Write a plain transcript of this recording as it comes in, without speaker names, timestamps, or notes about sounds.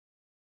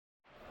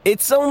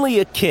It's only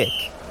a kick,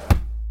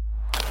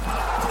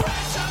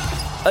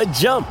 a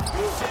jump,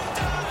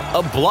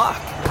 a block.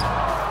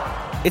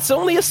 It's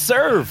only a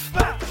serve.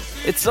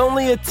 It's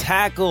only a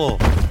tackle,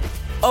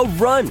 a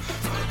run.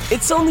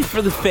 It's only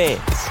for the fans.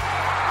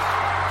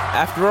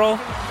 After all,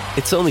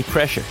 it's only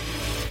pressure.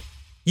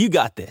 You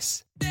got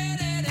this.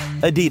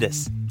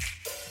 Adidas.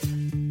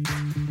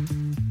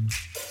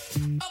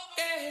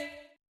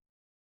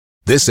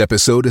 This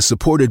episode is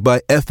supported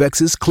by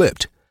FX's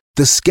Clipped,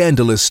 the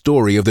scandalous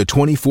story of the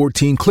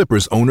 2014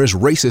 Clippers owner's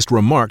racist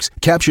remarks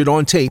captured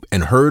on tape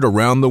and heard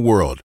around the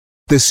world.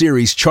 The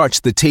series charts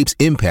the tape's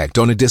impact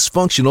on a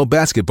dysfunctional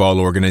basketball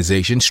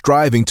organization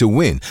striving to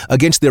win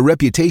against their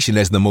reputation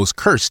as the most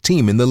cursed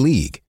team in the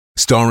league.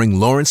 Starring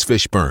Lawrence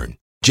Fishburne,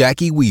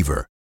 Jackie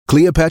Weaver,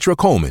 Cleopatra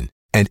Coleman,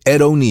 and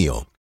Ed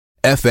O'Neill.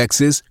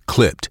 FX's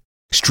Clipped,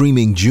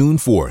 streaming June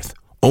 4th,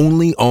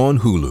 only on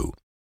Hulu.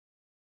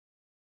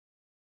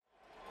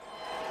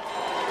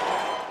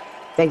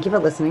 Thank you for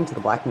listening to the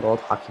Black and Gold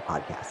Hockey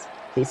Podcast.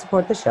 Please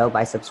support the show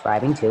by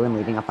subscribing to and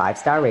leaving a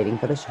 5-star rating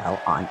for the show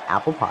on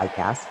Apple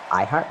Podcasts,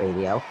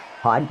 iHeartRadio,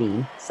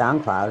 Podbean,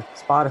 SoundCloud,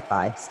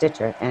 Spotify,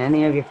 Stitcher, and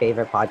any of your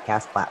favorite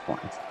podcast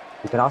platforms.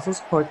 You can also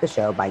support the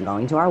show by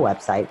going to our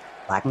website,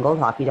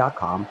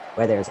 blackandgoldhockey.com,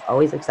 where there's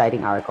always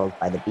exciting articles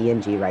by the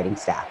B&G writing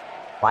staff.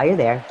 While you're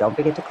there, don't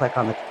forget to click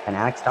on the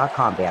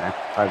fanatics.com banner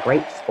for a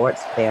great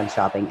sports fan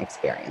shopping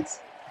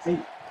experience. Hey,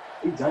 are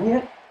you done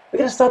yet? We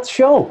gotta start the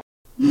show.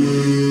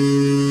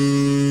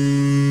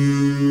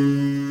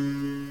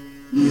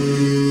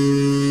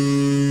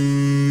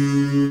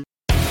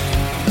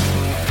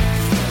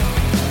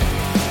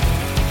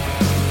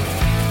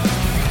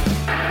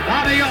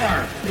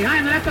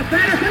 Behind the net, the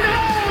Sanderson,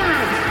 Orr!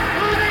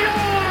 Bobby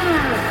Orr!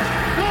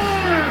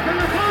 Orr from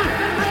the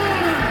Boston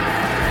Bruins!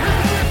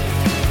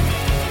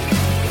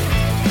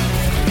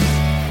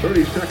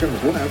 30 seconds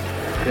left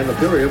in the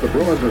period. The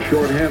Bruins are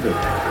shorthanded.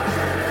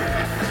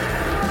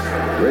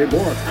 Ray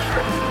Bork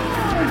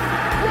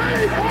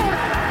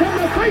from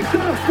the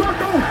face-off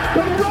circle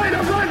to the right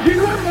of Reggie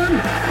Whitman.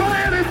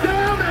 Fired it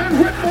down, and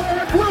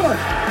Whitmore blew it.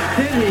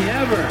 Did he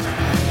ever?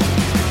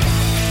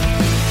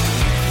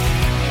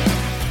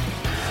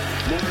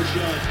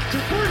 To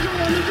Bergeron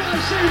on the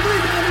drive, save,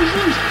 rebound, he's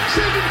loose.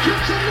 Sagan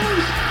kicks him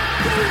loose.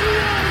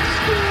 Bergeron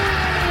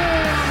scores!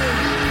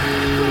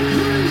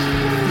 Patrice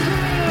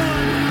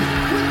Bergeron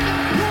with the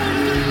point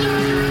of the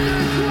dagger in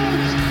their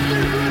throats.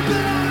 They rip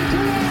it out of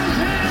Toronto's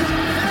hands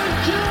and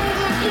kill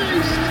the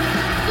beast.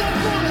 The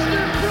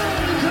Boston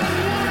Bruins have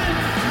won it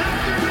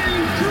after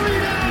being 3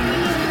 down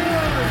in the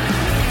third.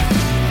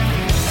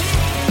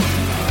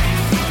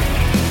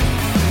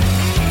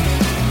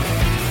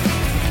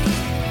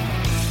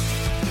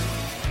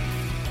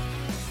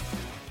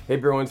 Hey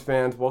Bruins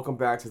fans, welcome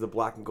back to the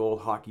Black and Gold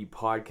Hockey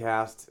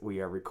Podcast.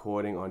 We are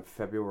recording on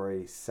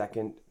February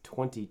 2nd,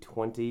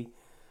 2020.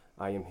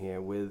 I am here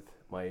with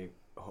my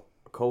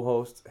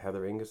co-host,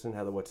 Heather Ingerson.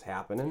 Heather, what's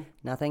happening?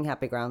 Nothing.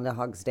 Happy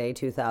Groundhog's Day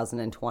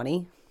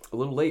 2020. A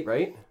little late,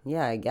 right?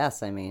 Yeah, I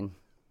guess. I mean...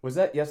 Was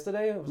that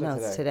yesterday? Or was no, that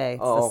today? It's today.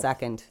 It's the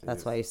second.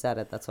 That's why you said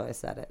it. That's why I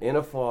said it. In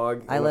a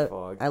fog. I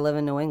live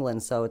in New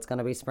England, so it's going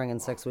to be spring in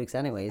 6 weeks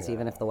anyways,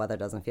 even if the weather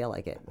doesn't feel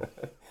like it.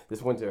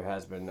 This winter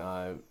has been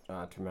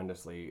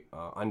tremendously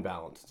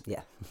unbalanced,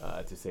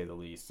 to say the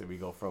least. So we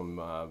go from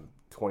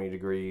 20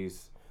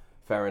 degrees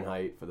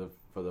Fahrenheit for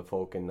the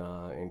folk in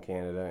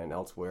Canada and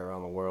elsewhere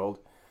around the world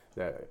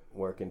that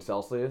work in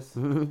Celsius.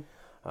 And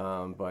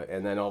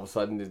then all of a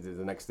sudden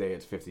the next day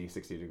it's 50,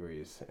 60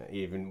 degrees.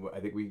 Even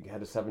I think we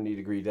had a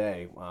 70-degree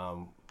day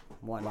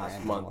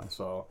last month.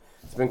 So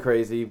it's been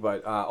crazy,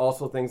 but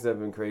also things that have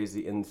been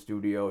crazy in the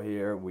studio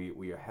here.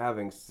 We are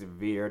having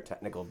severe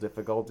technical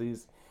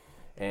difficulties,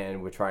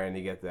 and we're trying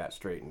to get that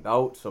straightened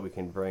out so we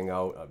can bring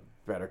out a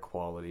better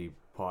quality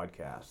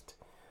podcast.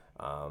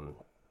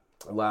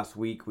 Last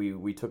week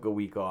we took a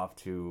week off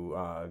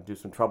to do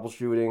some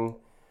troubleshooting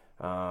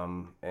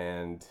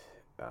and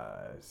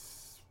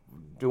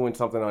doing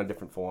something on a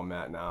different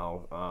format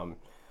now.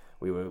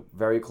 We were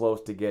very close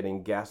to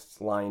getting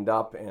guests lined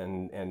up,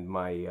 and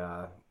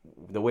my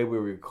the way we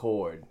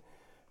record,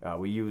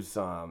 we use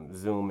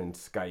Zoom and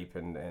Skype,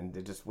 and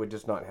we're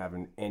just not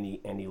having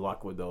any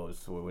luck with those.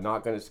 So we're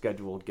not going to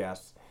schedule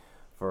guests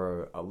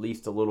for at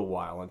least a little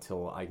while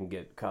until I can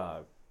get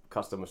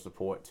customer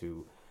support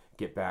to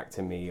get back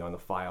to me on the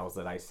files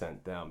that I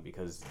sent them,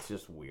 because it's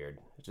just weird.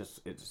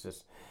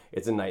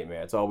 It's a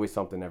nightmare. It's always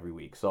something every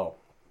week. So.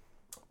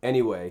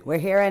 Anyway. We're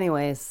here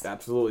anyways.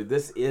 Absolutely.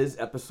 This is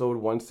episode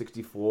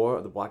 164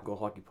 of the Black and Gold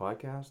Hockey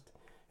Podcast.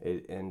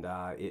 It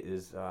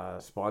is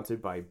sponsored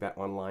by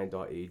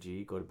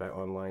betonline.ag. Go to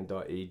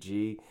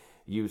betonline.ag.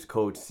 Use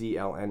code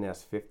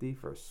CLNS50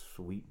 for a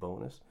sweet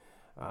bonus.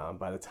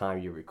 By the time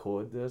you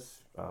record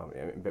this,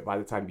 by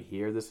the time you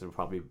hear this, it'll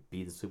probably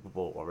be the Super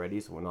Bowl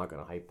already, so we're not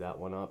going to hype that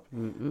one up. A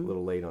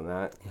little late on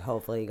that.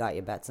 Hopefully you got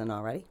your bets in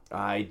already.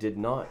 I did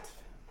not.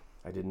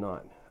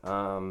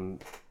 I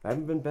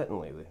haven't been betting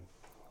lately.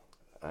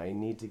 I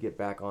need to get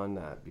back on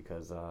that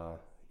because,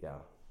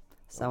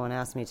 Someone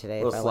asked me today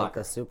if I like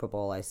the Super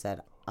Bowl. I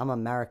said, I'm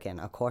American.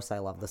 Of course I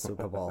love the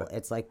Super Bowl.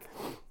 It's like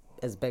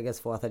as big as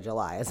 4th of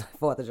July. It's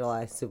 4th of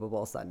July, Super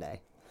Bowl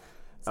Sunday.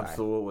 Sorry.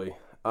 Absolutely.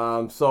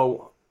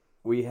 So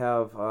we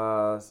have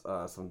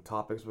some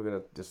topics we're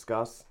going to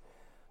discuss.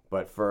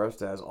 But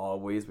first, as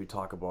always, we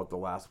talk about the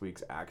last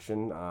week's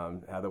action.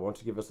 Heather, why don't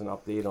you give us an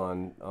update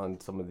on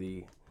some of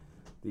the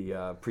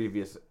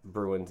previous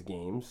Bruins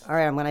games? All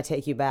right, I'm going to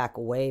take you back,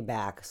 way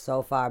back.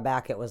 So far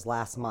back, it was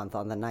last month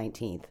on the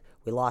 19th.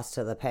 We lost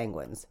to the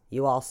Penguins.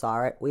 You all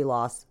saw it. We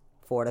lost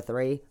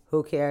 4-3.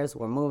 Who cares?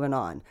 We're moving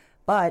on.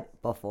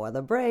 But before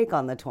the break,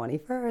 on the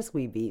 21st,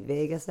 we beat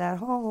Vegas at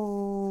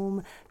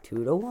home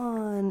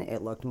 2-1.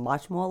 It looked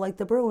much more like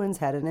the Bruins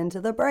heading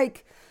into the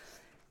break.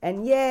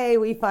 And yay,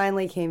 we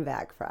finally came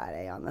back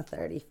Friday on the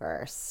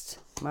 31st.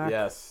 Mark?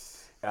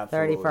 Yes,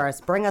 absolutely.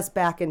 31st. Bring us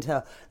back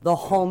into the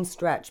home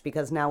stretch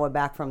because now we're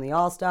back from the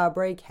All-Star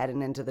break,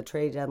 heading into the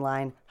trade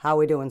deadline. How are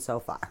we doing so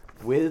far?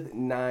 With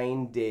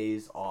 9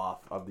 days off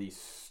of the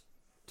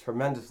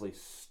tremendously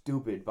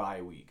stupid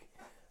bye week,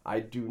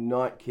 I do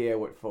not care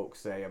what folks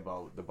say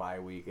about the bye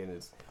week and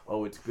it's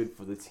good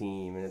for the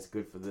team and it's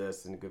good for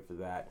this and good for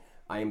that.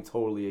 I am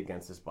totally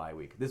against this bye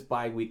week. This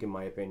bye week, in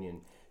my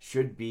opinion,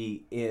 should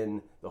be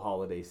in the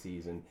holiday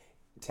season,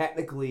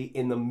 technically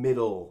in the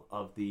middle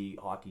of the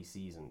hockey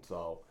season.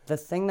 So the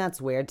thing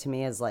that's weird to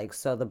me is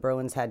so the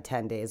Bruins had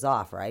 10 days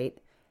off, right?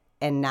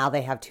 And now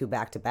they have 2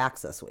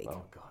 back-to-backs this week.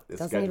 Oh God, it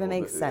doesn't even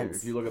make sense.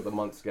 If you look at the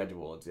month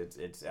schedule,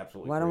 it's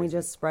absolutely. Why don't we crazy.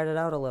 just spread it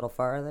out a little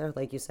further?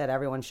 Like you said,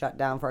 everyone shut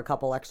down for a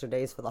couple extra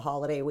days for the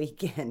holiday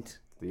weekend.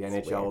 The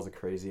NHL is a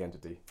crazy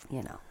entity,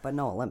 but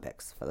no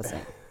Olympics for the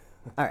same.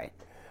 All right.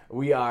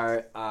 We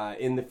are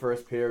in the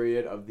first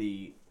period of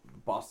the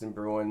Boston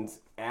Bruins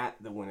at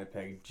the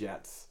Winnipeg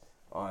Jets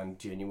on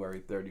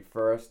January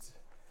 31st,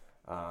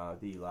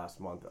 the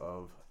last month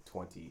of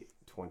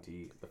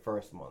 2020, the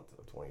first month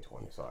of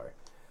 2020, sorry.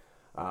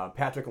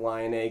 Patrick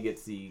Laine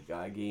gets the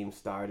game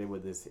started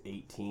with his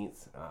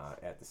 18th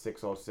at the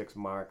 6:06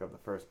 mark of the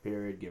first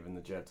period, giving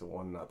the Jets a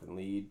 1-0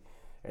 lead.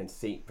 And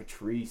St.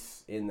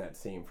 Patrice, in that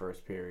same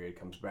first period,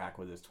 comes back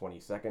with his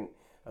 22nd,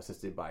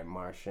 assisted by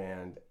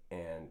Marchand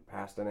and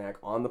Pasternak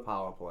on the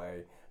power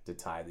play to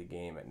tie the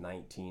game at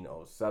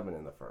 19:07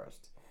 in the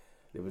first.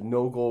 There was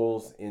no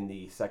goals in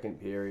the second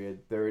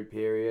period. Third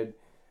period,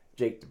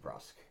 Jake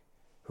DeBrusk,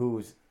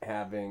 who's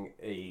having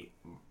a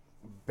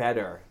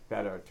better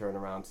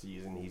turnaround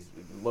season. He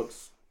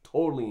looks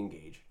totally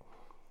engaged.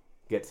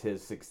 Gets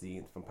his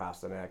 16th from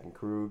Pasternak and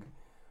Krug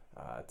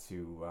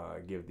to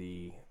give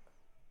the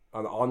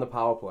on the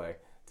power play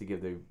to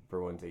give the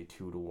Bruins a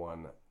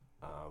 2-1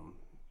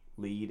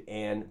 lead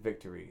and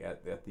victory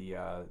at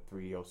the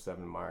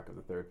 3:07 mark of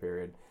the third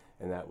period,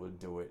 and that would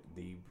do it.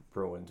 The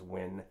Bruins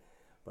win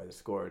by the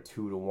score of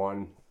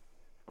 2-1.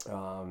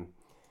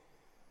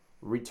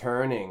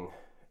 Returning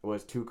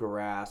was Tuukka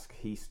Rask.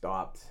 He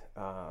stopped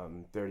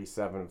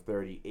 37 of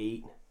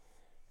 38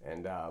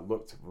 and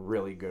looked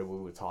really good. We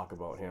would talk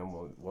about him.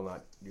 We'll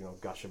not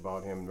gush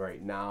about him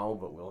right now,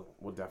 but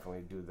we'll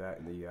definitely do that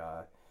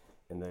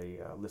in the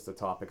list of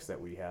topics that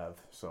we have.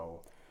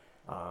 So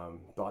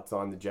thoughts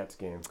on the Jets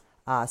game?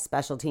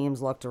 Special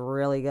teams looked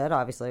really good.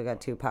 Obviously, we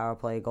got 2 power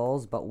play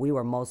goals, but we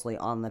were mostly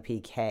on the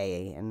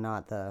PK and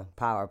not the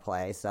power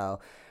play. So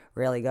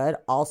really good.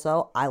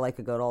 Also, I like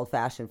a good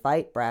old-fashioned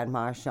fight. Brad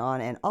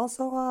Marchand, and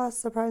also,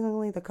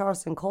 surprisingly, the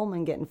Carson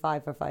Coleman getting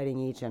 5 for fighting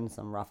each and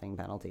some roughing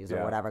penalties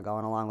or whatever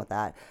going along with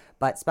that.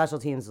 But special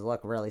teams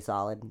look really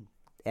solid,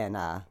 and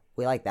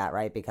we like that,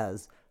 right?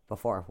 Because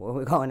before, when we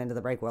were going into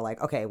the break, we're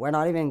like, okay, we're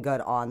not even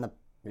good on the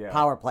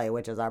power play,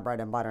 which is our bread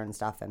and butter and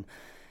stuff, and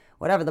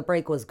whatever, the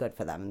break was good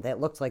for them. It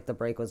looked like the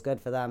break was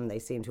good for them. They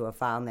seem to have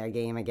found their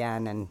game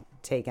again and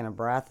taken a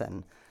breath,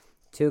 and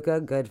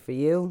Tuukka, good for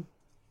you.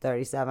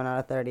 37 out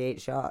of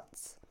 38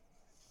 shots,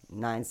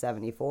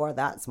 974.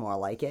 That's more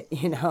like it,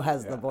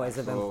 as the boys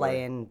have been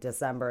playing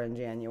December and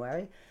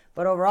January.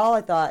 But overall,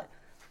 I thought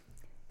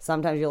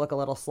sometimes you look a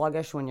little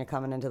sluggish when you're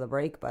coming into the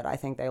break, but I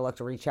think they looked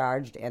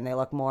recharged and they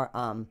look more,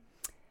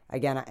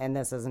 again, and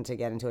this isn't to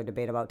get into a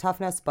debate about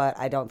toughness, but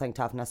I don't think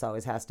toughness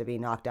always has to be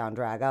knock down,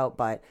 drag out,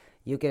 but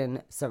you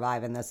can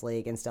survive in this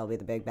league and still be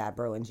the big bad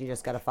Bruins. You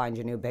just got to find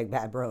your new big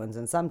bad Bruins.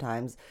 And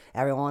sometimes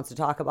everyone wants to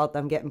talk about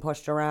them getting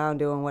pushed around,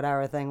 doing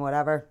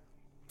whatever.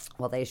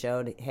 Well, they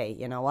showed, hey,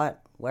 you know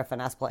what? We're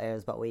finesse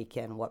players, but we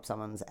can whoop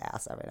someone's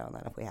ass every now and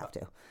then if we have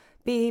to.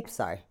 Beep.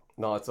 Sorry.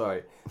 No, it's all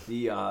right.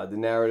 The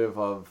narrative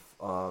of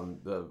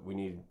we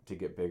need to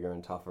get bigger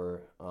and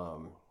tougher.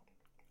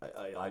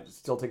 I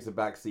still takes a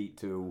backseat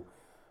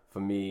for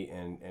me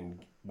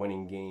and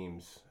winning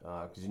games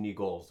because you need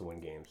goals to win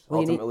games.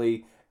 Well,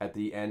 ultimately, at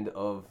the end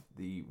of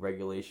the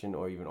regulation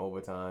or even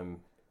overtime,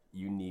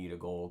 you need a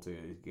goal to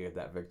get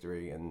that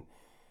victory,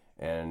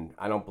 and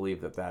I don't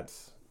believe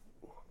that's.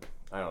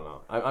 I don't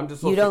know. I'm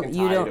just so sick and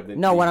tired of it.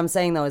 No, what I'm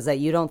saying though is that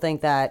you don't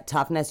think that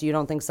toughness. You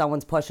don't think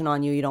someone's pushing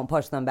on you. You don't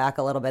push them back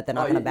a little bit. They're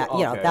not going to back.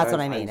 Okay, that's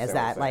what I mean. Is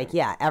that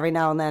every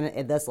now and then,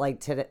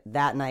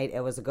 every night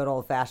it was a good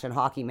old fashioned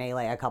hockey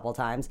melee a couple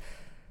times.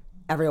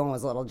 everyone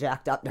was a little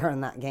jacked up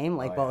during that game.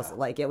 Like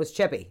like it was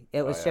chippy.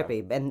 It was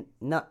chippy. And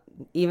not,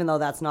 even though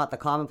that's not the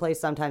commonplace,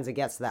 sometimes it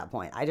gets to that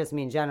point. I just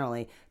mean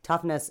generally,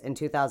 toughness in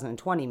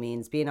 2020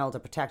 means being able to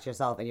protect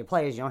yourself and your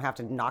players. You don't have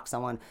to knock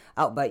someone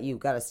out, but you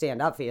got to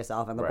stand up for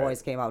yourself. And the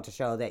boys came out to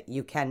show that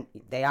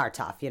they are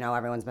tough. You know,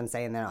 everyone's been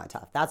saying they're not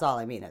tough. That's all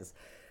I mean is,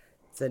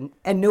 it's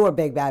a newer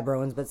big bad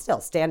Bruins, but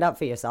still stand up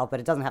for yourself. But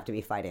it doesn't have to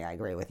be fighting. I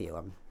agree with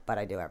you. But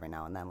I do every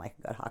now and then like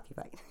a good hockey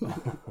fight.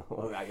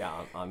 Well,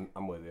 yeah,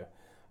 I'm with you.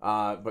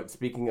 But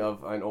speaking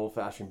of an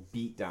old-fashioned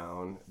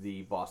beatdown,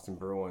 the Boston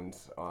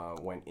Bruins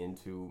went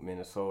into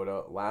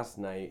Minnesota last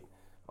night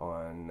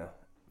on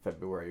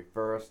February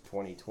 1st,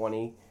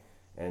 2020,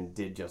 and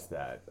did just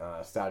that.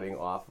 Starting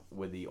off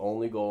with the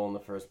only goal in the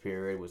first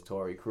period was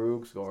Torrey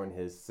Krug scoring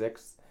his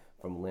 6th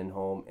from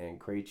Lindholm and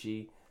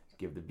Krejci to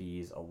give the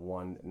Bees a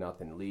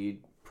 1-0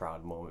 lead.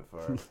 Proud moment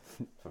for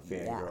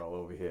fangirl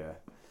over here.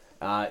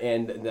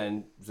 And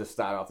then just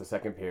start off the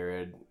second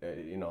period,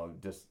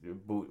 just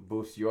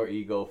boost your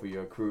ego for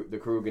the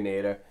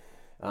Kruginator.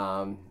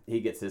 He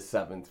gets his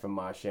 7th from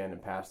Marchand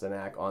and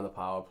Pasternak on the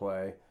power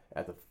play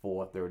at the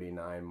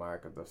 4:39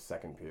 mark of the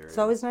second period. It's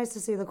always nice to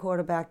see the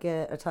quarterback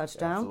get a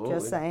touchdown. Absolutely.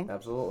 Just saying.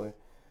 Absolutely.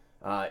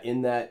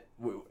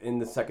 In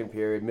the second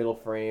period, middle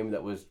frame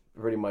that was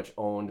pretty much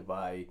owned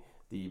by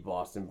the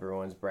Boston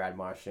Bruins, Brad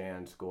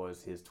Marchand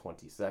scores his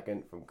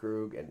 22nd from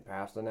Krug and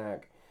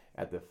Pasternak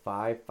at the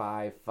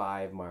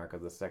 5:55 mark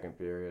of the second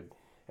period,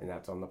 and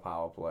that's on the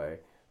power play.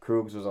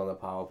 Krug's was on the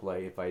power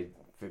play, if I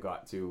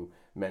forgot to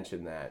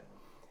mention that.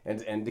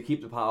 And to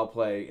keep the power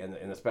play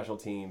and the special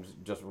teams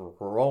just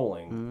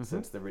rolling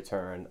since the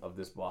return of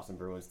this Boston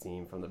Bruins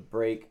team from the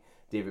break,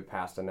 David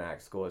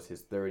Pasternak scores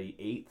his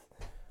 38th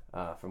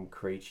from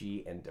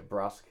Krejci and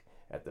DeBrusk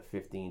at the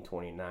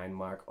 15:29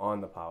 mark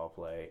on the power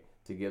play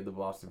to give the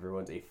Boston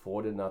Bruins a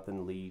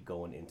 4-0 lead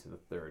going into the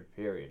third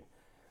period.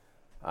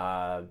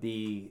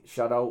 The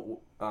shutout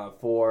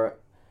for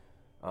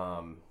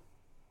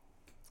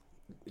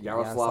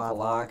Yaroslav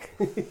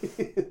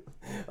Halak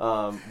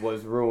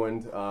was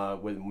ruined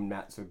with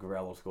Matt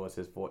Zuccarello scores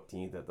his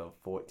 14th at the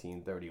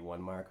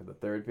 14:31 mark of the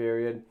third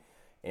period.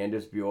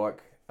 Anders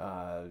Bjork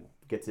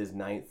gets his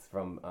 9th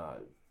from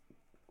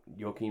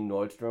Joachim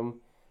Nordstrom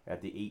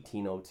at the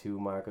 18:02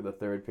 mark of the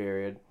third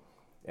period.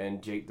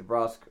 And Jake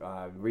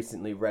DeBrusk,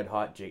 recently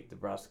red-hot Jake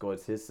DeBrusk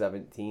scores his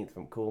 17th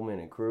from Kuhlman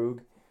and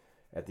Krug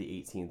at the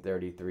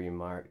 18:33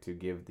 mark to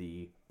give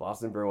the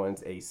Boston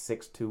Bruins a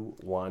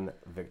 6-1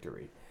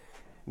 victory.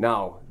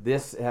 Now,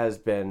 this has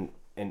been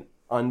an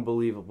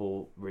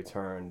unbelievable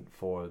return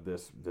for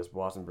this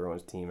Boston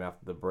Bruins team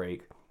after the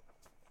break,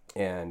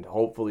 and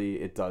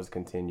hopefully it does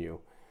continue.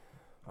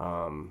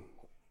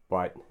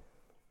 But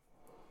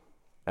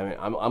I mean,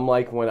 I'm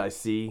like what I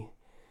see.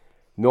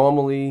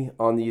 Normally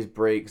on these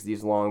breaks,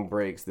 these long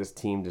breaks, this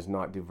team does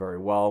not do very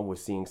well. We're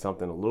seeing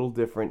something a little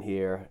different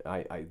here.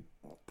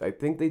 I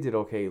think they did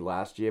okay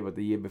last year, but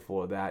the year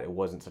before that, it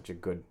wasn't such a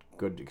good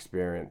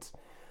experience.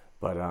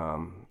 But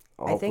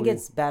I think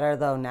it's better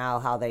though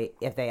now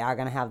if they are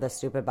going to have this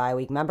stupid bye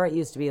week. Remember, it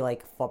used to be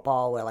like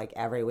football where like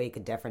every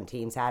week different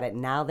teams had it.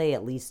 Now they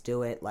at least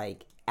do it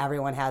like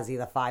everyone has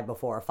either 5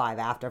 before or 5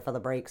 after for the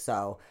break.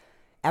 So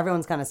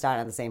everyone's kind of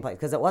starting at the same place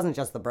because it wasn't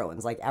just the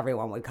Bruins. Like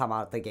everyone would come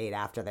out the gate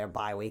after their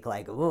bye week,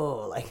 like,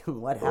 "Ooh, like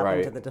what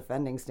happened to the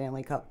defending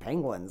Stanley Cup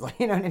Penguins?" Like,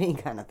 you know what I mean,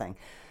 kind of thing.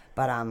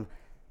 But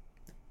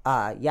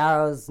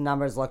Yaro's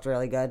numbers looked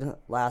really good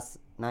last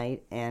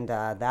night, and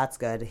that's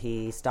good.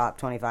 He stopped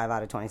 25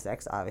 out of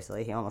 26.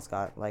 Obviously, he almost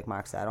got, like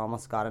Mark said,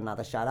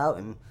 another shutout,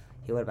 and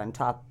he would have been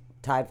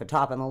tied for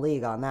top in the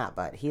league on that.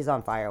 But he's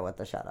on fire with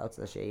the shutouts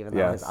this year, even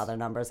though his other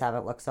numbers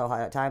haven't looked so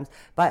high at times.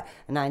 But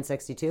a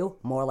 962,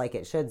 more like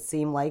it should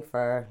seem like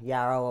for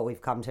Yaro, what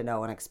we've come to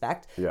know and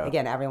expect. Yeah.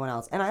 Again, everyone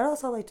else. And I'd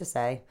also like to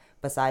say,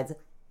 besides,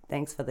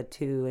 thanks for the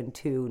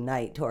 2-2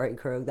 night, Torrey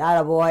Krug. That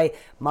a boy.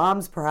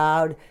 Mom's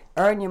proud.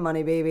 Earn your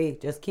money, baby.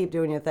 Just keep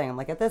doing your thing. I'm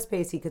like, at this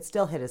pace, he could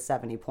still hit his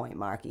 70-point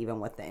mark, even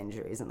with the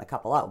injuries and the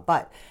couple out.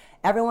 But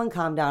everyone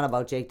calm down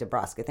about Jake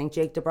DeBrusk. I think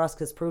Jake DeBrusk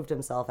has proved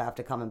himself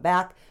after coming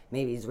back.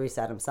 Maybe he's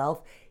reset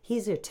himself.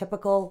 He's your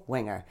typical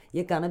winger.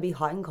 You're going to be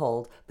hot and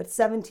cold. But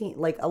 17,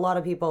 like a lot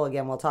of people,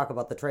 again, we'll talk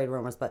about the trade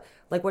rumors, but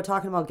like we're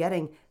talking about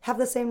have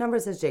the same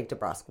numbers as Jake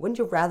DeBrusk. Wouldn't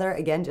you rather,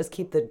 again, just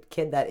keep the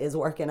kid that is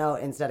working out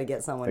instead of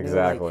get someone new?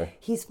 Like,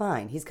 he's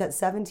fine. He's got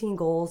 17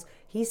 goals.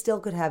 He still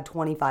could have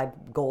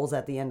 25 goals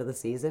at the end of the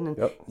season.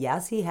 And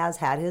yes, he has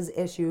had his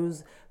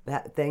issues,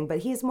 that thing, but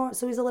he's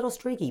a little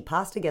streaky.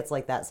 Pasta gets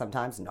like that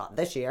sometimes, not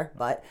this year,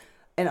 but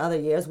in other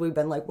years we've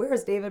been like,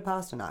 where's David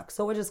Pasternak?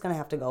 So we're just going to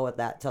have to go with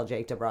that till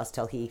Jake DeBrusk,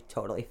 till he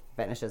totally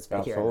finishes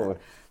figuring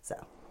it. So,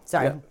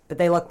 sorry, but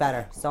they look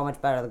better, so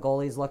much better. The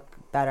goalies look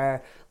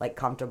better, like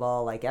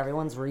comfortable, like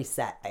everyone's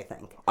reset, I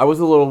think. I was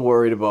a little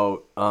worried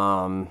about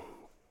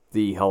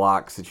the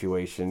Halak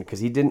situation because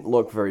he didn't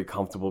look very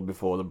comfortable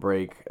before the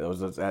break. It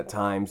was at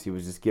times he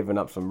was just giving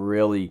up some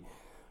really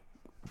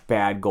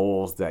bad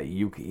goals that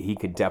he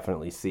could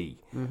definitely see.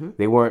 Mm-hmm.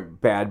 They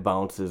weren't bad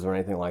bounces or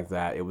anything like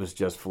that. It was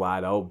just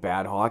flat out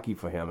bad hockey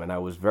for him, and I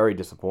was very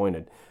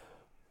disappointed.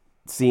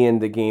 seeing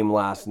the game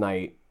last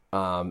night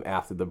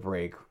after the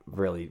break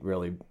really,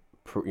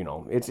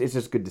 it's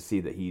just good to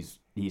see that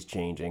he's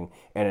changing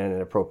and at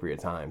an appropriate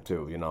time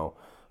too.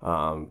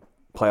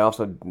 Playoffs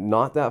are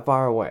not that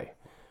far away.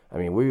 I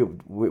mean, we're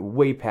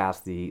way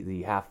past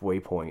the halfway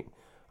point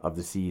of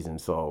the season,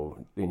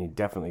 so then you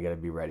definitely got to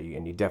be ready,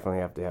 and you definitely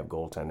have to have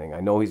goaltending. I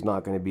know he's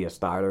not going to be a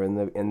starter in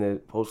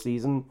the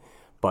postseason,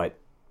 but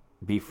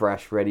be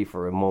fresh, ready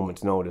for a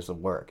moment's notice of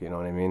work. You know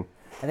what I mean?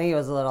 I think it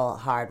was a little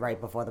hard right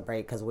before the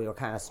break because we were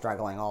kind of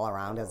struggling all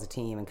around as a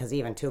team, and because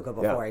even Tuukka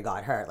before he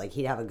got hurt, like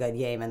he'd have a good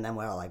game, and then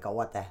we were like, oh,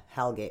 what the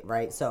hell game,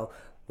 right? So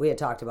we had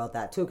talked about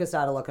that. Tuukka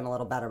started looking a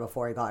little better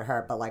before he got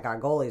hurt, but like our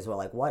goalies were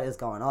like, what is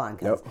going on?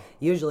 Because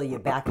usually you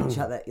back each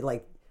other,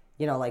 like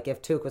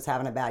if Tuukka was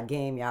having a bad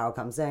game, Yarrow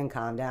comes in,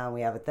 calm down,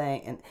 we have a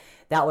thing. And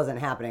that wasn't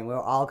happening. We were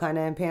all kind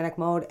of in panic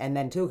mode. And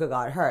then Tuukka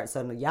got hurt.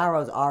 So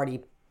Yarrow's already,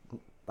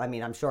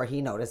 I'm sure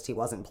he noticed he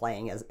wasn't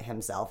playing as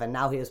himself. And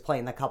now he was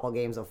playing the couple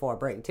games before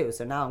break, too.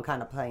 So now I'm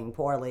kind of playing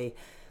poorly.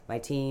 My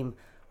team,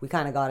 we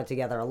kind of got it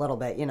together a little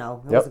bit. It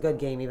was a good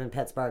game, even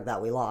Pittsburgh,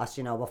 that we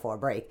lost, before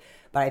break.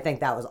 But I think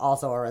that was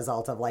also a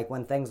result of, like,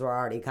 when things were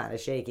already kind of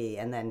shaky.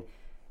 And then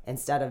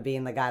instead of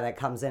being the guy that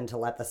comes in to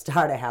let the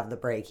starter have the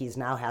break, he's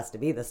now has to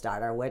be the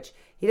starter, which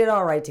he did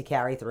all right to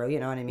carry through. You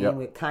know what I mean?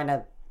 We kind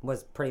of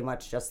was pretty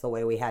much just the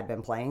way we had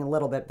been playing. A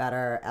little bit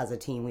better as a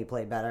team. We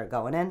played better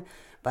going in.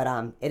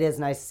 But it is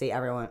nice to see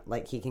everyone,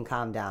 like, he can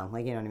calm down.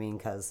 Like, you know what I mean?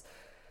 Because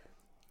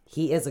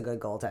he is a good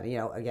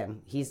goaltender.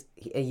 Again, he's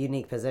a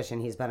unique position.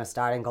 He's been a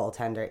starting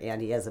goaltender,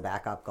 and he is a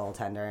backup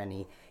goaltender,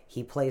 and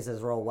he plays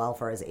his role well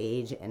for his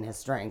age and his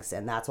strengths.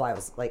 And that's why I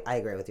was, like, I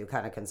agree with you,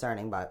 kind of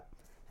concerning, but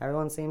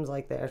everyone seems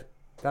like they're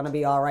going to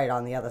be all right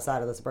on the other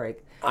side of this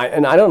break. I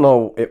don't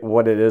know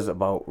what it is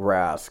about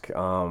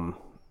Rask.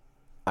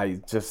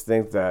 I just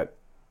think that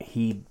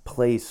he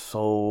plays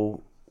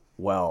so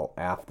well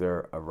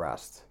after a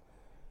rest,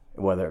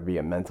 whether it be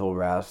a mental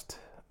rest,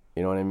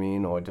 you know what I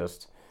mean, or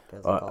just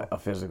a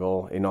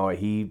physical.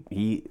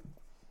 He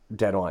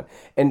dead on.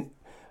 And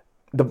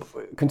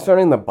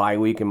concerning the bye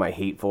week and my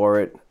hate for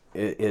it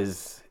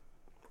is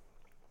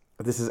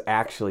this is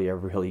actually a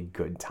really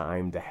good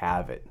time to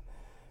have it.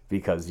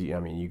 Because,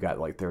 you got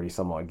like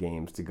 30-some-odd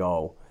games to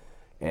go.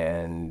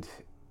 And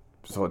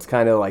so it's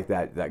kind of like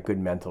that good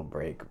mental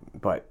break.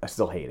 But I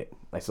still hate it.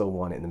 I still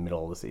want it in the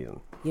middle of the season.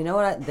 You know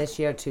what this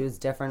year, too, is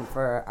different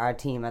for our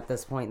team at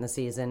this point in the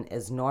season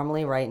is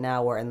normally right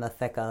now we're in the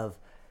thick of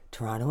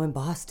Toronto and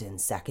Boston,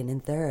 second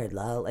and third.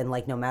 And,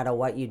 like, no matter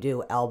what you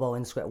do, elbow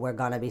and script, we're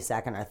going to be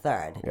second or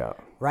third. Yeah.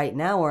 Right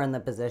now we're in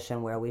the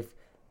position where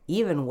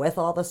even with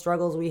all the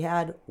struggles we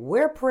had,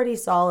 we're pretty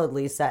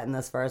solidly set in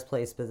this first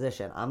place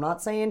position. I'm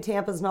not saying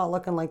Tampa's not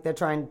looking like they're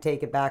trying to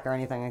take it back or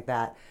anything like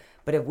that.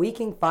 But if we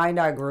can find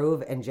our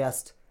groove and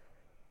just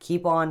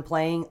keep on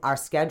playing our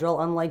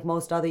schedule, unlike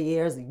most other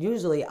years,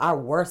 usually our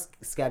worst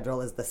schedule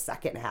is the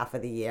second half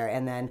of the year.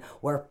 And then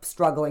we're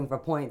struggling for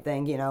point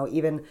thing,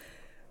 even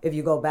if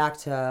you go back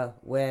to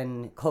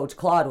when Coach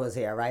Claude was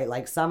here, right?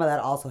 Like some of that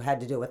also had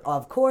to do with,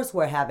 of course,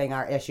 we're having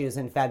our issues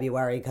in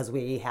February because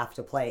we have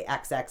to play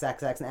X, X,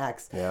 X, X, and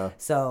X. Yeah.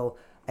 So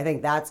I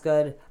think that's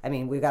good.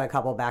 We've got a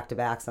couple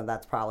back-to-backs, and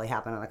that's probably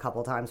happening a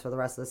couple times for the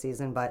rest of the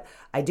season. But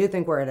I do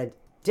think we're in a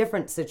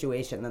different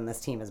situation than this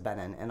team has been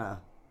in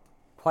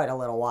quite a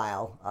little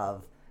while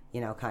of,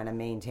 kind of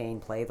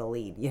maintain, play the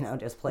lead,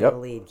 just play the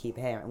lead, keep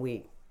hammering.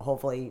 We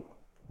hopefully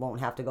won't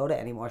have to go to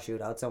any more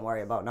shootouts and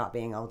worry about not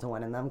being able to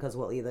win in them because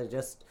we'll either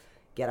just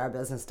get our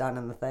business done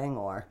in the thing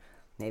or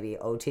maybe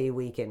OT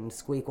we can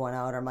squeak one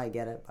out or might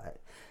get it. But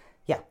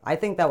yeah, I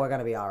think that we're going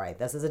to be all right.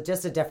 This is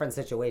just a different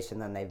situation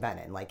than they've been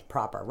in. Like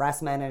proper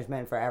rest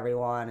management for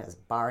everyone is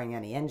barring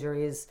any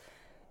injuries.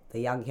 The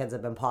young kids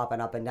have been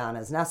popping up and down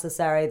as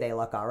necessary. They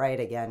look all right.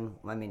 Again,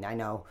 I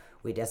know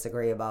we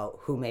disagree about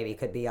who maybe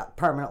could be up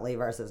permanently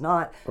versus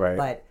not. Right.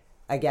 But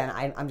again,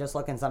 I'm just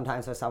looking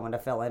sometimes for someone to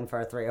fill in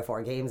for 3 or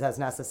 4 games as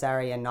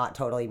necessary and not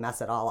totally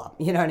mess it all up.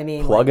 You know what I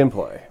mean? Plug and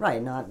play.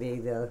 Right, not be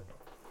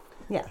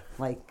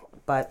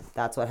but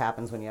that's what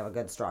happens when you have a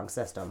good, strong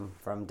system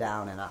from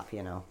down and up,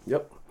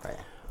 Yep. Right.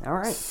 All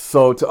right.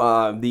 So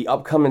the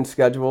upcoming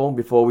schedule,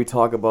 before we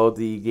talk about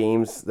the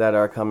games that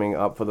are coming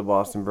up for the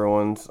Boston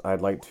Bruins,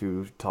 I'd like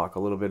to talk a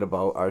little bit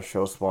about our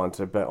show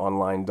sponsor,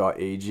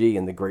 betonline.ag,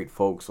 and the great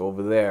folks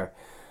over there.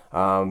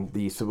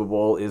 The Super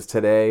Bowl is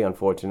today.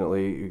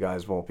 Unfortunately, you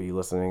guys won't be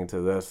listening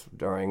to this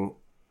during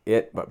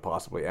it, but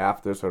possibly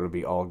after, so it'll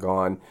be all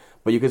gone.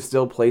 But you can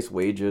still place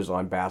wagers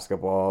on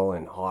basketball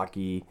and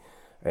hockey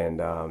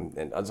and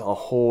there's a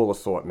whole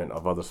assortment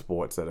of other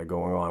sports that are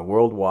going on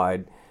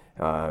worldwide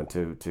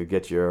to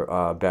get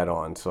your bet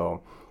on.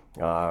 So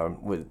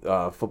with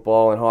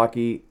football and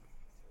hockey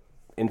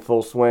in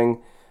full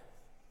swing,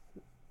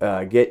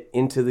 get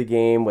into the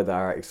game with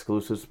our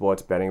exclusive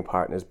sports betting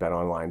partners,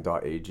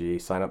 betonline.ag.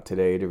 Sign up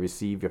today to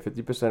receive your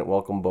 50%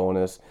 welcome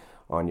bonus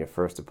on your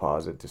first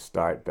deposit to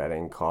start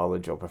betting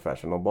college or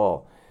professional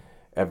ball.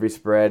 Every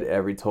spread,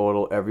 every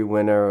total, every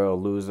winner or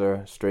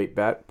loser, straight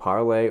bet,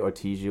 parlay, or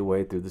tease your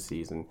way through the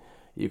season.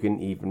 You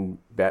can even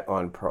bet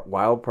on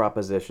wild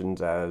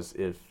propositions as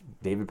if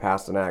David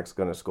Pasternak's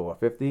going to score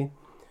 50.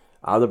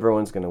 Are the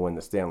Bruins going to win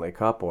the Stanley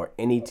Cup, or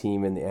any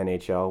team in the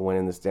NHL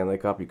winning the Stanley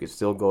Cup? You could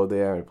still go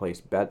there and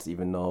place bets,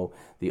 even though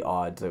the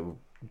odds are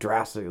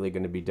drastically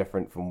going to be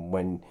different from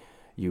when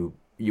you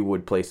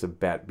would place a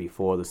bet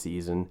before the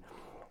season.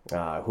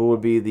 Who will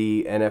be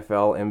the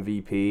NFL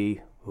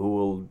MVP? Who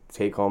will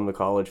take home the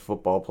college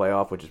football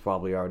playoff, which is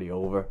probably already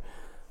over?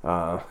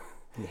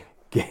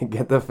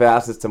 Get the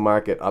fastest to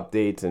market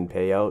updates and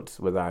payouts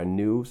with our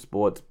new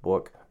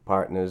sportsbook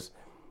partners,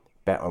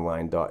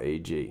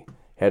 betonline.ag.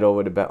 Head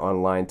over to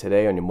BetOnline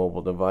today on your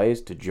mobile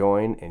device to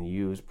join and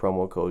use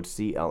promo code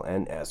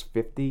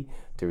CLNS50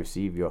 to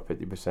receive your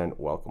 50%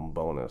 welcome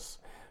bonus.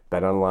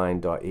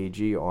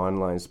 BetOnline.ag,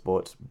 online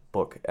sports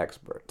book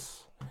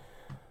experts.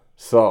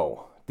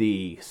 So,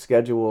 the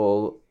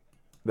schedule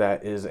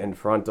that is in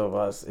front of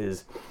us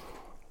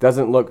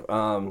doesn't look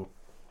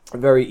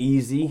very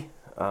easy.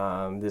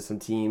 There's some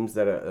teams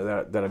that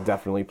are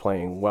definitely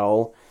playing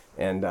well,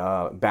 and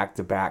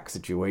back-to-back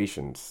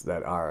situations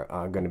that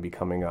are going to be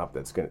coming up.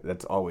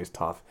 That's always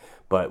tough.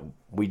 But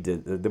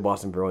the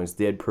Boston Bruins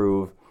did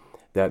prove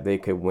that they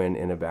could win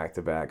in a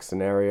back-to-back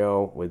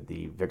scenario with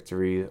the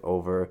victory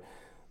over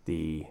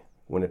the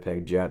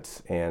Winnipeg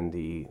Jets and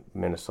the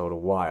Minnesota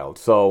Wild.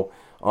 So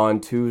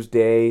on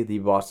Tuesday, the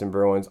Boston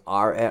Bruins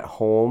are at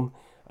home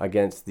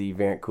against the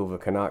Vancouver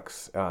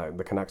Canucks.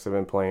 The Canucks have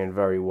been playing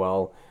very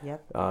well.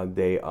 Yep.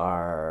 They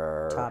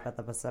are top of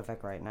the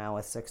Pacific right now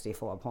with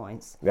 64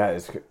 points. That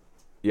is,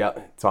 yeah,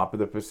 top of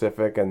the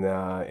Pacific, and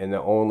they're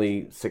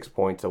only 6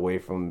 points away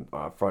from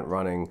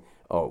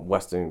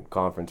Western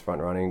Conference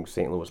front running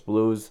St. Louis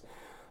Blues.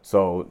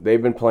 So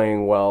they've been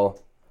playing well.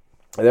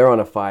 They're on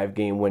a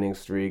 5-game winning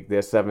streak.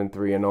 They're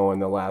 7-3-0 in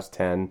the last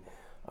 10.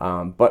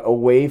 But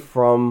away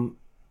from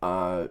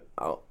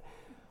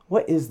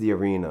what is the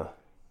arena?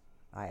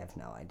 I have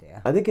no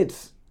idea. I think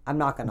it's I'm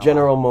not going to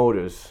General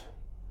Motors.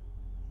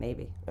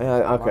 Maybe. Okay.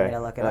 Want me to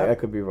look it up? I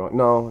could be wrong.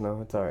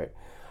 No, it's all right.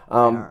 I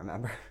don't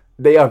remember.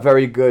 They are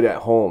very good at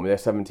home. They're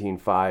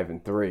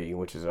 17-5-3,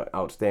 which is an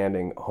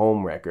outstanding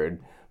home record.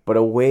 But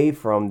away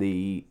from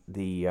the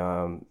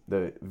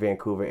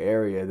Vancouver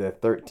area, they're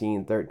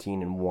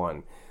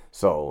 13-1.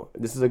 So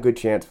this is a good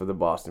chance for the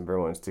Boston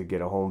Bruins to get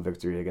a home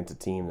victory against a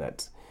team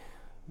that's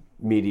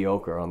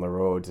mediocre on the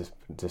road,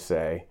 to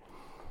say.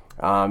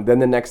 Then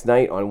the next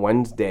night, on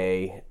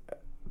Wednesday,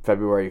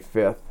 February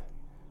 5th,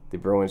 the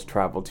Bruins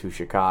travel to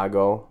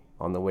Chicago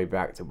on the way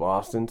back to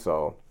Boston.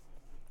 So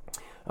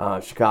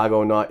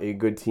Chicago, not a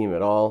good team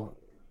at all.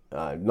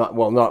 Not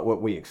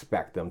what we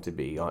expect them to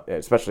be,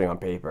 especially on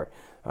paper.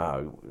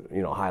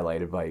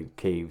 Highlighted by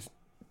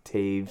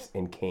Taves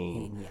and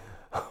Kane. Yeah.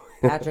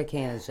 Patrick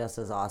Kane is just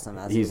as awesome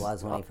as he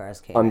was when he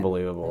first came.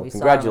 Unbelievable!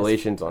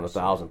 Congratulations on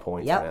 1,000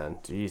 points, man.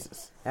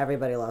 Jesus.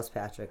 Everybody loves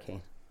Patrick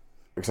Kane.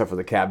 Except for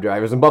the cab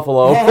drivers in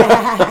Buffalo.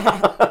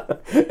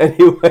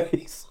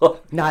 Anyway, so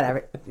not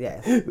every.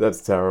 Yeah.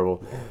 That's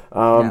terrible.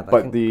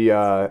 But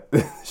the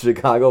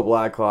Chicago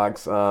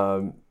Blackhawks,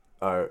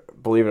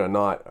 believe it or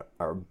not,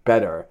 are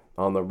better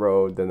on the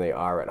road than they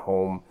are at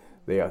home.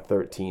 They are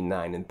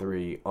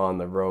 13-9-3 on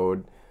the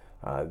road.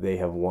 They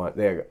have won.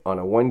 They're on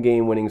a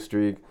 1-game winning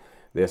streak.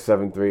 They're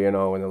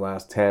 7-3-0 in the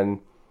last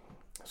 10.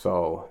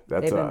 So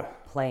that's they've been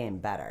playing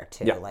better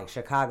too. Yeah. Like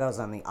Chicago's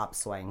on the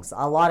upswings.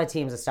 A lot of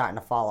teams are starting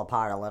to fall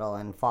apart a little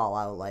and fall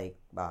out,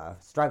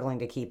 struggling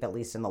to keep at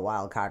least in the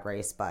wild card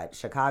race. But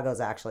Chicago's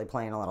actually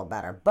playing a little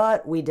better.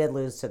 But we did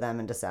lose to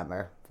them in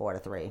December,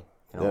 4-3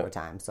 in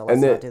overtime. So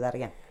let's not do that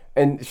again.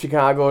 And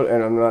Chicago,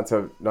 and I'm not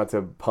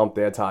to pump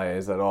their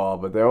tires at all,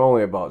 but they're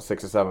only about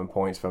 6 or 7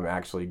 points from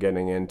actually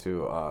getting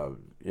into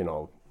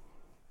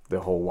the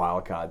whole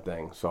wild card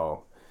thing.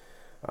 So.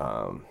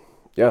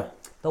 Yeah.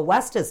 The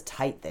West is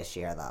tight this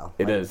year, though.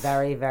 It is.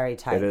 Very, very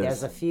tight. There's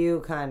is. a few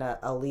kind of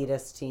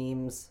elitist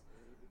teams,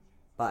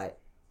 but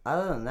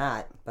other than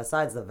that,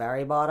 besides the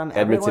very bottom,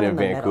 Edmonton and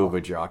Vancouver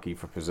jockey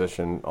for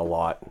position a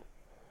lot.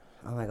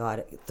 Oh, my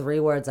God. 3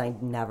 words I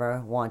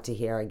never want to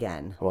hear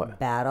again. What?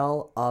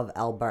 Battle of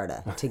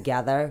Alberta.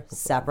 Together,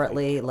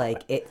 separately,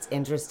 it's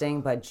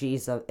interesting, but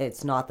geez,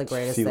 it's not the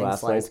greatest thing.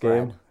 Last night's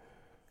game?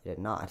 I did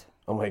not.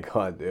 Oh, my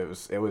God. It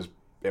was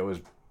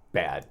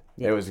bad.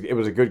 Yeah. It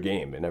was a good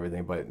game and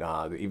everything, but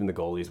even the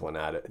goalies went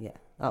at it. Yeah.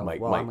 Oh,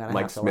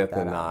 Mike Smith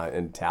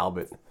and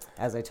Talbot.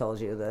 As I told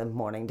you, the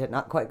morning did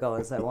not quite go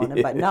as I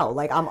wanted, but no,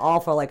 I'm all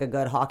for a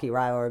good hockey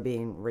rivalry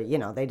being,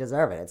 they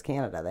deserve it. It's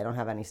Canada. They don't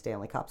have any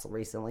Stanley Cups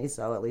recently,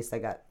 so at least they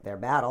got their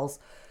battles.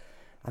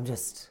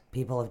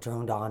 People have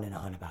droned on and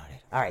on about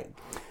it. All right.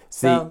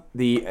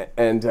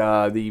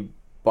 The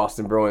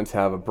Boston Bruins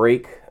have a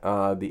break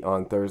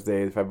on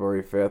Thursday,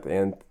 February 5th,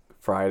 and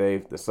Friday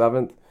the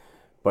 7th.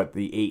 But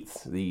the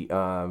 8th, the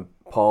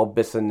Paul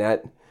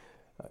Bissonnette,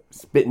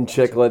 Spittin'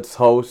 Chicklets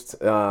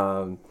host.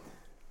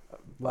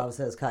 Loves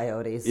his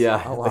Coyotes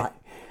a lot.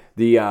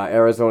 The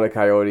Arizona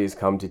Coyotes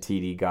come to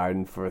TD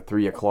Garden for a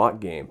 3 o'clock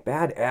game.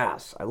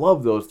 Badass. I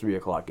love those 3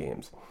 o'clock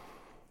games.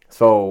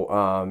 So,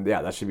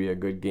 that should be a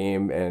good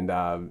game.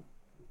 And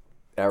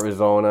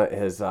Arizona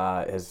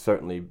has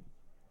certainly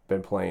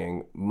been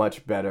playing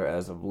much better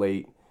as of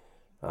late.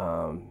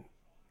 Well,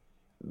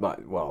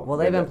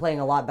 they've been playing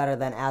a lot better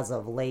than as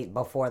of late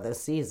before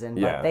this season,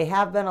 but they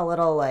have been a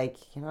little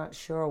you're not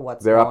sure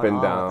what's going on. They're up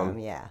and down. With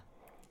them. Yeah.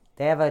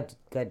 They have a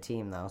good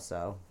team, though,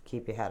 so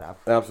keep your head up.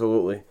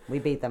 Absolutely. We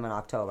beat them in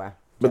October.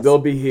 But they'll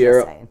be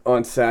here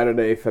on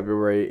Saturday,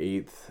 February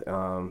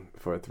 8th,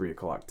 for a 3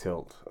 o'clock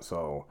tilt.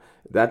 So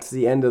that's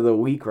the end of the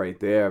week right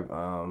there.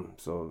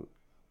 So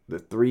the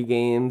 3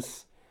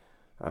 games,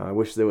 I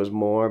wish there was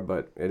more,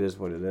 but it is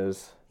what it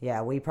is.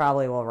 Yeah, we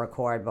probably will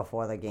record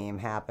before the game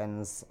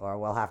happens, or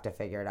we'll have to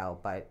figure it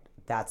out. But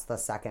that's the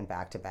second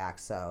back-to-back,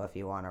 so if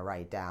you want to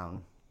write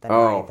down, the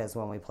 9th is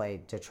when we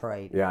play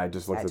Detroit. Yeah, I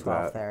just looked at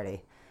that.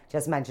 12:30.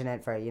 Just mention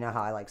it for,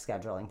 how I like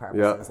scheduling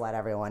purposes, let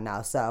everyone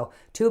know. So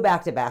 2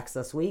 back-to-backs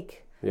this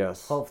week.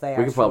 Yes. Hope they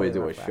we could probably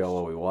do refreshed. a show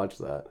while we watch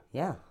that.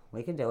 Yeah,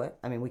 we could do it.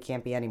 I mean, we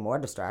can't be any more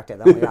distracted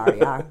than we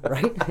already are,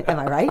 right? Am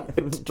I right?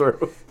 It's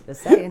true.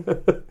 Just saying.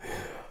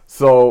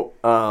 So,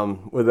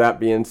 with that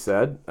being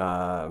said,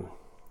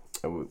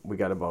 we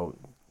got about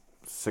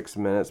 6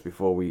 minutes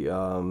before we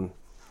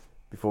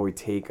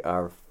take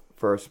our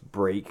first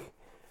break.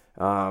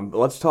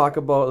 Let's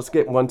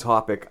get one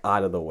topic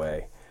out of the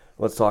way.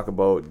 Let's talk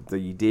about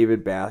the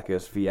David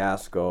Backes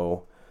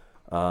fiasco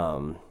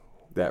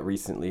that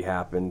recently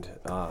happened.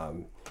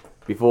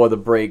 Before the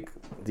break,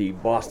 the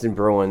Boston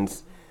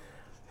Bruins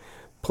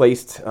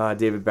placed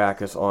David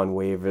Backes on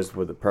waivers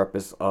with the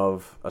purpose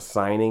of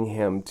assigning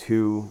him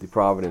to the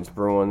Providence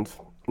Bruins.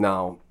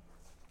 Now,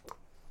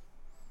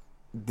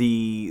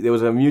 there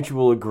was a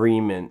mutual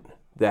agreement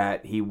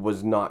that he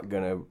was not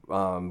going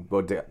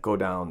to go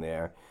down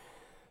there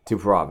to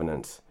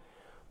Providence,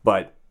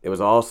 but it was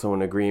also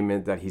an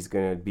agreement that he's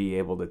going to be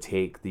able to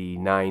take the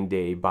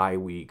 9-day bye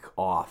week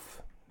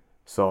off.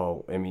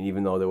 So, I mean,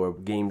 even though there were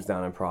games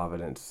down in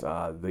Providence,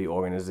 the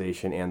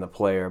organization and the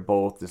player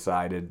both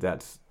decided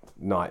that's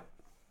not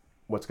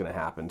what's going to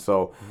happen.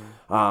 So,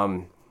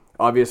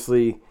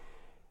 obviously,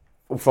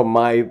 from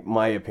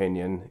my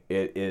opinion,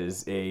 it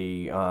is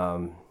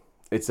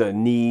it's a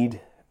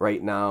need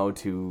right now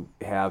to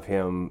have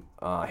him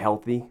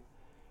healthy,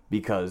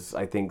 because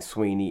I think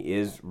Sweeney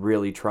is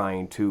really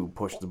trying to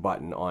push the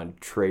button on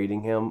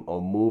trading him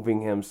or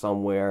moving him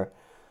somewhere.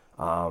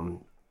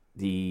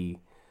 The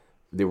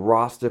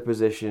roster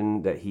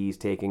position that he's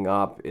taking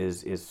up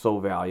is so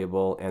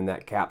valuable, and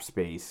that cap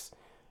space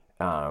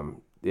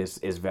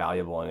is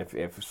valuable. And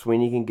if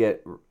Sweeney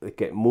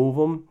can move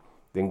him,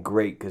 then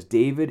great, because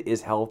David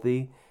is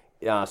healthy.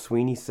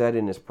 Sweeney said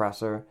in his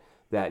presser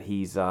that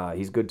he's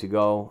good to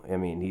go. I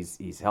mean,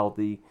 he's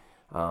healthy.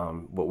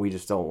 But we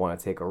just don't want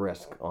to take a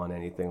risk on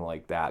anything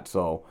like that.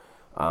 So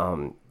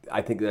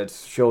I think that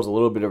shows a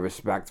little bit of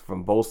respect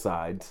from both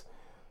sides,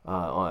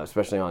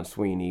 especially on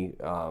Sweeney,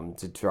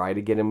 to try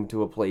to get him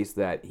to a place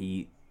that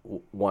he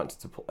wants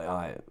to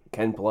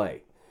can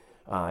play.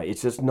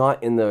 It's just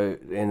not in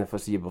the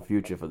foreseeable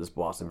future for this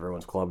Boston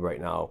Bruins club right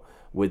now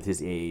with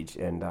his age,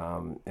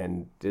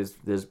 and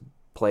there's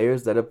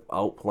players that are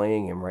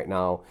outplaying him right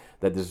now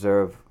that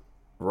deserve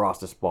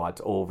roster spots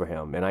over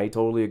him, and I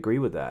totally agree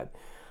with that.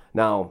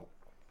 Now,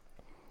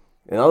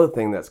 another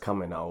thing that's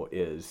coming out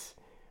is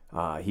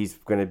he's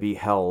going to be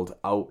held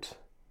out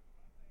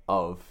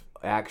of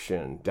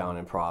action down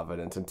in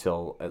Providence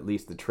until at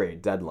least the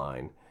trade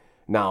deadline.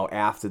 Now,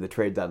 after the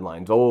trade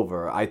deadline's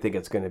over, I think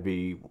it's going to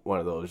be one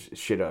of those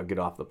get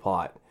off the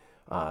pot.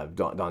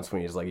 Don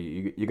Sweeney's like,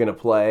 you're going to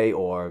play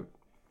or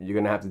you're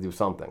going to have to do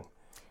something.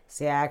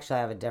 See, I actually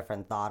have a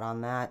different thought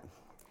on that,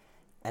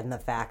 and the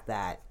fact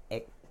that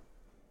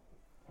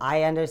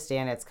I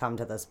understand it's come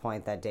to this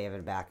point that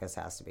David Backes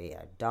has to be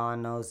here.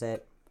 Don knows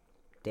it.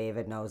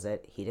 David knows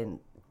it.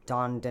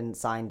 Don didn't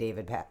sign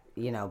David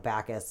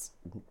Backes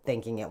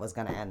thinking it was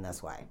going to end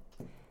this way.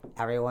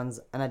 Everyone's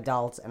an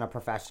adult and a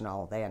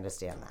professional. They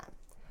understand that.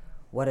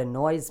 What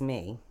annoys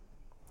me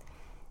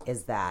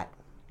is that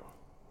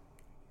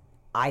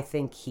I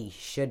think he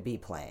should be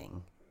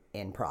playing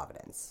in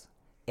Providence,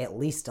 at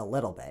least a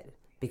little bit,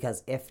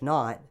 because if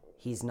not,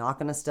 he's not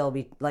going to still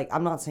be,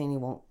 I'm not saying he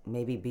won't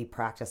maybe be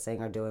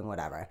practicing or doing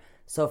whatever.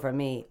 So for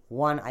me,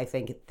 one, I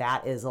think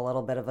that is a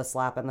little bit of a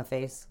slap in the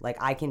face.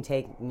 I can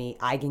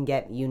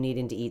get you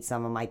needing to eat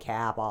some of my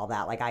cap, all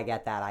that. I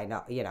get that, I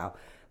know,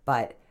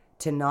 but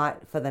to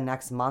not for the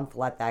next month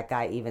let that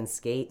guy even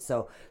skate.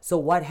 So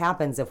what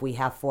happens if we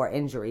have 4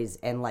 injuries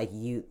and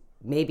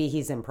maybe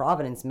he's in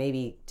Providence,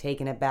 maybe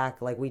taking it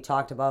back, like we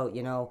talked about,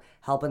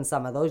 helping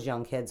some of those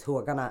young kids who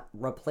are going to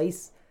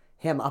replace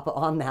him up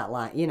on that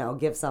line,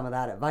 give some of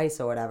that advice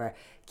or whatever,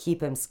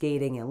 keep him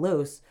skating and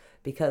loose,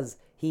 because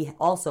he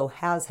also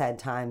has had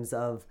times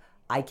of,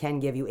 I can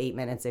give you 8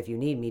 minutes if you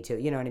need me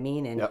to, you know what I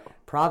mean? And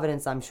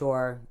Providence, I'm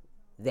sure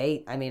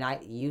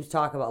you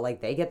talk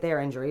about, they get their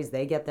injuries,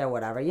 they get their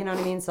whatever, you know what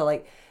I mean? So,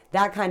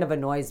 that kind of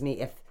annoys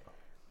me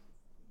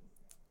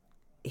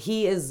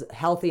he is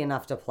healthy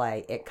enough to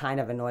play. It kind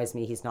of annoys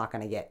me he's not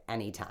going to get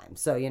any time.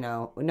 So,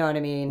 know what I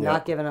mean?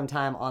 Not giving him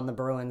time on the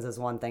Bruins is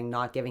one thing.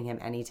 Not giving him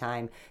any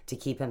time to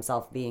keep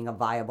himself being a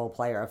viable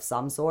player of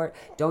some sort.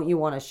 Don't you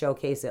want to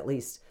showcase at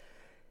least,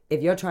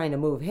 if you're trying to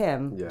move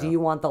him, do you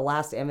want the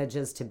last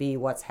images to be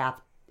what's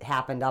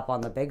happened up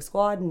on the big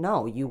squad?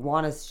 No, you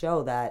want to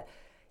show that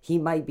he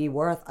might be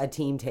worth a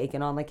team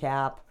taking on the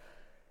cap.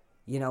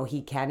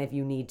 He can if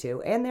you need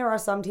to. And there are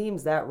some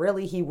teams that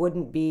really he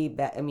wouldn't be.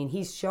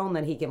 He's shown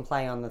that he can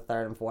play on the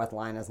third and fourth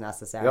line as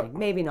necessary. Yep.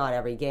 Maybe not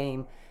every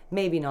game.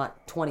 Maybe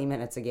not 20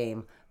 minutes a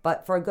game.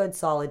 But for a good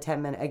solid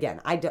 10 minutes.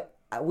 Again,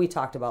 we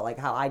talked about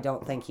how I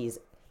don't think he's,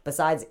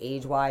 besides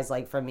age-wise,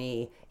 for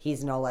me,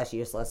 he's no less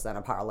useless than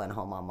a Par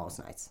Lindholm on most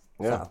nights.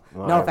 Yeah.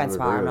 So, no offense,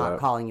 Par. I'm not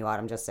calling you out.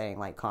 I'm just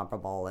saying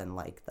comparable and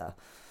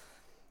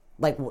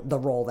the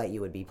role that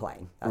you would be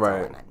playing. That's all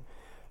I meant.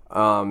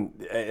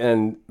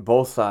 And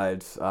both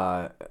sides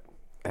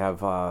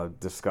have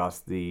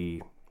discussed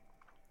the,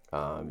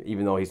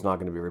 even though he's not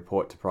going to be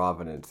report to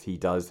Providence, he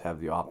does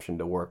have the option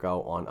to work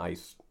out on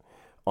ice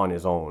on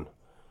his own.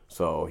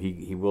 So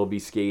he will be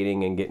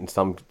skating and getting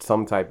some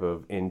type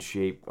of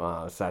in-shape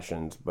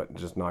sessions, but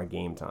just not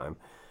game time.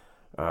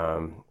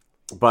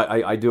 But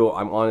I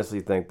honestly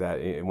think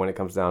that when it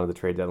comes down to the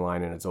trade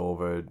deadline and it's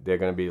over, they're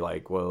going to be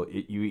well,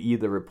 you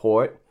either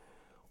report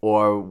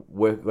or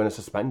we're going to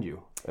suspend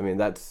you.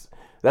 It's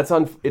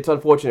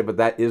unfortunate, but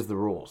that is the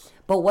rules.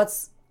 But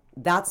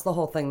that's the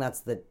whole thing. That's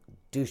the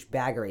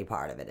douchebaggery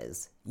part of it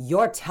is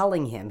you're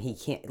telling him he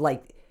can't,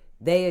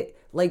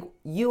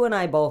 you and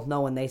I both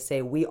know when they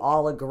say we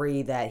all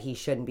agree that he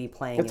shouldn't be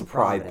playing in Providence. It's a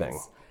pride thing.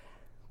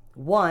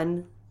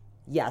 One,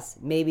 yes,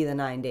 maybe the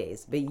 9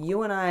 days, but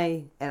you and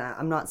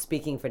I'm not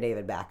speaking for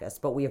David Backes,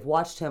 but we have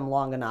watched him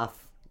long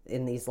enough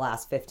in these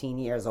last 15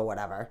 years or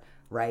whatever,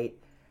 right?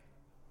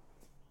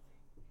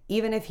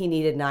 Even if he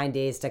needed 9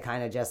 days to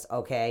kind of just,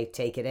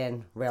 take it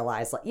in,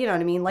 realize, you know what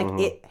I mean?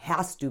 It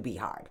has to be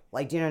hard.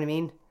 Do you know what I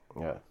mean?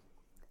 Yeah.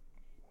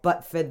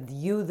 But for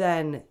you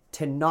then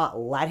to not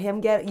let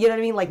him get, you know what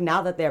I mean?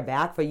 Now that they're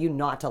back, for you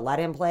not to let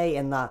him play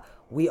in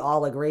we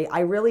all agree. I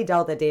really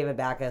doubt that David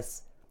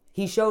Backes,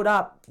 he showed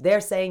up, they're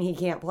saying he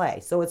can't play.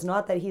 So it's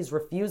not that he's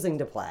refusing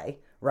to play,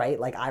 right?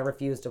 I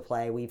refuse to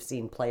play. We've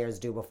seen players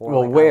do before.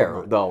 Well,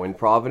 where, though? In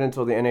Providence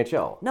or the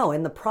NHL? No,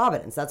 in the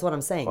Providence. That's what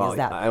I'm saying. Well, is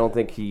that I don't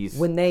think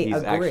he's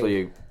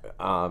actually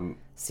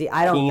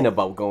keen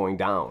about going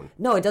down.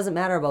 No, it doesn't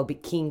matter about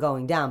keen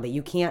going down, but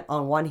you can't,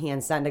 on one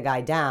hand, send a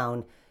guy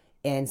down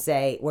and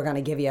say, we're going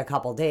to give you a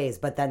couple days,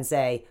 but then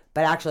say,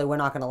 but actually we're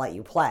not going to let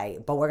you play,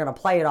 but we're going to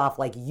play it off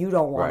like you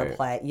don't want to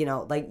play.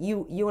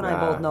 You and I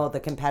both know the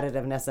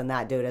competitiveness in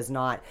that dude is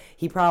not,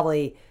 he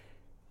probably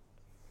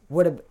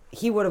would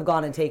have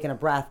gone and taken a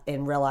breath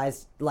and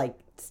realized,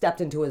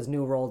 stepped into his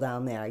new role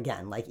down there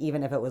again,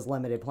 even if it was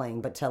limited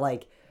playing, but to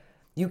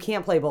you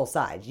can't play both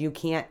sides. You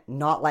can't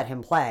not let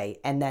him play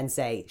and then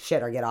say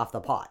shit or get off the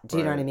pot. Do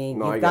you know what I mean?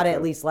 No, you've got to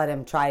at least let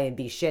him try and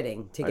be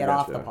shitting to get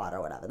off the pot or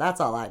whatever. That's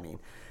all I mean.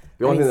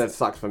 The only thing that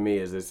sucks for me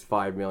is this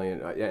 $5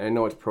 million. I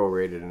know it's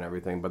prorated and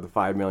everything, but the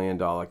 $5 million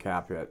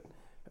cap hit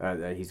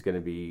that he's going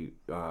to be,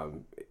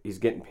 he's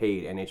getting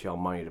paid NHL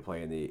money to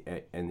play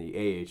in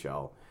the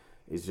AHL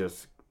is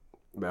just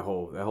that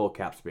whole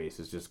cap space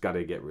has just got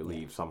to get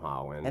relieved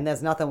somehow. And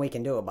there's nothing we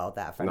can do about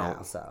that for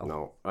now. So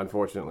no,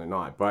 unfortunately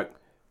not. But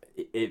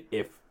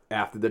if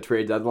after the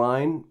trade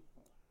deadline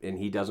and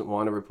he doesn't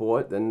want to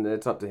report, then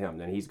it's up to him.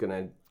 Then he's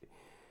gonna.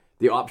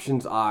 The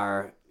options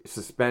are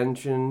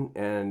suspension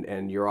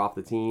and you're off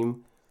the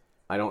team.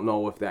 I don't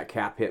know if that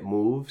cap hit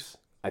moves.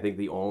 I think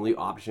the only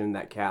option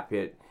that cap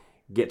hit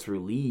gets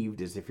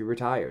relieved is if he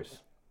retires.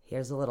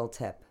 Here's a little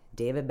tip.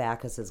 David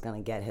Backes is going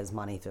to get his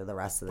money through the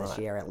rest of this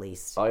year at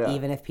least. Oh, yeah.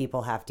 Even if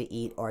people have to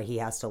eat or he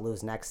has to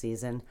lose next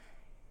season.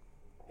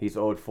 He's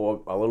owed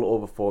a little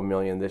over $4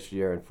 million this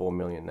year and $4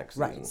 million next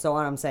season. Right. So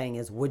what I'm saying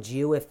is, would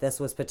you, if this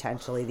was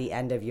potentially the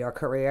end of your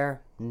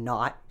career,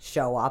 not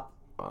show up?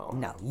 Oh.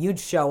 No, you'd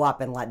show up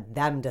and let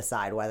them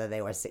decide whether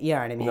they were. You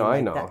know what I mean? No,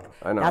 I know.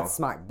 That's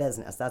smart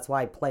business. That's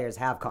why players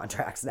have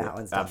contracts now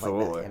and stuff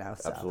Absolutely. like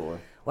that. So Absolutely.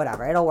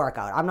 Whatever, it'll work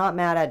out. I'm not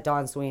mad at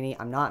Don Sweeney.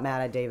 I'm not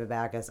mad at David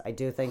Backes. I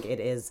do think it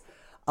is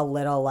a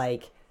little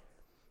like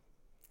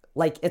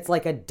it's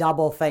like a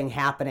double thing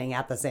happening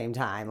at the same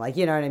time.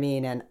 You know what I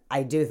mean? And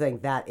I do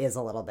think that is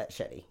a little bit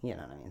shitty. You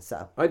know what I mean?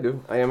 So I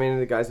do. I mean,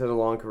 the guy's had a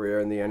long career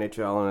in the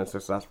NHL and a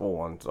successful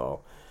one.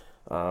 So.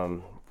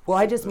 Well,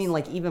 I just mean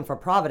even for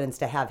Providence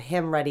to have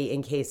him ready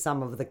in case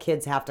some of the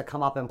kids have to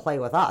come up and play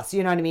with us.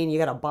 You know what I mean? You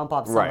got to bump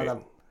up some of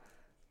them.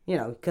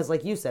 Because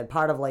like you said,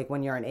 part of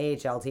when you're an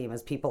AHL team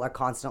is people are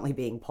constantly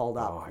being pulled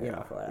up. Oh,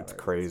 yeah. It's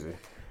crazy.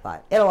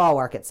 But it'll all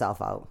work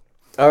itself out.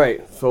 All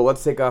right, so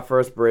let's take our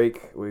first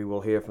break. We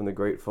will hear from the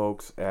great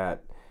folks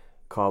at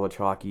College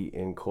Hockey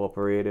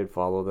Incorporated.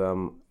 Follow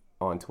them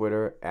on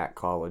Twitter at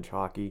College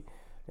Hockey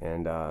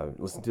and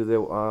listen to their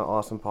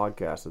awesome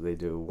podcast that they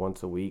do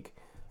once a week.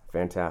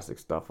 Fantastic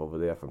stuff over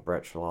there from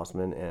Brett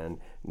Schlossman and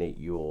Nate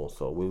Ewell.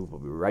 So we will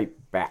be right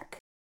back.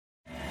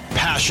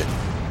 Passion,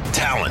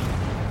 talent,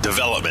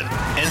 development.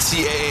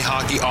 NCAA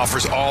hockey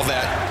offers all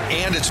that,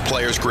 and its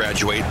players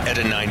graduate at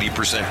a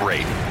 90%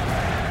 rate.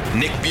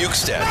 Nick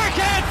Bukestad.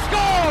 Backhand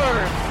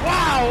scores!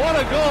 Wow, what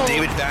a goal!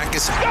 David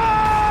Backus.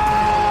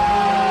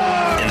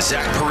 And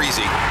Zach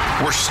Parisi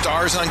were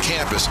stars on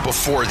campus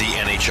before the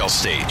NHL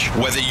stage.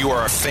 Whether you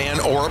are a fan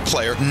or a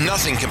player,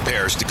 nothing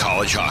compares to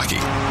college hockey.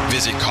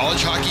 Visit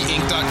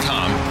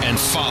collegehockeyinc.com and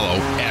follow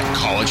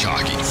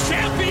 @collegehockey.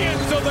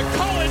 Champions of the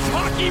college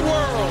hockey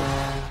world!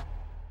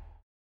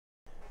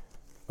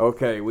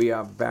 Okay, we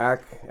are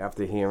back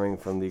after hearing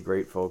from the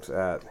great folks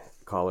at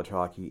College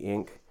Hockey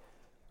Inc.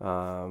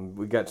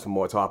 We got some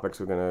more topics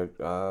we're going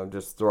to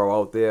just throw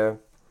out there.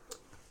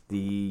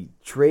 The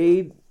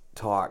trade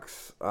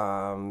talks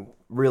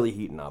really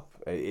heating up.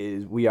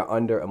 We are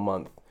under a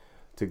month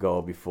to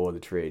go before the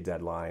trade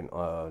deadline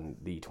on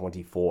the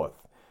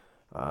 24th.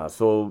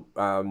 So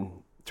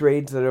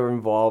trades that are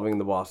involving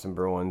the Boston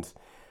Bruins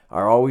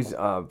are always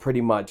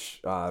pretty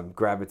much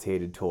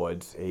gravitated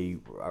towards a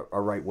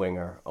right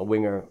winger, a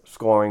winger,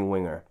 scoring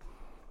winger,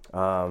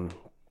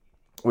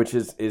 which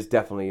is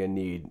definitely a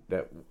need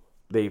that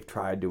they've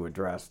tried to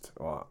address,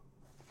 or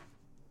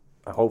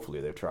hopefully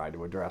they've tried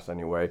to address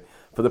anyway,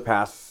 for the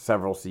past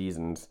several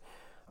seasons,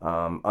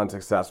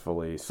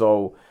 unsuccessfully.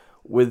 So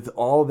with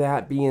all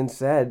that being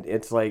said,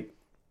 it's like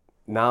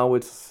now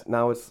it's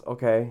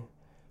okay.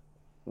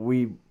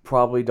 We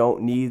probably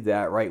don't need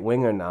that right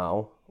winger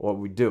now. Or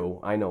we do.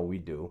 I know we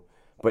do.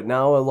 But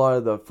now a lot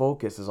of the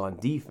focus is on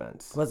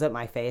defense. Was it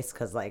my face?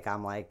 Because,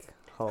 I'm like,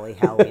 holy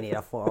hell, we need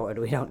a forward.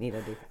 We don't need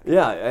a defense.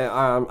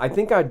 Yeah, I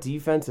think our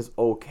defense is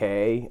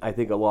okay. I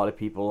think a lot of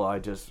people are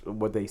just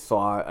what they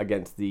saw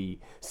against the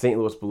St.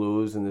 Louis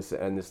Blues in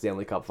the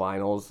Stanley Cup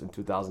Finals in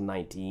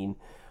 2019.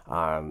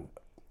 And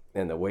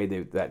the way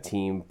that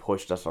team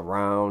pushed us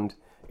around,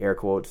 air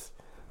quotes.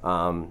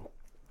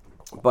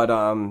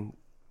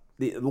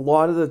 A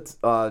lot of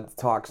the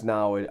talks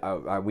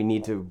now, we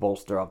need to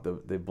bolster up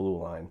the blue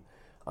line.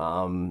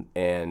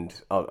 And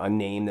a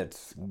name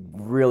that's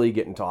really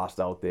getting tossed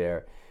out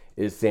there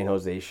is San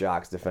Jose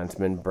Sharks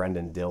defenseman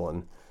Brendan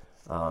Dillon.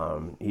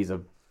 He's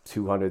a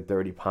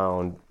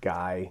 230-pound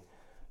guy,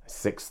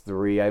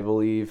 6'3", I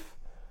believe.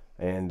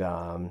 And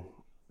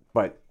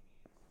but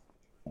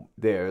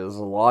there's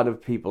a lot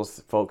of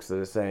folks that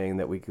are saying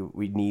that we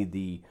need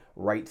the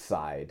right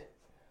side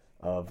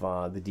of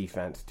the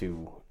defense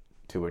to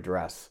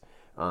address,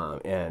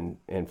 and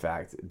in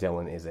fact,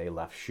 Dillon is a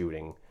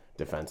left-shooting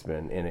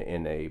defenseman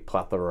in a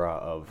plethora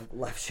of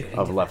left-shooting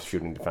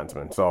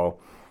defensemen. So,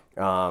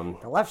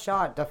 the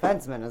left-shot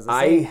defenseman is the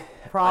same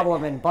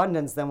problem in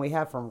abundance than we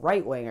have from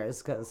right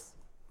wingers, because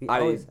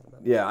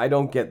I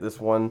don't get this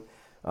one.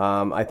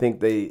 I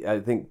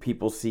think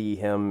people see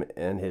him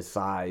and his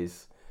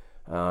size,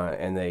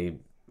 and they,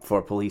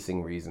 for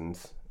policing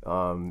reasons,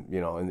 in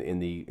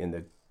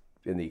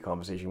the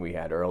conversation we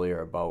had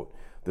earlier about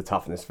the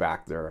toughness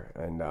factor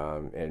and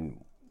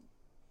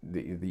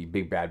the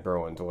big bad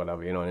Bruins or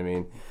whatever, you know what I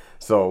mean?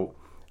 So,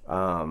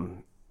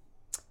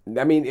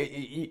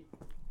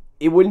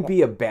 it wouldn't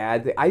be a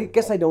bad thing. I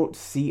guess I don't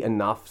see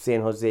enough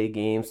San Jose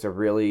games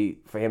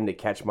for him to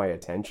catch my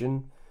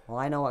attention. Well,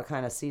 I know what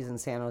kind of season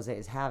San Jose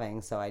is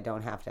having, so I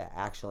don't have to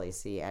actually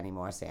see any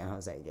more San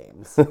Jose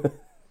games.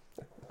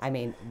 I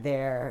mean,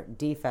 their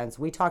defense,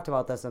 we talked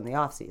about this in the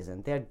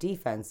offseason, their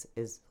defense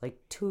is like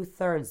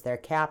 2/3 their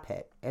cap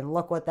hit. And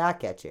look what that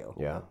gets you.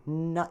 Yeah.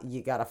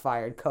 You got a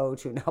fired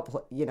coach who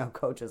now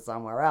coaches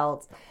somewhere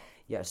else.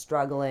 You're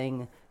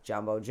struggling.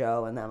 Jumbo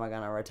Joe and them are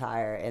going to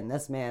retire in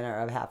this manner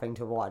of having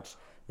to watch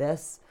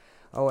this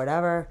or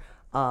whatever.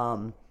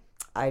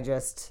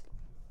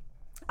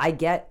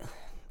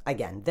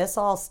 Again, this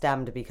all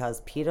stemmed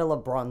because Peter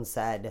LeBrun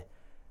said,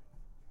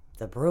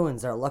 the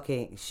Bruins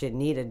should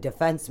need a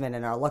defenseman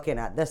and are looking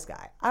at this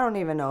guy. I don't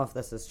even know if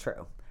this is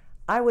true.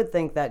 I would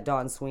think that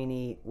Don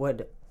Sweeney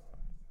would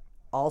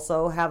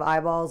also have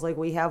eyeballs like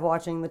we have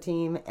watching the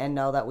team and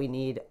know that we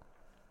need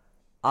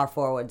our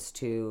forwards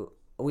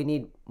we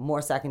need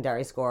more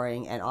secondary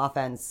scoring and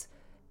offense,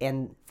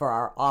 and for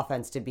our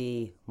offense to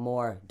be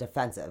more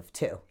defensive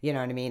too. You know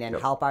what I mean? And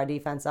help our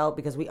defense out,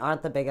 because we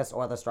aren't the biggest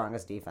or the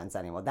strongest defense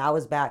anymore. That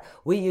was back.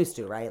 We used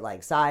to, right?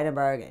 Like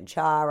Seidenberg and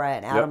Chara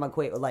and Adam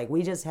McQuaid. Like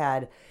we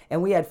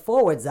had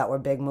forwards that were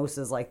big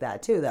mooses like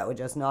that too, that would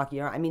just knock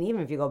you around. I mean,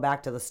 even if you go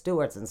back to the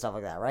Stewarts and stuff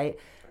like that, right?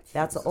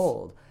 That's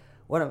old.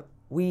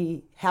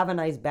 We have a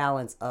nice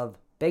balance of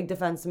big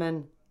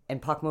defensemen and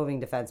puck-moving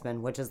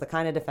defensemen, which is the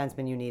kind of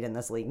defenseman you need in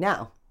this league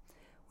now.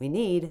 We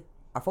need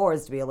our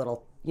forwards to be a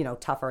little,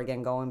 tougher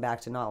again, going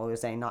back to not what we were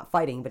saying, not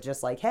fighting, but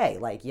just like, hey,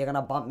 like, you're going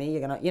to bump me,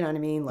 you're going to, you know what I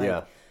mean?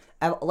 Like,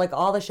 like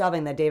all the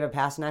shoving that David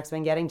Pasternak's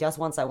been getting, just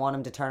once I want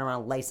him to turn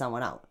around and lay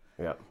someone out.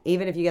 Yeah.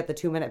 Even if you get the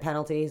 2-minute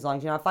penalty, as long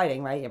as you're not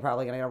fighting, right? You're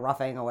probably going to get a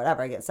roughing or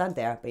whatever, get sent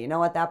there. But you know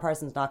what? That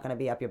person's not going to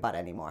be up your butt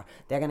anymore.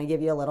 They're going to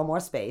give you a little more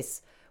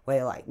space. Where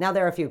you like. Now,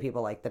 there are a few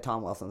people like the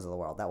Tom Wilsons of the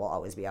world that will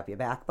always be up your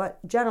back, but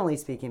generally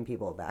speaking,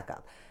 people will back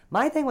up.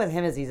 My thing with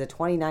him is he's a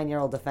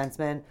 29-year-old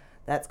defenseman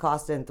that's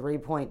costing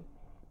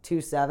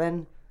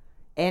 $3.27,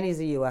 and he's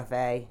a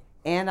UFA,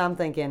 And I'm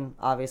thinking,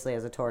 obviously,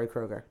 as a Torrey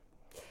Kruger,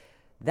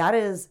 that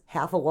is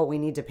half of what we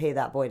need to pay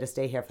that boy to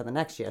stay here for the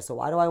next year. So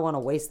why do I want to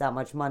waste that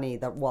much money,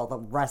 the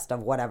rest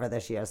of whatever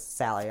this year's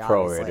salary,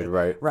 obviously. Prorated,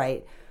 right.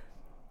 Right.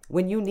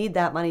 When you need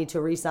that money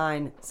to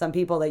re-sign some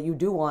people that you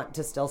do want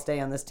to still stay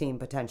on this team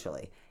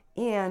potentially.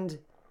 And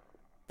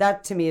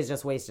that, to me, is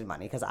just wasted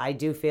money because I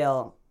do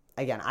feel,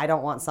 again, I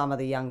don't want some of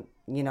the young,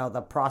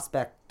 the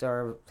prospect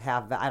or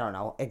I don't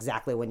know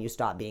exactly when you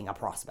stop being a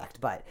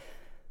prospect, but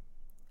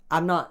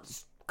I'm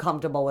not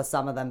comfortable with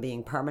some of them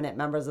being permanent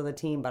members of the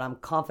team, but I'm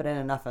confident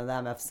enough of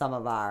them if some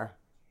of our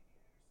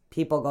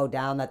people go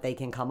down that they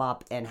can come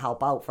up and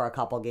help out for a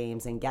couple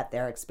games and get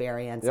their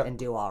experience and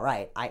do all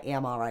right. I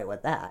am all right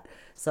with that.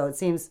 So it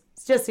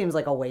just seems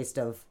like a waste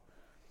of,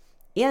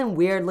 and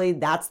weirdly,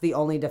 that's the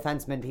only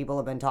defenseman people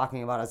have been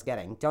talking about us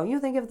getting. Don't you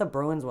think if the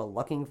Bruins were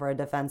looking for a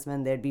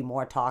defenseman, there'd be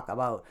more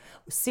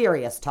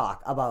serious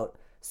talk about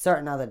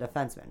certain other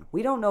defensemen?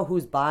 We don't know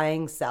who's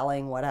buying,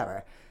 selling,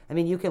 whatever. I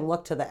mean, you can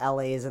look to the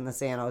LAs and the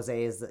San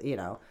Jose's,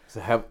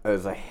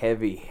 There's a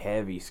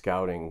heavy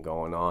scouting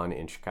going on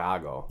in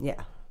Chicago.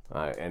 Yeah.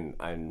 And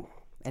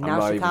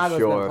now Chicago's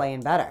been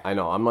playing better. I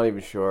know. I'm not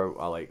even sure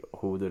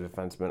who the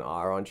defensemen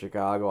are on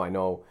Chicago. I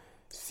know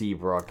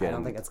Seabrook. I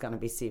don't think it's going to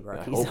be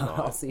Seabrook. He's out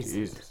all season.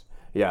 Jesus.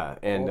 Yeah,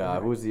 and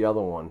who's the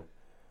other one?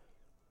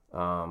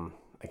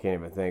 I can't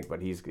even think, but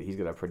he's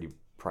got a pretty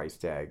price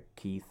tag.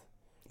 Keith.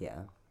 Yeah.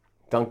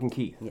 Duncan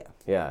Keith. Yeah.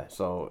 Yeah.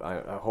 So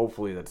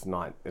hopefully it's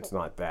not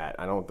that.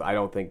 I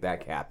don't think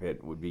that cap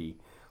hit would be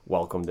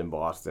welcomed in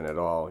Boston at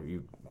all.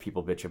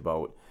 People bitch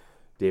about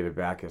David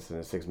Backes and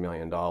a $6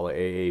 million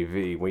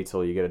AAV. Wait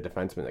till you get a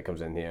defenseman that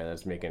comes in here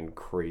that's making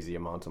crazy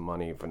amounts of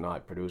money for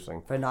not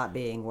producing. For not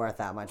being worth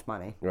that much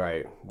money.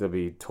 Right. There'll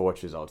be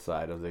torches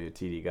outside of the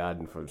TD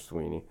Garden for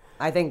Sweeney.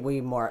 I think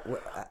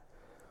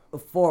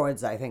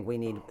forwards, I think we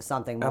need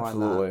something more.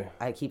 Absolutely.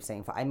 I keep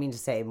saying, I mean to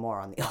say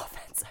more on the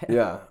offense.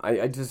 Yeah.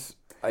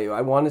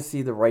 I want to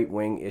see the right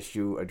wing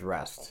issue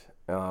addressed,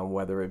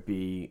 whether it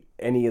be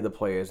any of the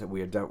players that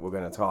we're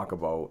going to talk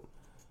about.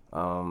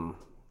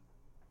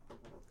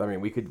 I mean,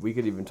 we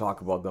could even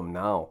talk about them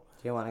now.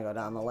 Do you want to go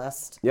down the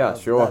list? Yeah,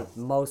 sure. The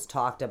most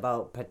talked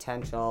about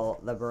potential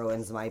the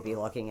Bruins might be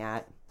looking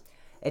at.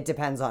 It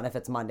depends on if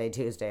it's Monday,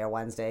 Tuesday, or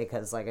Wednesday,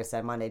 because like I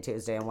said, Monday,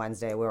 Tuesday, and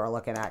Wednesday, we were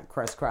looking at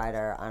Chris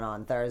Kreider, and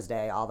on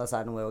Thursday, all of a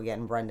sudden, we were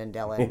getting Brendan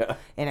Dillon. Yeah.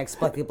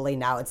 Inexplicably,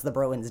 now it's the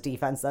Bruins'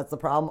 defense that's the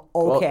problem.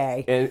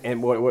 Okay. Well,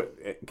 and what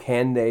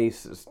can they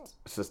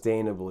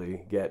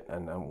sustainably get,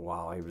 and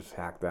wow, I just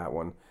hacked that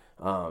one.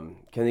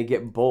 Can they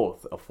get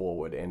both a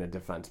forward and a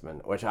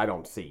defenseman, which I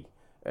don't see.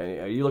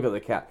 And you look at the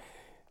cap.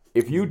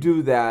 If you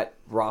do that,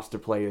 roster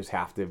players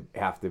have to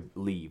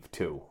leave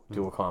too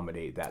to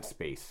accommodate that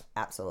space.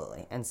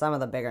 Absolutely. And some of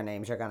the bigger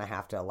names you're going to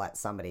have to let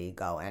somebody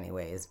go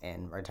anyways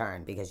in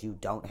return because you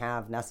don't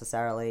have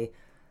necessarily,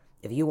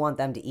 if you want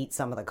them to eat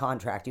some of the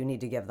contract, you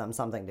need to give them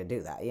something to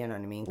do that. You know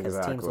what I mean? Because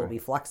teams will be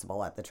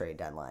flexible at the trade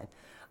deadline.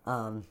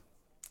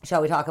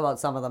 Shall we talk about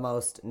some of the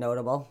most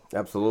notable?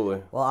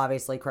 Absolutely. Well,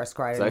 obviously, Chris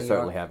Kreider. I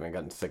certainly haven't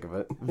gotten sick of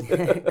it.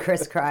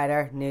 Chris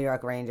Kreider, New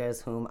York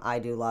Rangers, whom I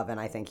do love, and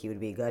I think he would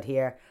be good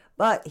here.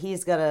 But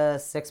he's got a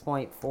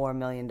 $6.4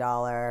 million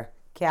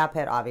cap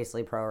hit,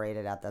 obviously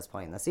prorated at this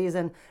point in the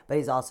season. But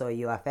he's also a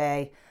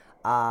UFA.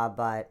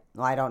 I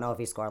don't know if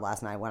he scored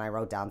last night. When I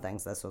wrote down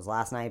things, this was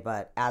last night.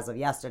 But as of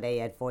yesterday, he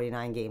had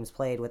 49 games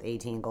played with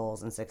 18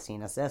 goals and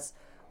 16 assists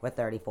with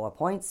 34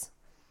 points.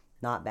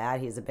 Not bad.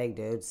 He's a big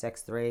dude,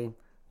 6'3".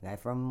 Guy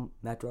from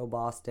Metro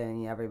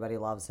Boston. Everybody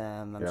loves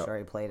him. I'm sure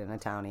he played in a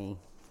townie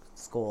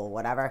school,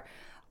 whatever.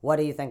 What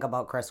do you think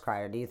about Chris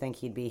Kreider? Do you think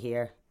he'd be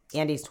here?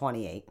 And he's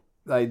 28.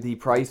 The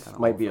price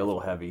might be a little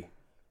heavy.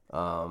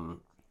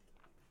 And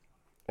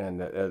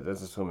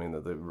that's assuming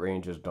that the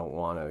Rangers don't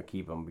want to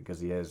keep him because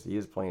he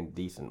is playing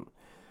decent.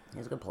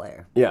 He's a good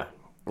player. Yeah.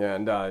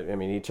 And, I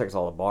mean, he checks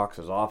all the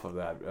boxes off of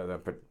that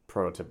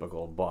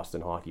prototypical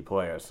Boston hockey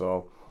player.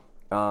 So...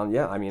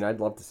 I mean, I'd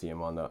love to see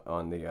him on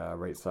the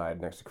right side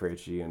next to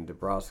Krejci and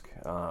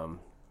DeBrusk,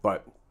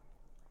 but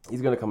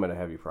he's going to come at a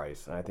heavy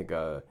price. And I think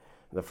the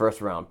first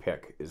round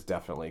pick is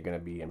definitely going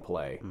to be in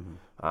play,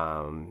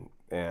 and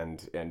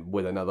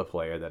with another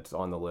player that's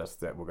on the list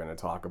that we're going to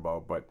talk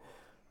about. But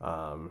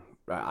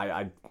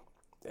I'd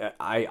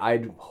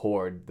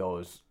hoard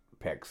those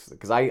picks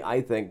because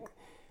I think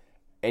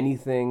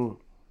anything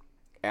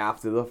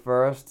after the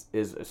first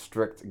is a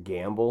strict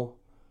gamble.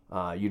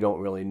 You don't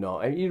really know,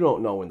 and you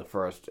don't know in the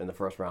first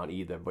round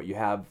either. But you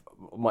have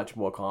much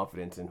more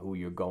confidence in who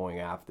you're going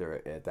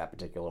after at that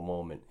particular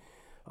moment.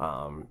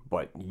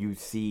 But you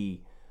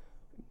see,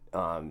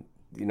 the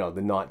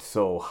not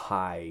so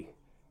high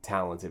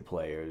talented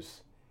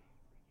players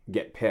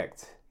get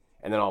picked,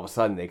 and then all of a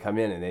sudden they come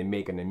in and they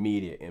make an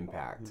immediate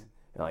impact.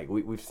 Like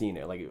we've seen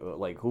it.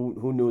 Like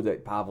who knew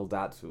that Pavel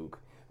Datsyuk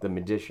the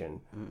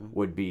magician,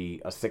 would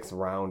be a 6th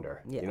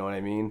rounder. You know what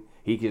I mean?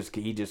 He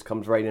just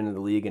comes right into the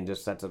league and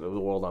just sets the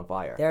world on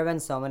fire. There have been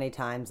so many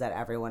times that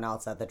everyone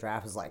else at the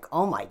draft is like,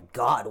 "Oh my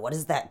God, what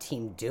is that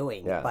team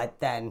doing?" Yeah. But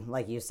then,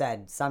 like you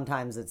said,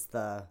 sometimes it's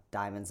the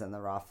diamonds in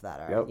the rough that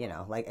are,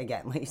 like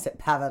you said,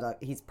 Pavel,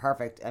 he's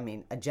perfect. I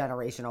mean, a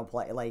generational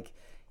play. Like,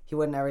 he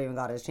would never even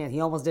got his chance.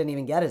 He almost didn't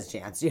even get his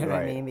chance. You know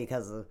what I mean?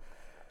 Because of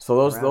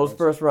those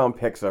first round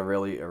picks are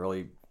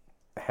really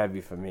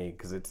heavy for me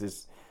because it's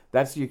just.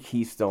 That's your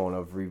keystone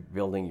of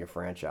rebuilding your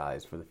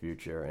franchise for the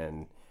future,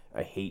 and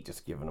I hate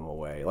just giving them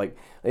away. Like,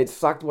 it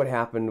sucked what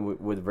happened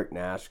with Rick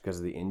Nash because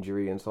of the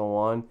injury and so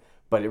on,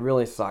 but it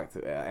really sucked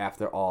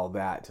after all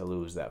that to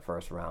lose that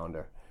first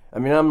rounder. I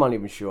mean, I'm not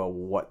even sure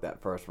what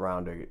that first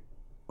rounder,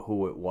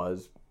 who it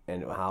was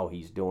and how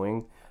he's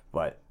doing,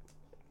 but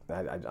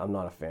I'm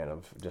not a fan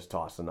of just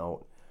tossing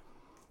out.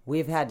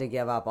 We've had to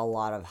give up a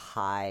lot of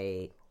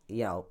high,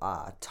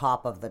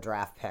 top of the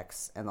draft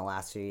picks in the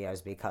last few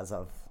years because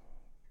of,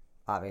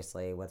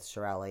 obviously, with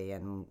Chiarelli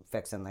and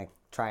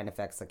trying to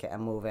fix the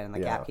and moving, and the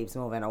gap keeps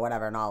moving or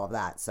whatever, and all of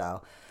that.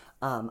 So,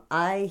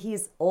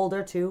 he's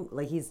older too.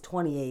 Like, he's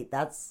 28.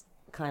 That's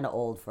kind of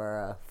old for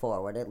a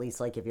forward. At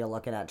least, like, if you're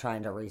looking at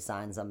trying to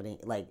re-sign somebody,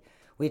 like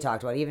we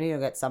talked about, even if you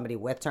get somebody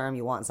with term,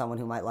 you want someone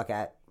who might look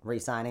at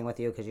re-signing with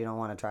you because you don't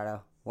want to try to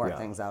work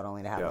things out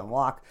only to have them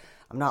walk.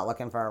 I'm not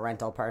looking for a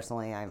rental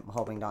personally. I'm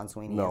hoping Don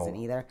Sweeney isn't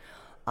either.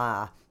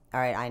 All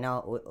right,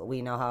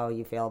 we know how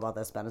you feel about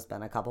this, Ben. It's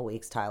been a couple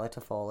weeks. Tyler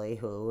Toffoli,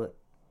 who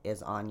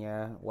is on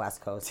your West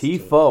Coast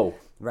Tifo.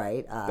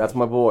 Right. That's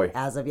my boy.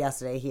 As of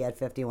yesterday, he had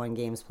 51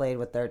 games played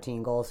with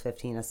 13 goals,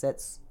 15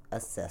 assists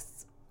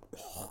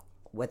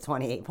with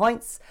 28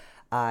 points.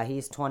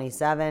 He's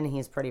 27.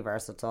 He's pretty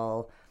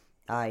versatile.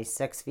 He's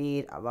 6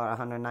 feet, about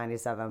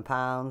 197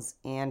 pounds,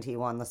 and he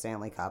won the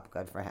Stanley Cup.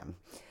 Good for him.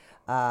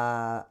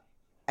 I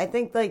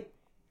think,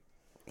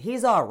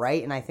 he's all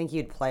right, and I think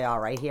he'd play all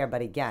right here.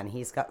 But again,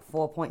 he's got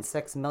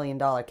 $4.6 million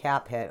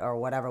cap hit or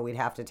whatever we'd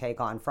have to take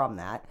on from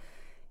that.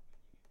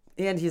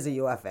 And he's a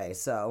UFA,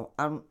 so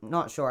I'm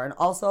not sure. And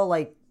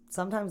also,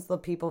 sometimes the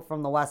people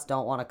from the West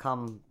don't want to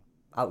come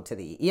out to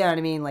the... You know what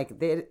I mean?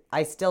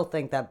 I still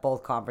think that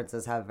both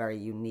conferences have very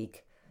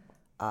unique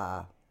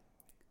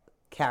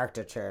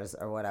caricatures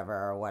or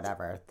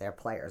whatever their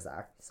players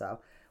are. So,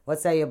 what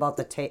say you about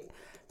the Tifo?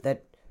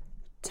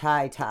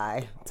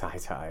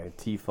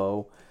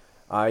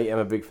 I am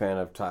a big fan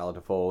of Tyler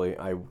Toffoli.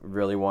 I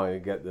really wanted to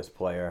get this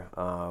player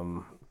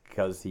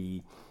because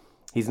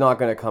he's not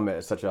going to come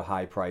at such a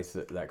high price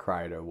that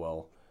Kreider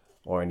will,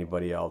 or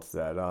anybody else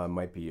that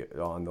might be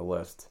on the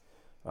list.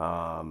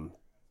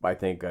 I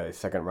think a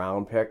 2nd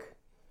round pick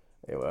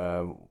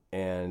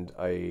and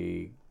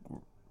a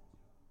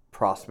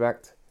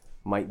prospect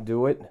might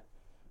do it.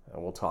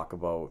 And we'll talk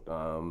about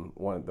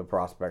one of the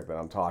prospect that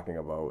I'm talking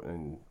about,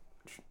 and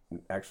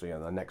actually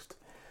on the next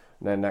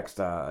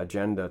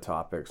agenda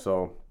topic.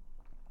 So,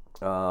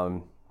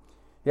 I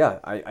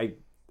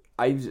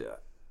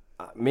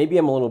maybe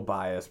I'm a little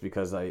biased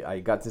because I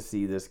got to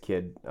see this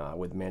kid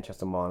with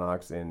Manchester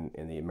Monarchs in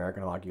the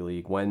American Hockey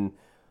League when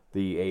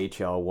the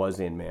AHL was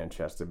in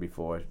Manchester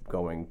before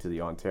going to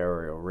the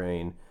Ontario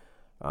Reign,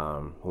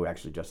 who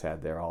actually just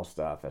had their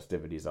all-star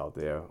festivities out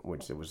there,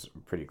 which it was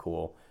pretty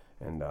cool.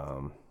 And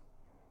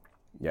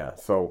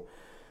so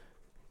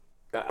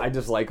I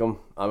just like him.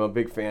 I'm a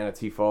big fan of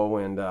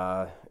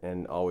Tifo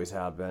and always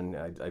have been.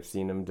 I've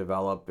seen him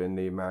develop in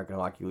the American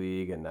Hockey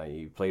League, and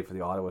he played for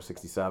the Ottawa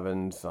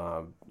 67s.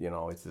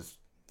 It's just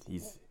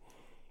he's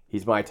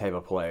my type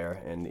of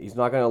player, and he's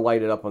not going to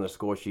light it up on the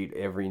score sheet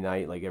every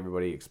night like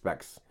everybody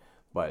expects,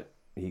 but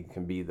he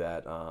can be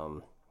that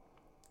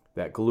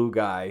that glue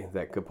guy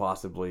that could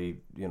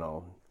possibly,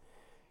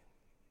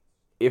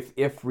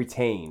 if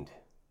retained,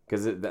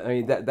 because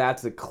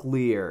that's a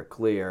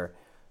clear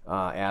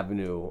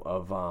avenue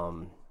of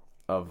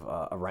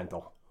a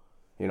rental.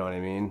 You know what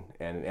I mean?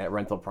 And at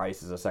rental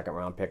prices, a 2nd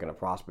round pick and a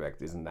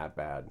prospect isn't that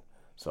bad.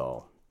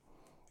 So,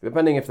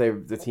 depending if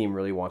the team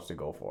really wants to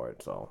go for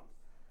it. So,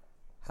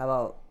 how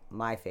about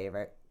my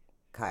favorite,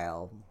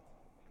 Kyle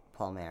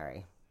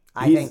Palmieri?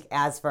 I think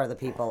as for the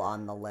people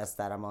on the list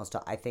that are most,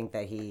 I think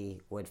that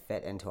he would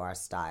fit into our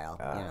style.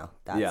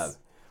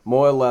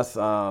 More or less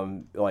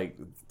like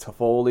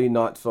Toffoli,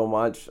 not so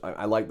much.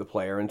 I like the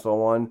player and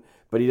so on,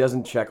 but he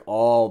doesn't check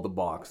all the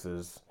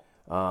boxes.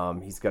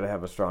 He's got to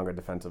have a stronger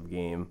defensive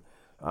game.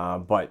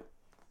 But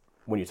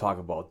when you talk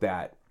about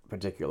that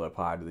particular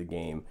part of the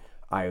game,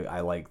 I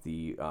like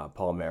the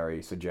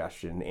Palmieri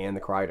suggestion and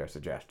the Kreider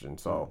suggestion.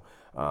 So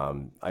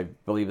I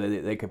believe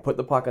that they can put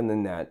the puck in the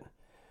net,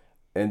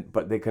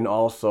 but they can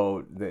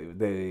also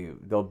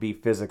they'll be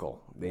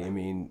physical.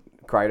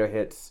 Kreider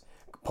hits,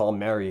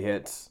 Palmieri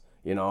hits.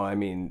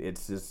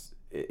 It's just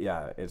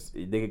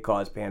they could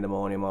cause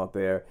pandemonium out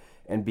there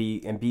and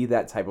be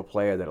that type of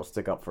player that'll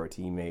stick up for a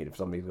teammate if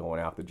somebody's going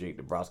after Jake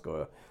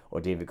DeBrusk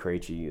or David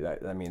Krejci.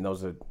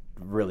 Those are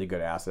really good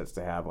assets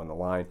to have on the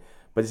line.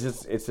 But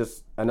it's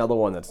just another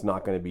one that's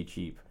not going to be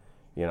cheap.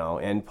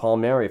 And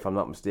Palmieri, if I'm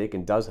not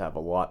mistaken, does have a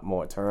lot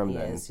more term He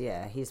than... is,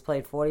 yeah. He's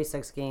played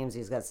 46 games.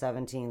 He's got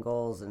 17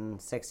 goals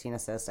and 16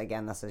 assists.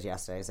 Again, this is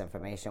yesterday's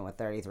information with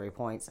 33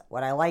 points.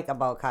 What I like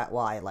about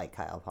I like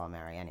Kyle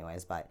Palmieri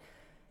anyways, but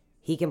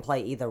he can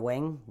play either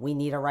wing. We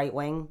need a right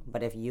wing,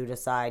 but if you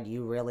decide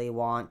you really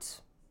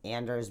want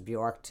Anders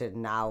Bjork to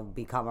now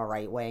become a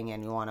right wing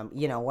and you want him,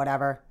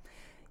 whatever,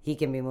 he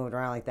can be moved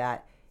around like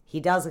that. He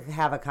does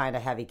have a kind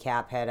of heavy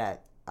cap hit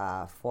at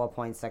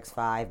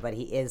 4.65, but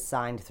he is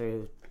signed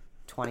through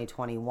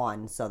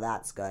 2021, so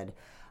that's good.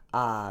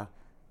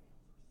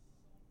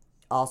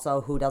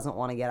 Also, who doesn't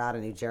want to get out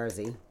of New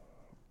Jersey?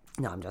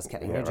 No, I'm just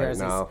kidding.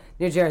 Yeah,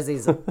 New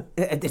Jersey's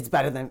it's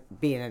better than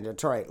being in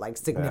Detroit, like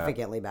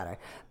significantly better.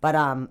 But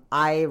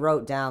I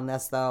wrote down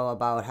this though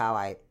about how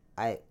I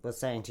was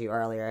saying to you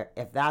earlier,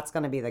 if that's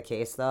going to be the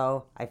case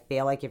though, I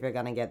feel like if you're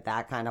going to get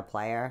that kind of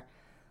player,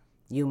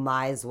 you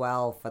might as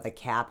well, for the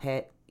cap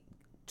hit,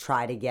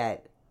 try to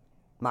get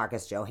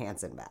Marcus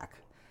Johansson back.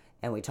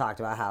 And we talked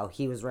about how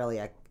he was really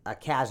a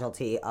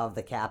casualty of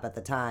the cap at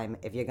the time.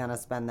 If you're going to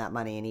spend that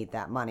money and eat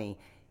that money,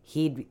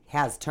 he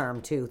has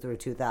term 2 through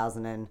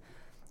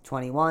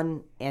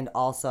 2021. And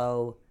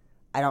also,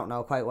 I don't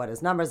know quite what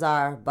his numbers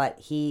are, but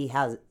he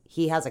has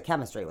a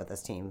chemistry with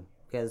this team.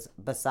 Because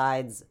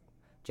besides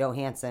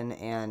Johansson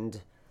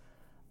and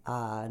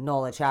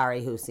Nola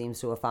Chari, who seems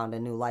to have found a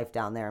new life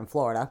down there in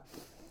Florida,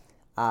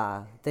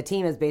 the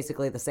team is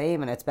basically the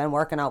same, and it's been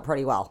working out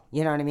pretty well.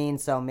 You know what I mean?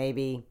 So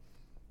maybe,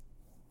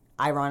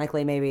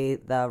 ironically, maybe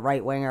the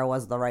right winger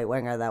was the right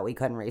winger that we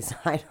couldn't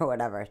re-sign or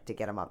whatever to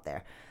get him up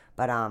there.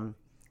 But,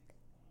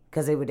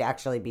 because it would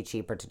actually be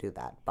cheaper to do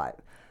that. But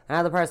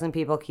another person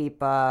people keep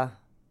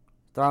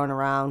throwing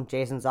around,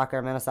 Jason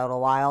Zucker, Minnesota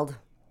Wild.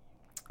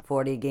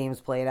 40 games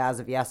played as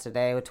of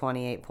yesterday with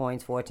 28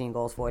 points, 14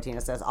 goals, 14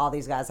 assists. All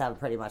these guys have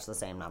pretty much the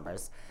same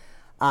numbers.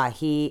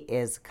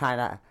 He's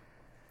got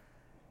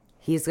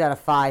a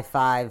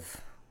 5.5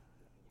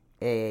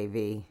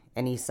 AAV,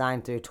 and he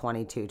signed through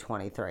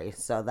 22-23.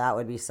 So that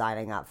would be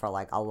signing up for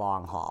like a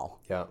long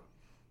haul. Yeah.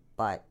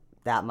 But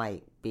that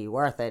might be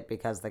worth it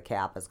because the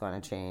cap is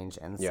going to change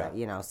and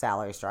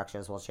salary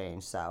structures will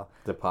change. So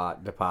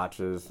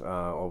departures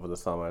over the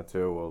summer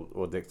too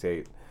will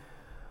dictate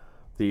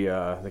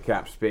the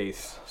cap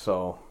space.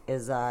 So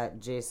is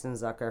Jason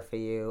Zucker for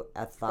you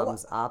a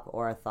thumbs up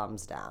or a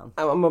thumbs down?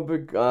 I'm a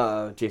big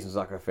Jason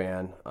Zucker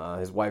fan.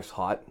 His wife's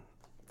hot,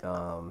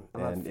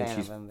 and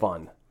she's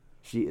fun.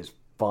 She is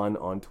fun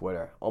on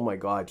Twitter. Oh my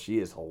God, she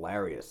is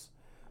hilarious.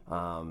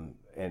 And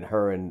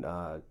her and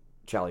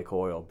Charlie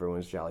Coyle,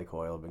 Bruins Charlie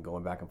Coyle, have been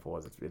going back and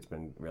forth. It's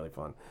been really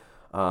fun.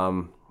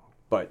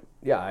 But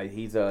yeah,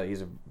 he's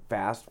a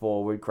fast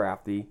forward,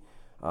 crafty.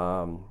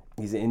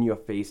 He's an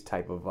in-your-face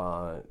type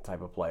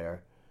of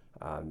player.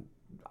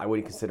 I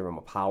wouldn't consider him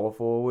a power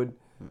forward,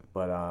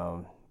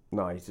 but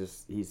no,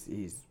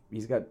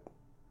 he's got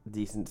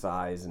decent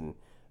size and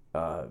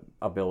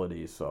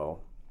abilities.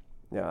 So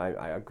yeah,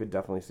 I could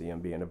definitely see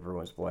him being a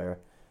Bruins player.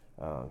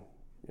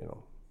 If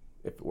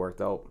it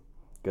worked out,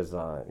 because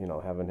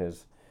having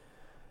his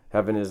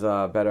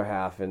better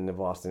half in the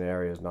Boston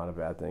area is not a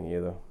bad thing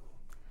either.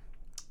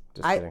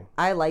 Just kidding.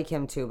 I like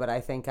him too, but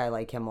I think I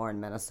like him more in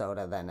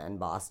Minnesota than in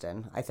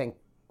Boston. I think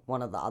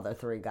one of the other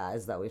three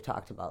guys that we've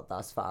talked about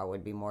thus far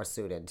would be more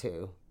suited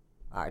to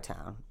our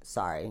town.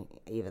 Sorry,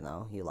 even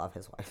though you love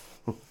his wife.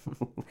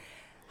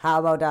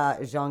 How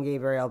about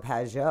Jean-Gabriel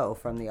Pageau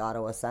from the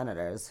Ottawa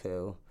Senators,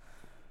 who...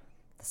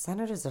 The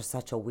Senators are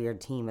such a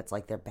weird team. It's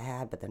like they're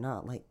bad, but they're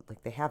not. Like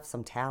they have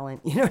some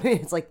talent. You know what I mean?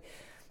 It's like,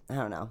 I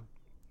don't know.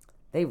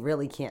 They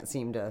really can't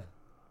seem to...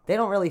 They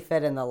don't really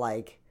fit in the,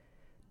 like,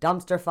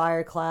 dumpster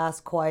fire class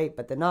quite,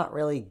 but they're not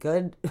really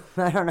good.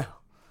 I don't know.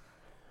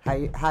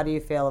 How do you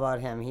feel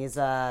about him? He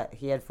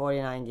had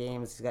 49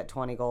 games. He's got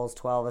 20 goals,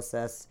 12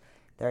 assists,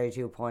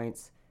 32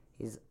 points.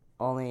 He's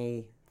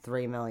only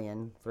 $3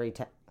 million,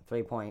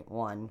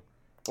 3.1.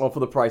 Well, for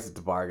the price, it's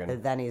a bargain.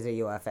 And then he's a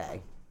UFA.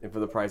 And for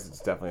the price,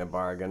 it's definitely a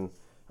bargain.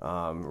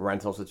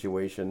 Rental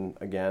situation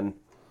again.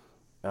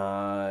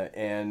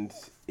 And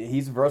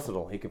he's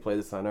versatile. He could play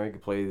the center. He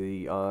could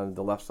play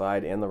the left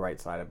side and the right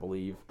side, I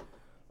believe.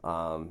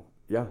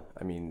 Yeah,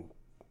 I mean,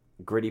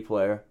 gritty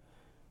player,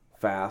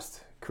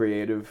 fast,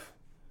 creative.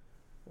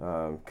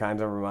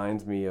 Kind of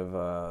reminds me of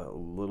a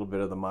little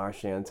bit of the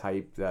Marchand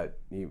type that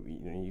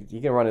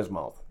he can run his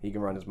mouth. He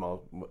can run his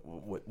mouth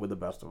with the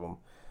best of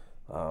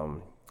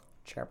them.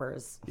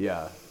 Chirpers.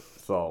 Yeah.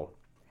 So,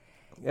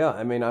 yeah,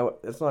 I mean,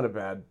 it's not a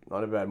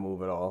bad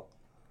move at all.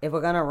 If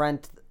we're gonna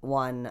rent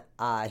one,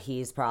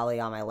 he's probably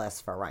on my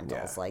list for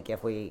rentals. Yeah. Like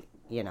if we,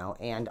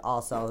 and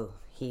also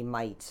he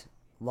might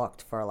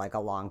look for like a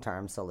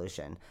long-term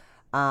solution.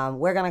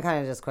 We're gonna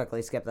kind of just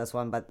quickly skip this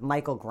one, but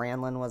Michael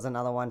Granlund was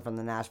another one from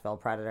the Nashville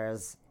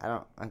Predators.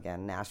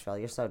 Nashville,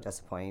 you're so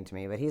disappointing to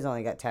me, but he's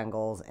only got 10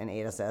 goals and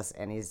 8 assists,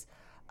 and he's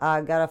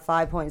got a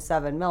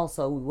 5.7 mil,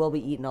 so we'll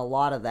be eating a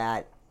lot of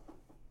that,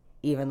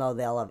 even though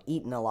they'll have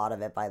eaten a lot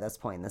of it by this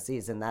point in the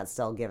season. That's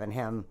still giving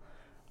him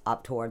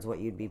up towards what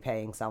you'd be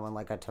paying someone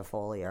like a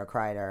Toffoli or a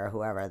Kreider or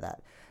whoever.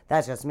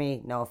 That's just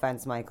me. No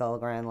offense, Michael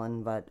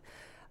Granlund, but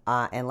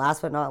and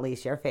last but not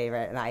least, your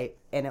favorite,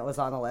 and it was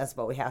on the list,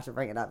 but we have to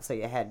bring it up so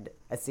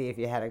see if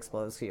your head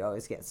explodes. So you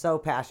always get so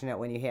passionate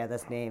when you hear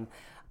this name,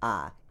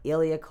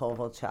 Ilya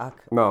Kovalchuk.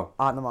 No.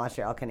 On the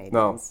Montreal Canadiens.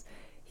 No.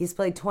 He's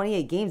played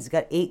 28 games. He's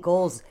got 8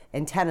 goals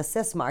and 10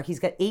 assists. Mark. He's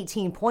got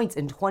 18 points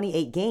in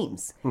 28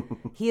 games.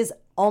 He is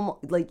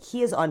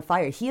he is on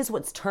fire. He is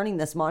what's turning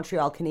this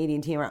Montreal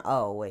Canadian team around.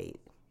 Oh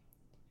wait,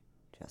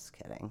 just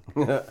kidding.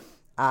 No,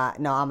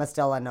 I'm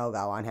still a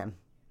no-go on him.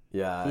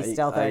 Yeah, he's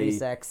still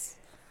 36.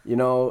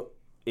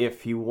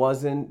 If he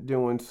wasn't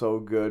doing so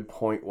good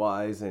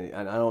point-wise, and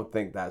I don't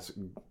think that's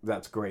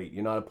great.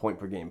 You're not a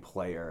point-per-game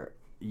player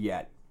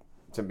yet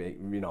to make,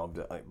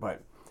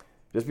 but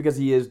just because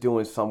he is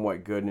doing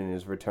somewhat good in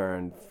his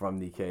return from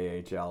the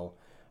KHL,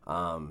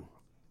 from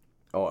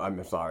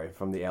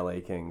the LA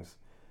Kings,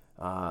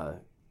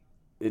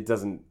 it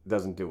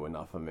doesn't do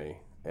enough for me,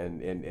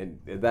 and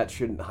that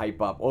shouldn't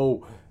hype up.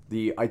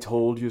 The "I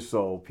told you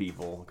so"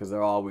 people, because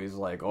they're always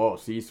like, "Oh,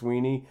 see,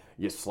 Sweeney,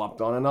 you slept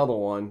on another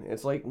one."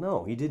 It's like,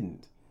 no, he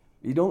didn't.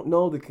 You don't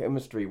know the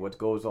chemistry, what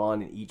goes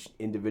on in each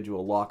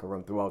individual locker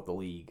room throughout the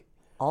league.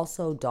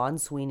 Also, Don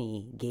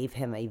Sweeney gave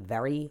him a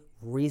very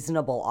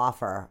reasonable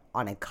offer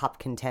on a cup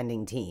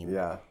contending team.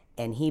 Yeah.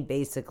 And he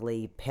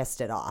basically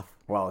pissed it off.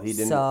 Well, he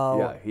didn't. So,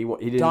 yeah, he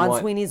didn't. Don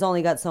Sweeney's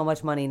only got so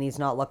much money, and he's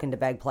not looking to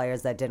beg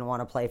players that didn't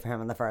want to play for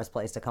him in the first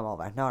place to come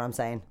over. Know what I'm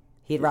saying?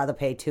 He'd rather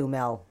pay $2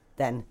 million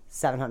than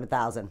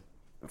 $700,000.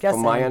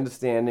 From my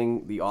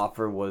understanding, the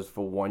offer was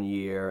for 1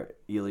 year.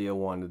 Ilya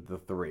wanted the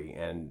 3,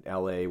 and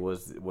LA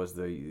was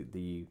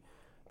the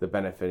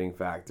benefiting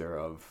factor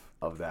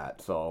of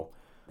that. So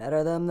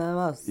better than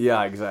most.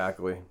 Yeah,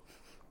 exactly.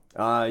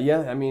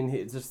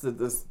 It's just that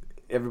this.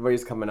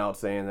 Everybody's coming out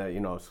saying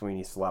that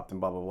Sweeney slept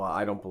and blah blah blah.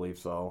 I don't believe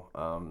so.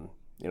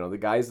 The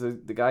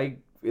guy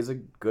is a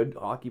good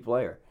hockey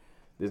player.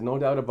 There's no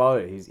doubt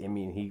about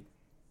it.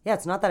 Yeah,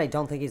 it's not that I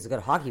don't think he's a good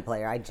hockey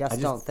player. I just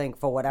don't think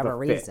for whatever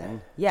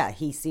reason. Yeah,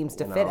 he seems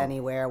to fit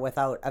anywhere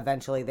without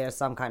eventually there's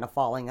some kind of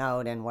falling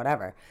out and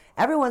whatever.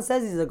 Everyone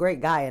says he's a great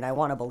guy, and I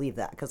want to believe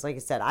that because, like I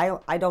said,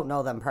 I don't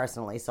know them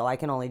personally, so I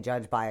can only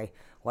judge by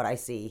what I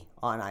see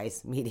on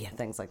ice, media,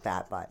 things like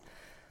that. But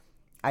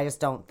I just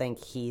don't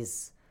think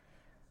he's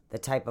the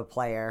type of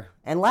player.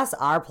 Unless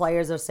our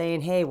players are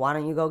saying, hey, why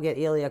don't you go get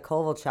Ilya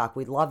Kovalchuk?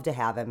 We'd love to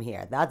have him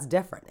here. That's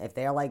different. If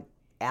they're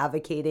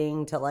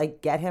advocating to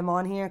get him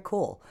on here,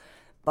 cool.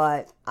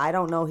 But I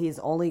don't know, he's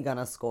only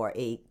gonna score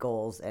 8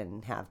 goals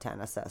and have 10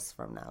 assists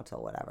from now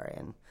till whatever,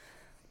 and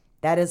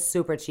that is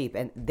super cheap.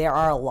 And there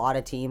are a lot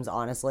of teams,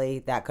 honestly,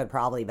 that could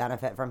probably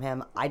benefit from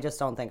him. I just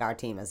don't think our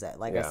team is it.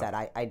 I said,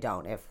 I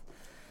don't.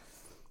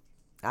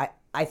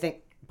 I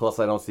think. Plus,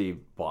 I don't see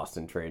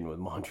Boston trading with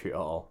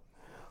Montreal,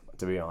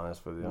 to be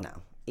honest with you.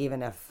 No,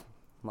 even if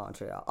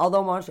Montreal.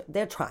 Although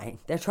they're trying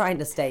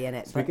to stay in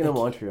it. Speaking of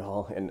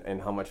Montreal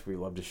and how much we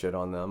love to shit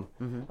on them,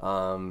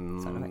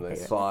 I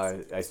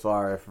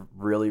saw a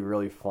really,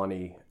 really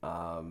funny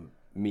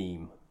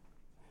meme,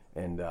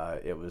 and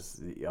it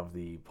was of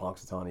the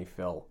Punxsutawney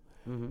Phil,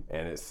 and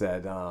it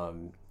said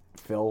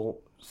Phil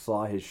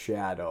saw his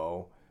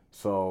shadow,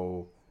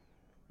 so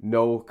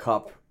no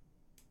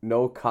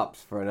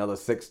cups for another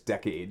 6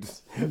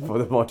 decades for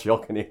the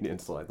Montreal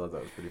Canadiens. So I thought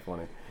that was pretty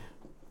funny.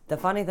 The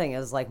funny thing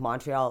is,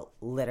 Montreal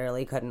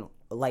literally couldn't,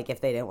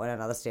 if they didn't win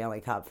another Stanley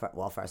Cup,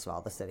 first of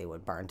all, the city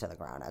would burn to the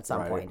ground at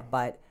some point.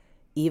 But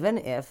even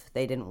if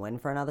they didn't win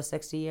for another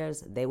 60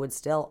 years, they would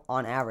still,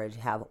 on average,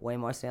 have way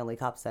more Stanley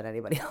Cups than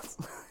anybody else.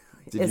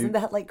 Isn't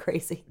that,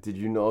 crazy? Did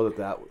you know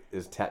that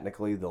is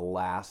technically the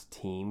last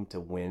team to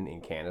win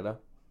in Canada?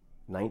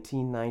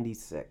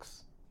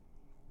 1996.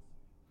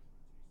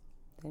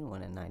 They didn't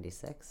win in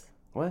 96.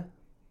 What?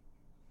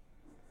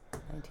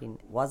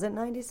 Was it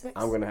 96?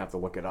 I'm going to have to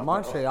look it up.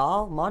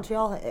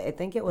 Montreal, I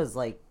think it was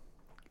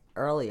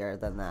earlier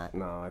than that.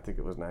 No, I think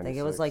it was 96. I think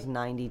it was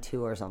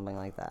 92 or something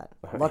like that.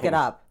 Look it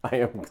up.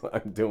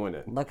 I'm doing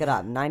it. Look it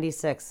up.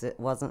 96, it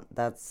wasn't,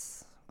 I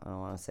don't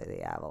want to say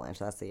the Avalanche.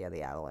 That's the year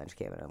the Avalanche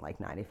came in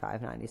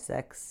 95,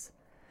 96.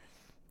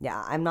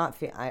 Yeah,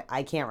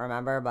 I can't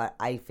remember, but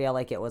I feel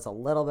like it was a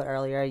little bit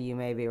earlier. You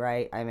may be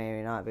right. I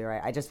may not be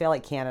right. I just feel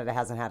like Canada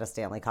hasn't had a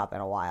Stanley Cup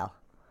in a while.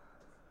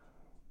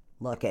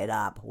 Look it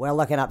up. We're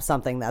looking up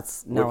something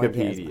that's no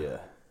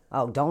Wikipedia.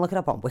 Oh, don't look it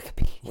up on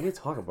Wikipedia. What are you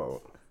talking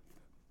about?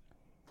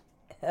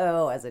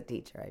 Oh, as a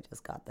teacher, I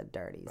just got the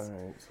dirties. All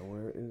right, so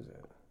where is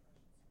it?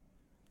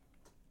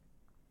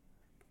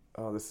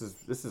 Oh, this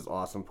is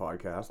awesome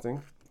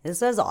podcasting.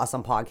 This is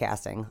awesome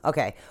podcasting.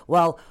 Okay,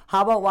 well,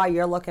 how about while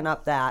you're looking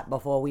up that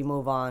before we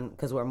move on,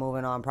 because we're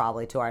moving on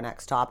probably to our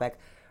next topic,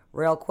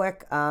 real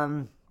quick.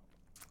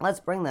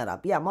 Let's bring that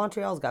up. Yeah,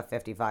 Montreal's got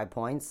 55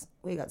 points.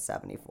 We got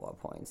 74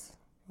 points.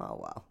 Oh,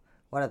 wow.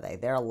 What are they?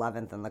 They're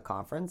 11th in the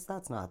conference.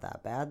 That's not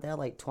that bad. They're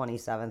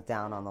 27th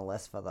down on the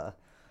list for the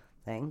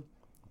thing.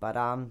 But,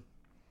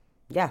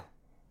 yeah.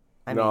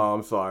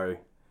 I'm sorry.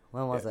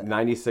 When was it?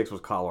 96 was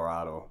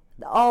Colorado.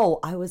 Oh,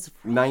 I was...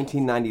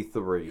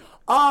 1993.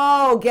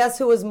 Oh, guess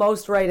who was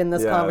most right in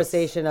this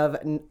conversation of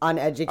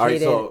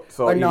uneducated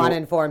or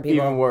non-informed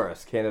people? Even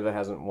worse, Canada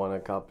hasn't won a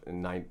cup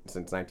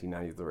since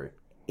 1993.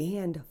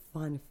 And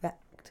fun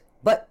fact.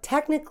 But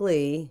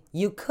technically,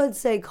 you could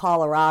say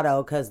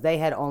Colorado because they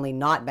had only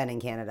not been in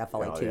Canada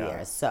for like 2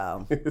 years.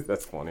 So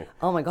that's funny.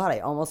 Oh my God, I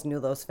almost knew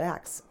those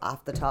facts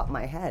off the top of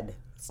my head.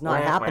 It's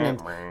not happening.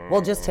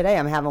 Well, just today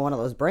I'm having one of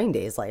those brain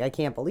days. Like, I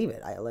can't believe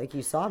it. Like,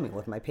 you saw me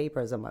with my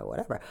papers and my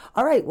whatever.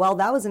 All right, well,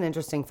 that was an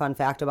interesting fun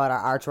fact about our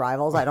arch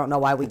rivals. I don't know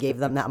why we gave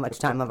them that much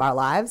time of our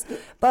lives.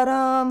 But,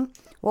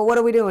 well, what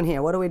are we doing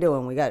here? What are we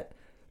doing?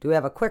 Do we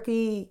have a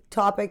quickie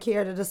topic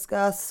here to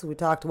discuss? We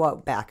talked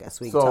about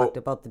Bacchus. We talked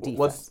about the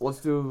defense.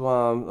 Let's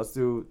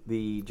do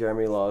the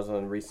Jeremy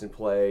Lauzon recent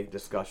play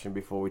discussion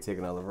before we take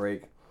another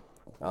break.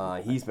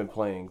 He's been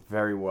playing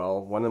very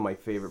well. One of my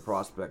favorite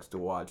prospects to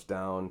watch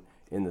down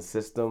in the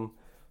system.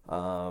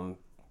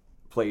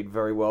 Played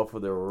very well for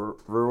the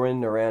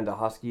Ruin Noranda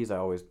Huskies. I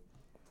always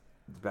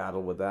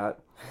battle with that.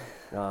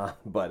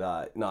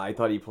 But no, I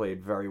thought he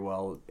played very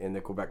well in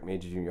the Quebec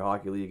Major Junior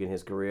Hockey League in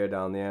his career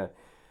down there,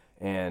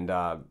 and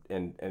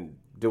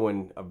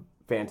doing a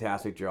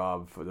fantastic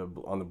job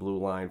on the blue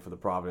line for the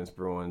Providence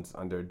Bruins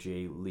under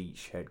Jay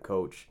Leach, head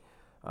coach.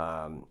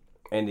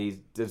 And he's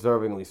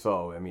deservingly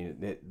so. I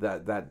mean,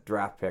 that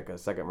draft pick, a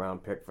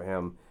second-round pick for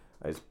him,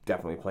 is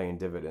definitely playing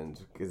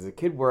dividends because the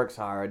kid works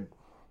hard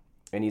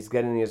and he's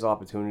getting his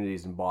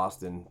opportunities in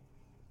Boston.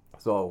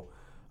 So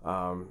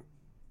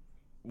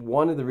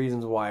one of the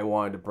reasons why I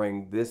wanted to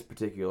bring this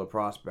particular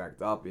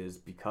prospect up is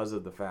because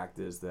of the fact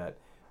is that,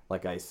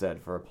 like I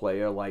said, for a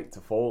player like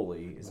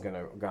Toffoli is going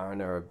to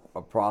garner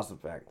a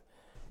prospect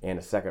and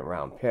a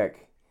second-round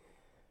pick.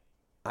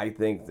 I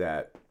think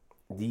that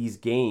these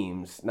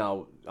games,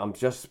 now I'm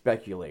just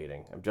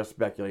speculating.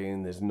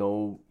 There's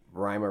no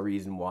rhyme or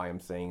reason why I'm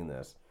saying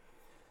this.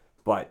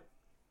 But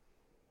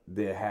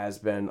there has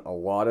been a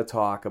lot of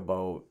talk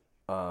about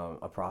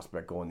a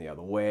prospect going the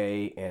other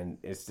way, and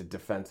it's the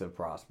defensive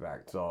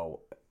prospect. So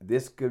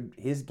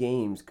his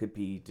games could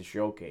be to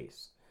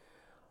showcase,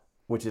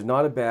 which is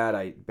not a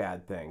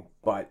bad thing,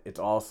 but it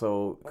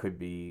also could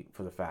be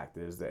for the fact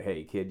is that,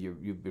 hey kid,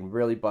 you've been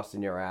really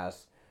busting your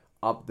ass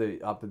up the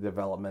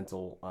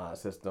developmental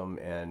system,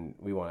 and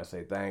we want to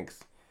say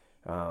thanks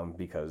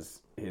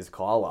because his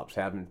call-ups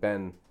haven't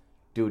been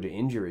due to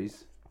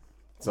injuries.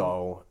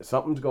 So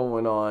something's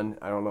going on.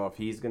 I don't know if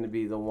he's going to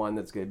be the one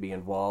that's going to be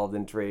involved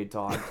in trade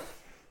talk,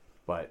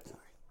 but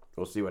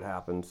we'll see what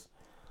happens.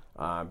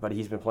 But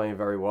he's been playing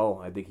very well.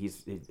 I think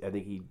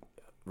he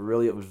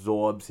really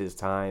absorbs his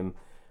time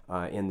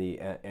in the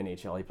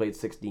NHL. He played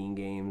 16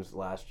 games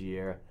last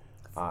year,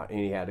 and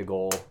he had a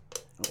goal.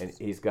 And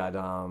he's got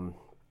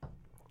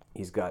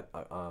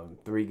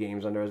 3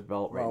 games under his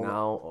belt right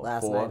now.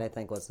 Last night I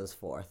think was his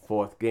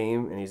fourth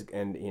game, and he's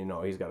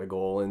got a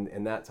goal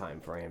in that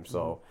time frame.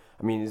 So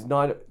I mean, he's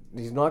not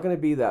going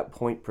to be that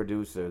point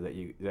producer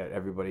that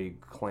everybody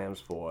clams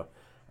for,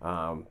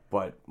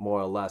 but more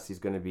or less he's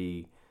going to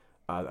be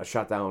a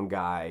shutdown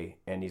guy,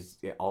 and he's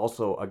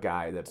also a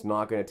guy that's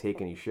not going to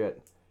take any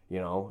shit.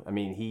 I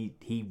mean, he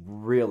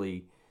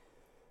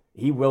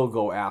will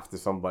go after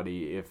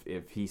somebody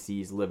if he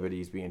sees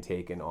liberties being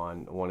taken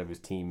on one of his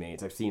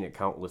teammates. I've seen it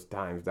countless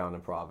times down in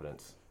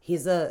Providence.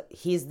 He's the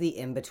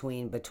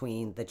in-between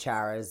between the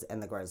Charas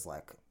and the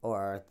Grizzlick,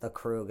 or the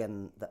Krug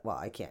and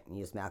I can't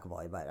use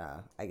McAvoy, but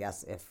I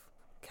guess if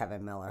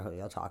Kevin Miller, who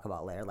you'll talk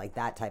about later, like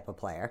that type of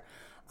player,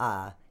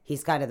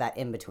 he's kind of that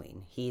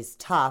in-between. He's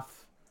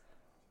tough.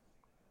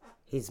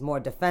 He's more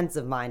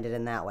defensive-minded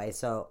in that way.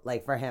 So,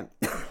 like, for him,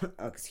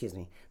 excuse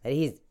me, that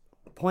he's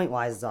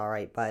point-wise is all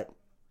right, but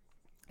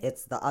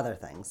it's the other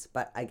things.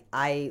 But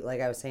I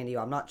like I was saying to you,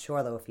 I'm not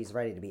sure, though, if he's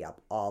ready to be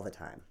up all the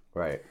time.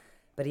 Right.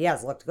 But he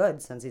has looked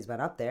good since he's been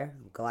up there.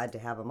 I'm glad to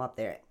have him up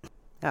there.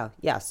 Oh,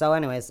 yeah. So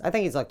anyways, I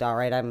think he's looked all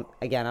right.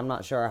 I'm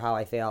not sure how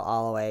I feel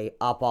all the way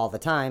up all the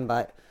time,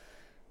 but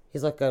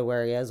he's looked good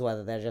where he is,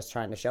 whether they're just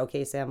trying to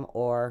showcase him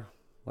or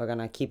we're going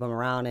to keep him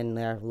around and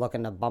they're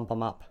looking to bump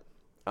him up.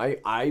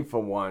 I,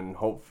 for one,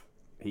 hope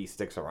he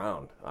sticks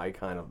around. I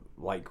kind of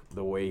like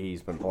the way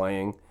he's been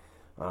playing.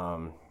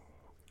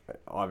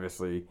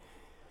 Obviously,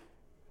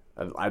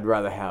 I'd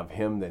rather have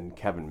him than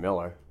Kevin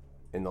Miller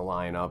in the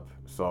lineup.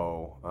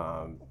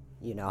 So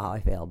you know how I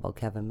feel about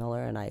Kevin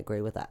Miller, and I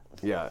agree with that.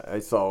 Yeah,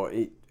 so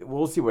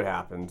we'll see what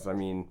happens. I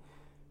mean,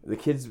 the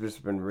kid's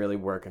just been really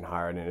working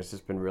hard, and it's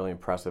just been really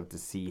impressive to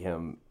see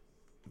him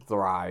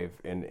thrive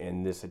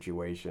in this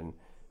situation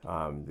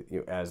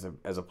as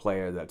a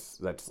player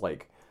that's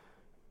like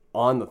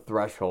on the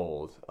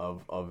threshold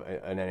of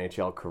an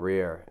NHL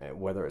career,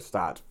 whether it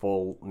starts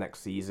full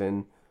next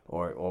season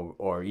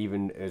or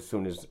even as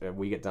soon as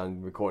we get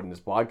done recording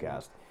this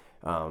podcast.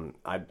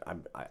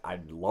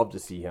 I'd love to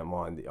see him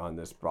on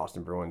this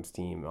Boston Bruins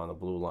team on the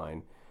blue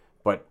line,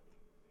 but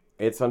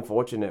it's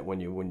unfortunate when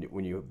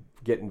you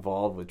get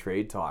involved with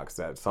trade talks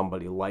that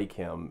somebody like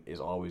him is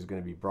always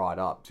going to be brought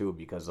up too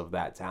because of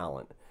that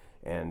talent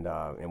and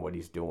what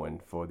he's doing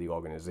for the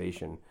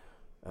organization.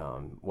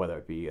 whether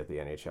it be at the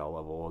NHL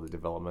level or the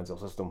developmental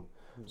system.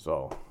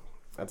 So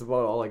that's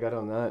about all I got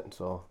on that.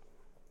 So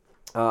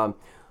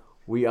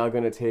we are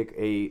going to take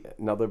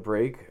another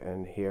break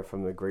and hear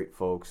from the great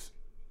folks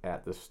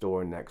at the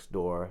store next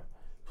door.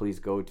 Please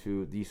go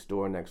to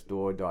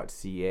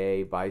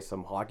thestorenextdoor.ca, buy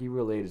some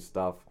hockey-related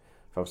stuff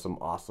from some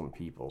awesome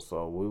people.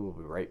 So we will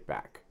be right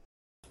back.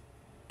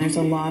 There's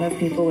a lot of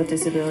people with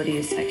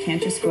disabilities that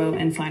can't just go out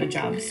and find a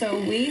job. So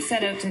we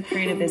set out to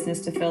create a business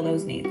to fill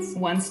those needs,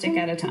 one stick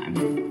at a time.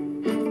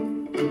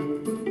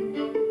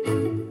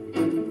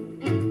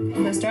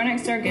 The Store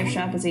Next Door Gift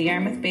Shop is a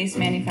Yarmouth-based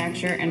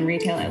manufacturer and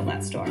retail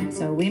outlet store.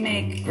 So we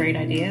make great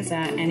ideas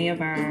that any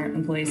of our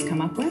employees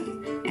come up with,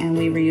 and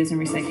we reuse and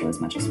recycle as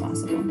much as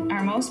possible.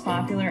 Our most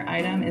popular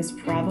item is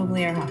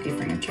probably our hockey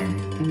furniture.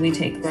 We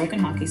take broken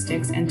hockey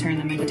sticks and turn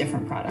them into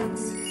different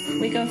products.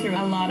 We go through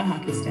a lot of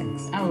hockey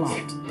sticks, a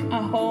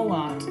whole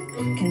lot.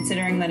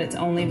 Considering that it's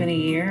only been a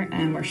year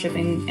and we're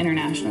shipping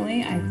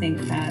internationally, I think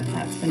that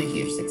that's been a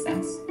huge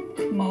success.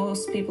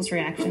 Most people's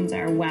reactions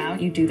are, wow,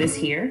 you do this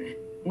here?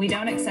 We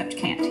don't accept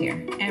can't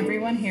here.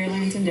 Everyone here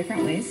learns in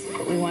different ways,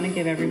 but we want to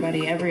give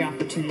everybody every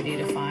opportunity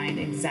to find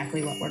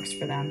exactly what works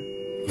for them.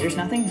 There's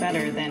nothing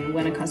better than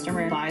when a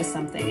customer buys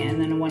something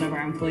and then one of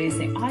our employees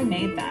say, I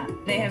made that.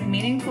 They have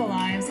meaningful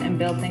lives and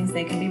build things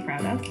they can be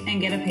proud of and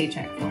get a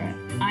paycheck for it.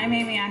 I'm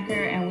Amy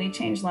Acker, and we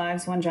change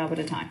lives one job at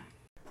a time.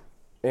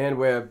 And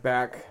we're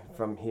back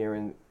from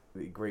hearing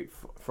the great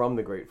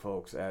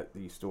folks at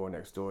the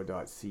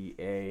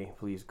storenextdoor.ca.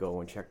 Please go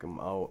and check them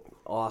out.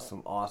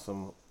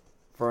 Awesome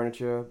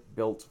furniture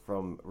built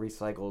from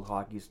recycled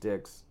hockey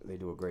sticks. They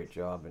do a great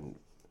job, and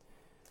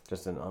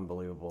just an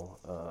unbelievable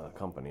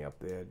company up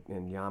there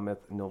in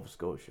Yarmouth, Nova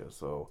Scotia.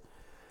 So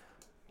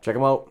check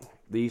them out,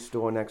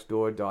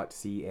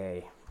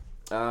 thestorenextdoor.ca.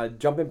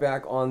 Jumping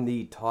back on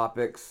the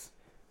topics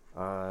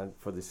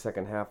for the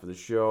second half of the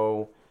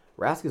show,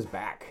 Rask is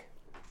back.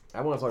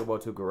 I want to talk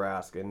about Tuukka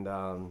Rask,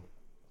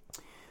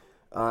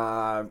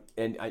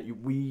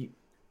 we,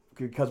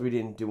 because we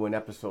didn't do an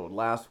episode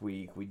last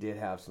week, we did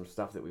have some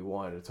stuff that we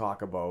wanted to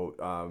talk about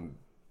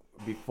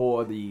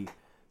before the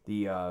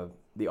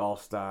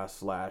All-Star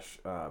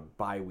 /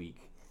 bye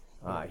week.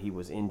 He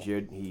was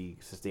injured. He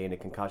sustained a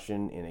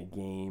concussion in a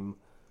game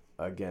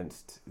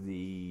against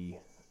the...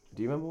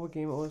 Do you remember what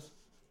game it was?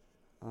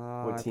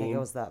 What team? I think it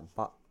was that...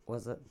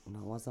 Was it? No,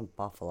 it wasn't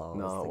Buffalo. It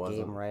was the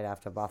game right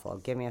after Buffalo.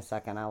 Give me a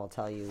second. I will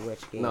tell you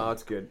which game. No,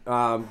 it's good.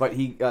 But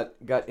he got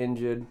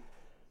injured,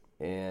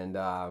 and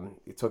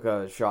he took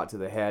a shot to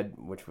the head,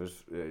 which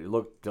it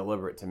looked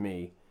deliberate to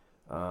me,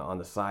 on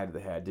the side of the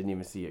head. Didn't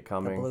even see it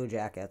coming. The Blue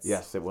Jackets.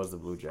 Yes, it was the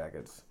Blue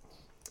Jackets.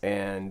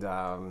 And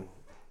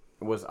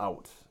was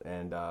out.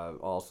 And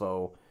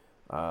also,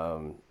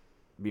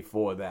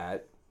 before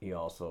that, he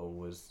also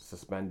was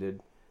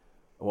suspended.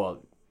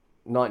 Well,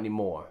 not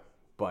anymore.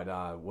 But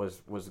was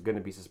going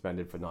to be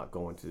suspended for not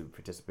going to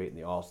participate in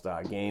the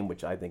All-Star game,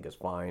 which I think is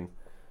fine.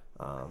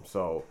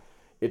 So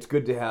it's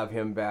good to have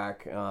him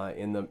back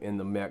in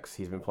the mix.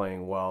 He's been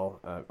playing well.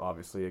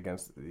 Obviously,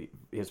 against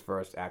his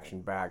first action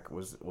back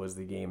was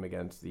the game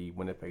against the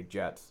Winnipeg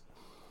Jets.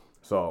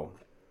 So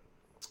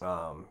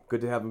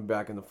good to have him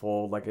back in the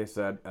fold. Like I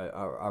said,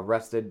 a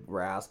rested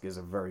Rask is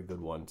a very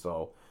good one.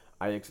 So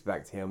I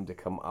expect him to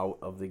come out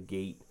of the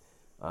gate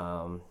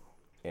and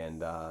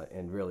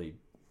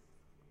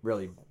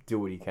really do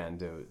what he can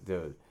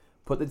to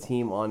put the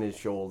team on his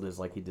shoulders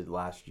like he did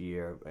last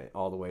year,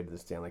 all the way to the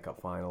Stanley Cup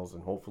Finals,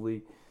 and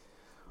hopefully,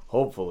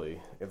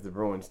 if the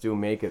Bruins do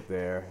make it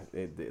there,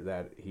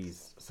 that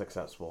he's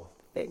successful.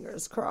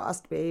 Fingers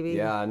crossed, baby.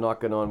 Yeah,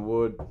 knocking on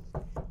wood.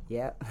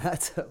 Yeah,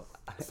 that's.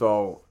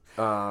 So,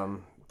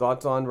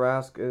 thoughts on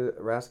Rask?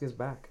 Rask is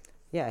back.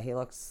 Yeah, he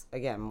looks,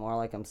 again, more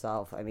like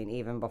himself. I mean,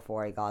 even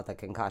before he got the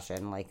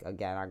concussion,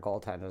 again, our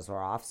goaltenders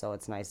were off, so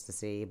it's nice to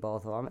see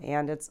both of them.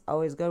 And it's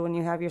always good when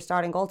you have your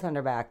starting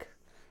goaltender back.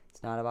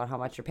 It's not about how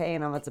much you're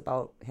paying him. It's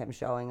about him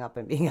showing up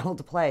and being able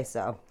to play.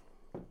 So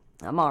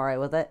I'm all right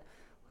with it.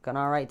 Looking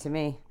all right to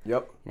me.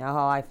 Yep. You know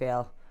how I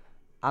feel.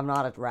 I'm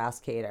not a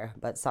Rask hater,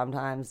 but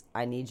sometimes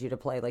I need you to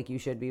play like you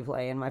should be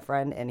playing, my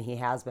friend, and he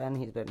has been.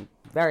 He's been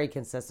very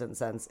consistent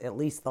since at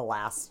least the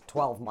last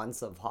 12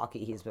 months of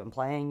hockey he's been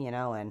playing,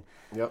 and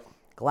yep.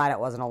 Glad it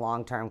wasn't a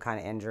long-term kind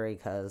of injury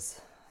because,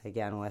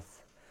 again,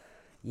 with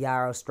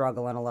Yarrow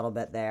struggling a little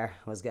bit there,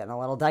 it was getting a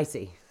little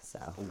dicey. So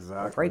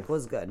exactly. The break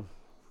was good.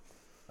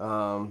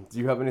 Do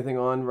you have anything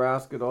on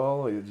Rask at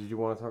all, or did you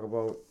want to talk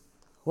about?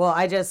 Well,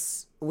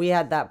 we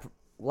had that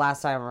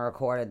last time we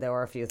recorded. There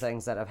were a few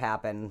things that have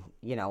happened,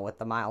 with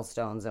the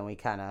milestones, and we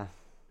kind of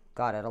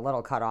got it a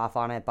little cut off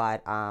on it.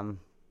 But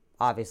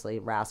obviously,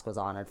 Rask was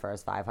honored for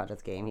his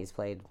 500th game. He's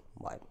played,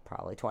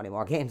 probably 20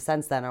 more games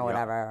since then or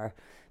whatever, or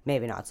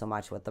maybe not so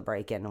much with the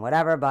break-in and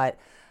whatever. But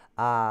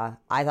I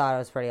thought it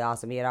was pretty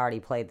awesome. He had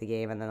already played the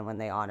game, and then when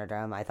they honored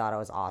him, I thought it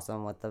was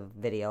awesome with the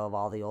video of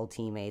all the old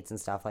teammates and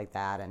stuff like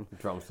that. And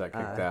drum set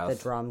kicked ass.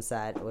 The drum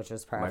set, which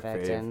was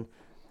perfect. And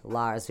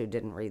Lars, who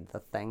didn't read the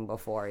thing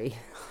before he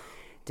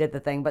did the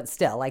thing. But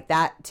still, like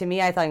that, to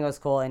me, I think it was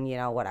cool. And,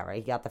 whatever.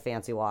 He got the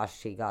fancy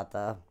wash. He got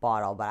the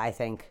bottle. But I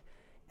think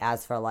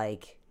as for,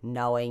 like,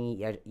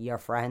 knowing your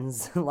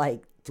friends,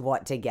 like,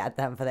 what to get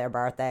them for their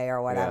birthday or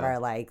whatever,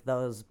 like,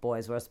 those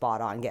boys were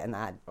spot on getting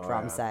that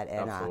drum set.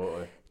 And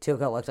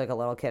Tuukka looked like a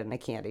little kid in a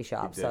candy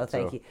shop. So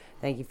thank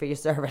you for your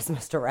service,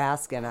 Mr.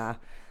 Rask. And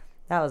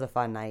that was a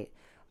fun night.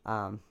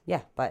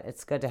 But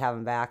it's good to have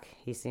him back.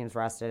 He seems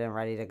rested and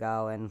ready to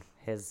go. And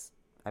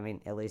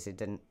at least he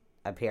didn't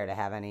appear to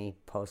have any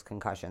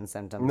post-concussion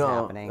symptoms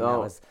happening. That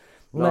was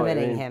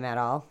limiting him at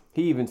all.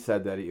 He even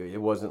said that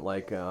it wasn't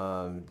like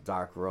a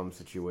dark room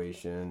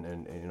situation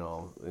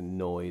and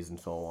noise and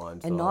so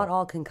on. And not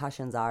all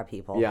concussions are,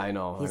 people. Yeah, I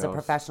know. He's a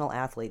professional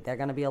athlete. They're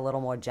going to be a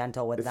little more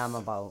gentle with them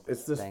about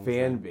It's this things,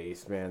 fan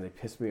base, man. They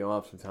piss me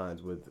off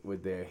sometimes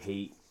with their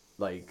hate.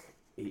 Like,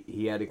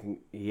 he had a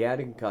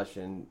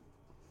concussion,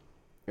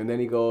 and then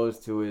he goes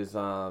to his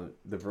the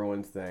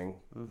Bruins thing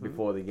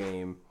before the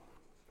game.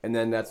 And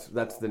then that's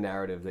the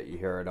narrative that you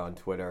hear it on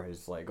Twitter.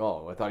 Is like,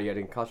 oh, I thought he had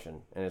a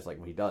concussion, and it's like,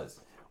 well, he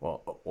does.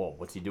 Well,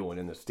 what's he doing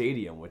in the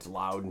stadium? It's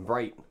loud and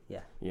bright.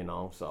 Yeah.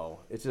 So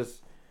it's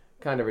just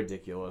kind of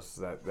ridiculous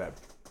that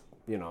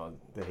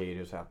the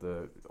haters have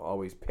to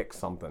always pick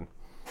something.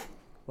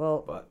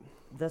 Well,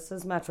 this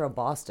is Metro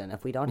Boston.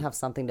 If we don't have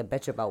something to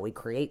bitch about, we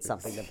create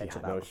something to bitch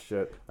about. No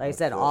shit. Like I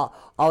said, all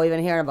we've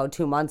been hearing about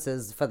 2 months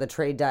is for the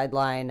trade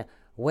deadline,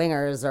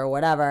 wingers or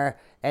whatever,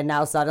 and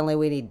now suddenly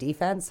we need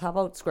defense. How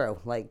about screw?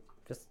 Like,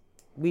 just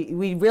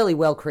we really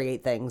will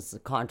create things,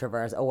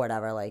 controversy or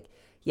whatever. Like,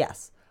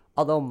 yes,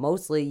 although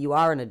mostly you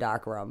are in a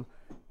dark room.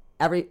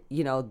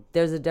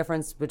 There's a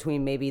difference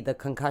between maybe the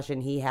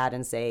concussion he had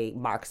and say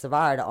Mark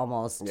Savard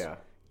almost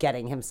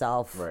getting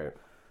himself whatever.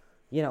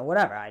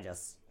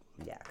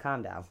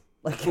 Calm down.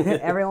 Like,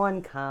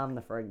 everyone calm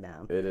the frig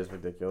down. It is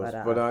ridiculous,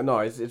 but no,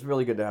 it's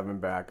really good to have him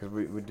back because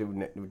we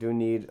do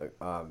need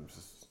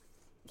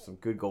some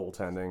good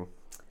goaltending,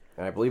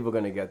 and I believe we're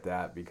going to get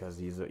that because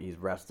he's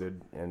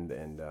rested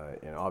and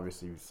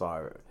obviously you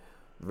saw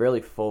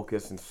really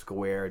focused and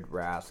squared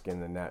Rask in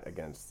the net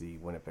against the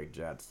Winnipeg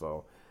Jets.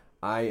 So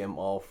I am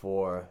all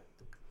for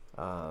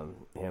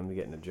him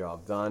getting the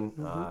job done.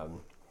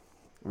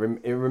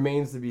 It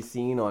remains to be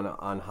seen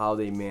on how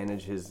they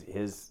manage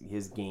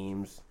his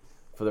games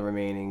for the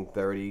remaining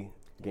 30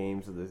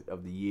 games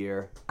of the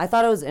year. I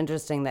thought it was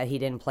interesting that he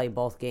didn't play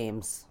both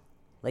games.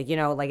 Like,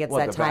 it's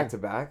that time.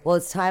 Back-to-back? Well,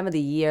 it's time of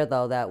the year,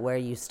 though, that where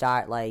you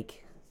start,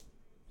 like,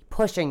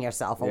 pushing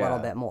yourself a little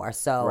bit more.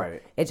 So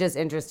it's just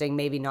interesting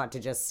maybe not to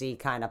just see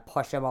kind of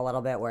push him a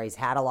little bit where he's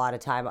had a lot of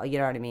time. You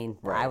know what I mean?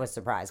 Right. I was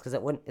surprised because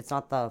it's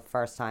not the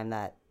first time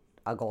that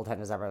a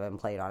goaltender's ever been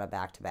played on a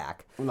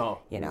back-to-back. No.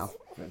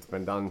 It's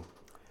been done.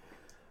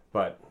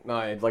 But,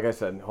 no, like I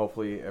said,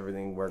 hopefully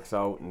everything works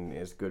out and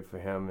is good for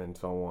him and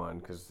so on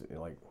because,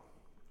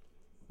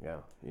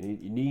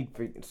 you need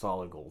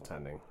solid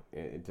goaltending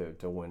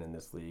to win in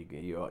this league,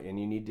 and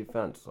you need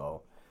defense.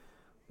 So,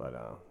 but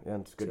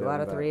it's good. 2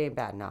 out of 3 ain't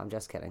bad. No, I'm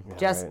just kidding.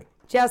 Yeah,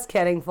 just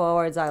kidding.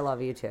 Forwards, I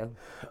love you too.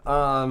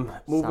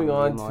 Moving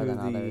on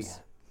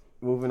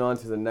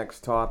to the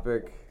next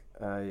topic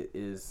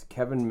is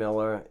Kevin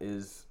Miller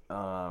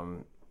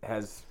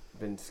has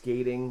been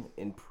skating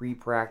in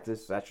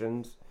pre-practice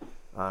sessions,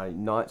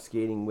 not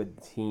skating with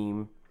the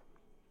team,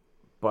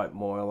 but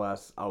more or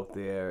less out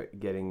there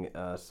getting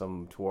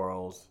some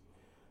twirls.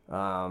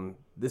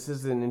 This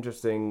is an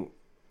interesting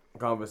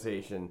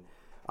conversation.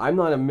 I'm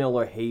not a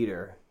Miller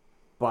hater,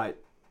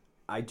 but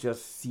I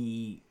just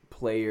see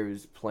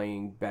players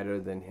playing better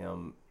than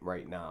him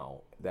right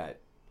now that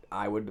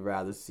I would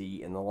rather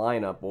see in the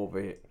lineup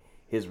over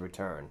his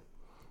return.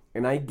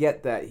 And I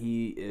get that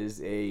he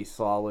is a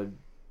solid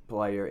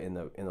player in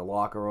the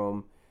locker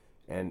room,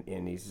 and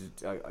he's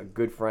a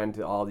good friend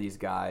to all these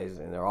guys,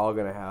 and they're all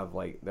gonna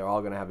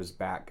have his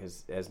back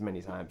as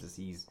many times as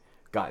he's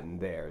gotten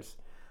theirs.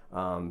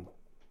 And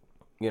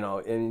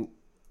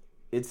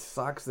it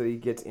sucks that he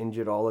gets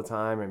injured all the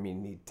time. I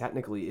mean, he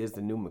technically is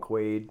the new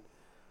McQuaid,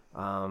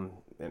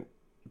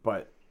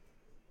 but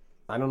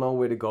I don't know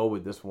where to go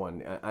with this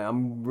one.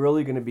 I'm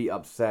really going to be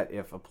upset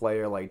if a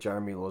player like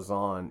Jeremy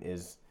Lauzon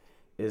is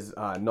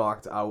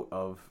knocked out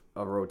of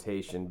a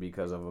rotation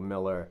because of a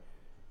Miller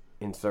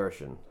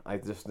insertion. I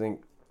just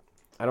think,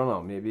 I don't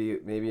know,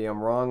 maybe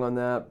I'm wrong on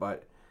that,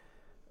 but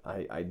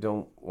I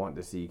don't want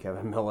to see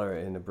Kevin Miller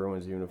in the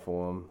Bruins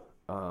uniform.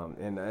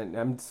 And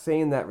I'm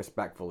saying that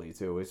respectfully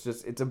too.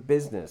 It's a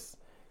business,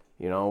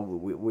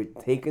 we're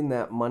taking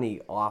that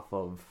money off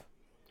of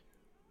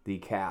the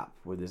cap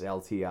with this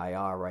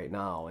LTIR right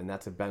now, and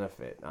that's a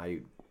benefit.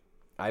 I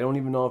don't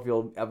even know if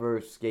he'll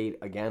ever skate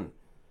again.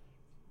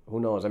 Who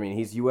knows? I mean,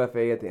 he's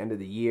UFA at the end of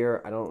the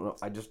year. I don't know.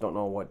 I just don't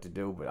know what to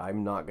do. But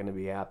I'm not going to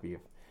be happy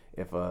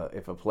if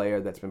a player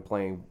that's been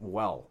playing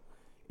well,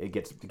 it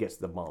gets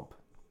the bump.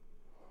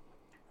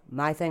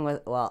 My thing was,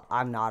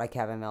 I'm not a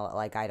Kevin Miller.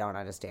 Like, I don't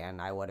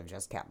understand. I would have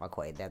just kept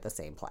McQuaid. They're the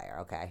same player,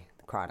 okay?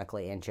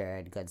 Chronically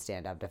injured, good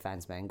stand-up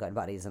defenseman, good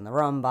buddies in the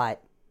room,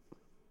 but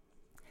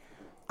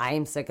I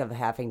am sick of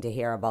having to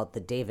hear about the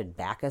David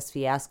Backes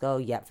fiasco,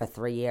 yet for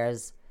 3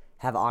 years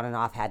have on and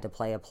off had to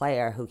play a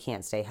player who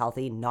can't stay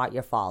healthy. Not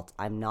your fault.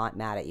 I'm not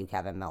mad at you,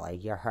 Kevin Miller.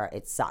 You're hurt.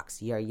 It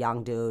sucks. You're a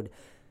young dude.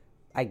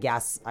 I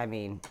guess, I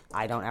mean,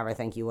 I don't ever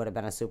think you would have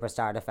been a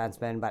superstar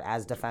defenseman, but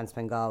as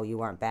defensemen go, you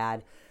weren't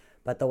bad.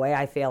 But the way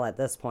I feel at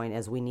this point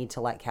is we need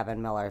to let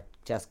Kevin Miller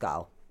just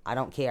go. I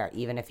don't care,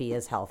 even if he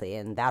is healthy.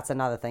 And that's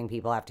another thing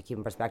people have to keep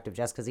in perspective.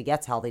 Just because he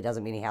gets healthy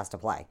doesn't mean he has to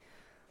play.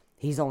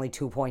 He's only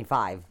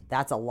 2.5.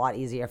 That's a lot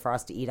easier for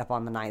us to eat up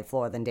on the 9th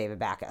floor than David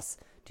Backes.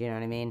 Do you know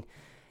what I mean?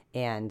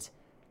 And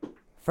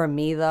for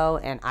me, though,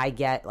 and I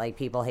get, like,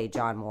 people hate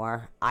John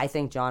Moore, I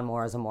think John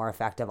Moore is a more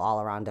effective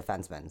all-around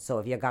defenseman. So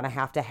if you're going to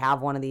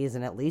have one of these,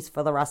 and at least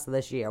for the rest of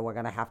this year, we're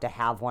going to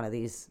have one of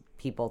these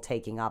people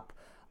taking up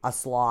a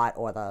slot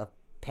or the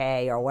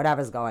pay or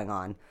whatever's going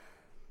on,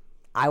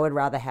 I would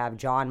rather have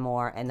John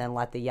Moore and then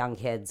let the young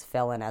kids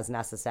fill in as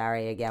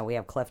necessary. Again, we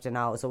have Clifton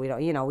out, so we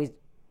don't,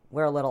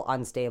 we're a little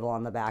unstable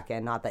on the back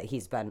end. Not that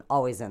he's been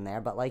always in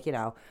there, but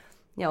whatever.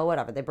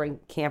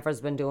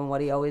 Camphor's been doing what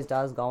he always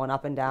does, going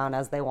up and down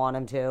as they want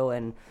him to,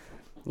 and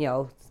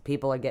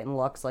people are getting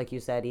looks, like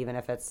you said, even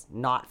if it's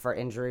not for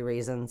injury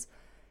reasons.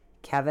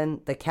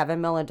 The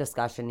Kevin Miller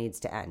discussion needs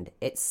to end.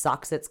 It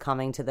sucks it's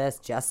coming to this,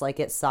 just like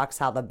it sucks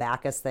how the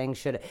Backes thing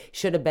should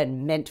have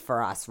been meant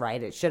for us,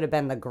 right? It should have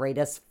been the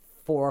greatest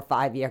 4 or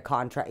 5 year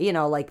contract,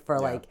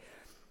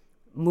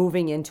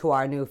 moving into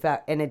our new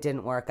and it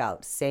didn't work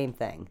out. Same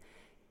thing.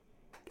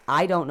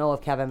 I don't know if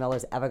Kevin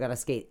Miller's ever going to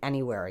skate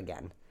anywhere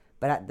again.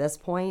 But at this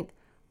point,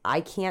 I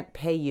can't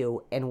pay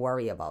you and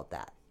worry about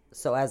that.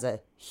 So as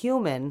a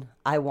human,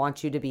 I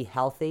want you to be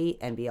healthy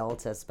and be able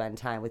to spend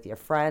time with your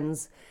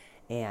friends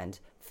and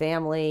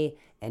family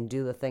and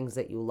do the things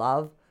that you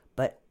love.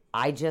 But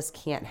I just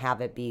can't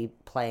have it be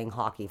playing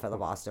hockey for the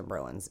Boston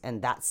Bruins.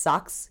 And that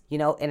sucks,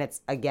 and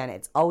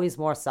it's always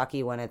more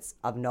sucky when it's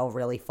of no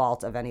really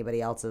fault of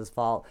anybody else's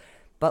fault.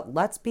 But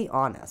let's be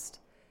honest.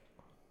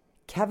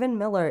 Kevin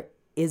Miller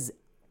is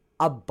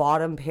a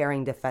bottom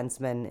pairing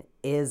defenseman,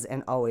 is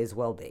and always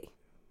will be.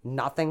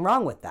 Nothing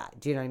wrong with that.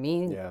 Do you know what I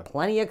mean? Yeah.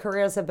 Plenty of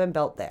careers have been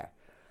built there.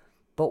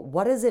 But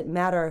what does it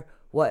matter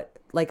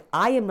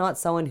I am not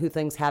someone who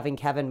thinks having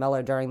Kevin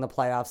Miller during the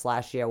playoffs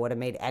last year would have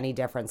made any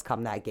difference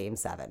come that Game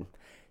 7.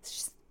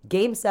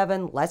 Game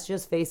 7, let's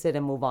just face it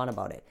and move on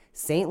about it.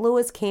 St.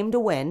 Louis came to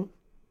win,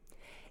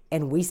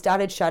 and we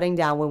started shutting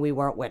down when we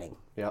weren't winning.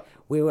 Yep.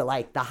 We were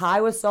the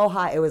high was so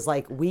high, it was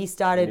we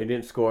started... And you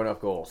didn't score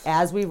enough goals.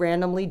 As we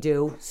randomly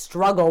do,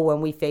 struggle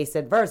when we face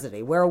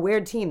adversity. We're a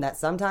weird team that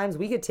sometimes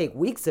we could take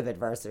weeks of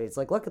adversity. It's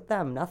look at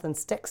them, nothing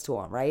sticks to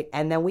them, right?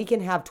 And then we can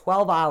have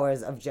 12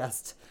 hours of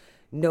just...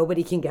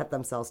 Nobody can get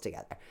themselves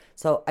together.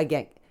 So,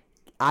 again,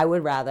 I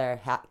would rather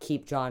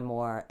keep John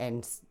Moore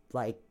and,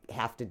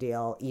 have to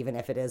deal, even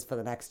if it is for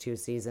the next 2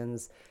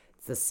 seasons.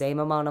 It's the same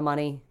amount of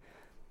money,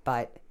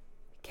 but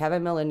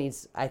Kevin Miller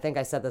needs, I think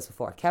I said this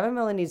before, Kevin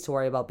Miller needs to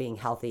worry about being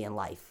healthy in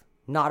life,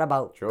 not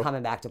about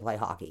coming back to play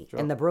hockey. Sure.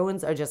 And the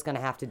Bruins are just going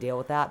to have to deal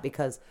with that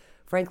because,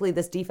 frankly,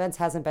 this defense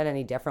hasn't been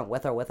any different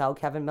with or without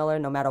Kevin Miller,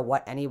 no matter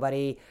what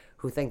anybody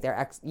who think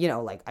they're,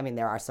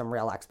 there are some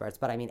real experts,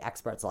 but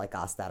experts like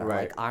us that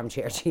are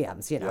armchair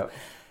GMs, Yep.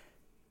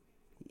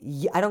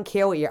 I don't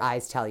care what your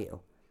eyes tell you.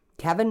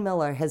 Kevin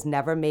Miller has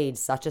never made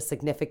such a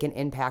significant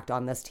impact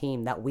on this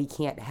team that we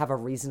can't have a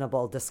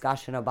reasonable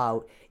discussion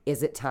about,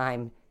 is it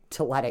time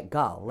to let it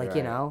go?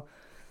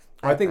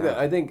 I think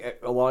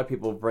a lot of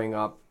people bring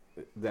up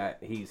that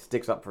he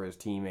sticks up for his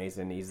teammates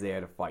and he's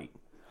there to fight.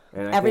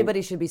 And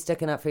everybody should be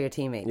sticking up for your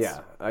teammates. Yeah,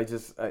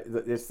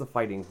 it's the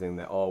fighting thing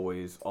that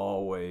always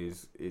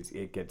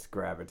it gets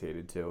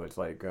gravitated to. It's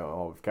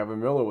if Kevin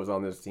Miller was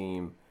on this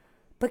team.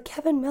 But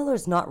Kevin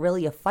Miller's not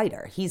really a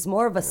fighter. He's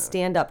more of a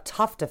stand-up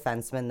tough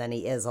defenseman than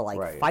he is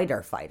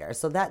a fighter.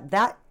 So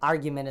that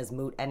argument is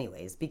moot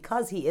anyways,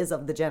 because he is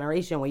of the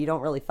generation where you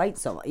don't really fight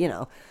so much,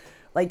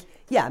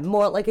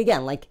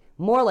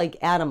 more like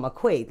Adam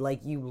McQuaid,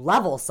 you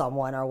level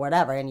someone or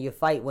whatever and you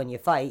fight when you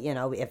fight,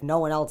 if no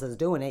one else is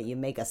doing it, you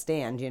make a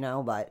stand,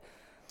 but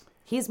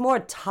he's more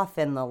tough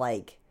in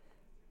the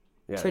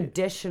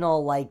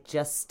traditional,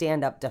 just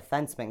stand-up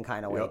defenseman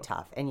kind of way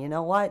tough. And you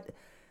know what?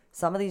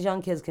 Some of these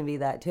young kids can be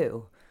that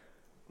too,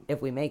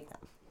 if we make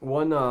them.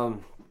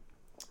 One,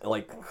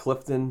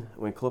 Clifton,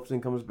 when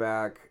Clifton comes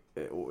back,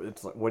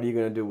 it's what are you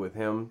going to do with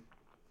him?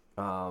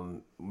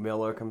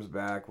 Miller comes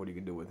back, what are you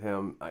going to do with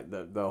him?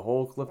 The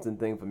whole Clifton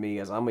thing for me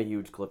is I'm a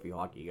huge Cliffy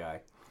hockey guy.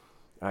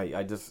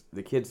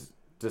 The kid's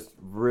just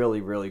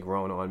really, really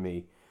grown on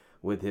me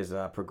with his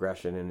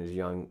progression in his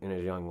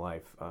young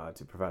life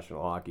to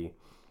professional hockey.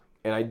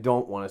 And I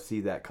don't want to see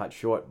that cut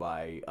short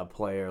by a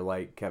player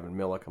like Kevin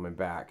Miller coming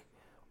back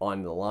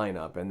on the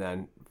lineup and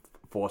then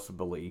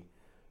forcibly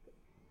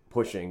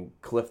pushing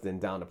Clifton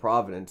down to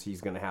Providence. He's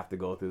going to have to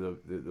go through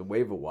the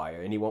waiver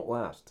wire, and he won't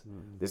last.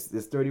 There's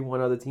 31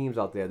 other teams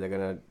out there that are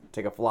going to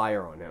take a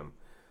flyer on him.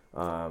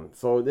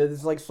 So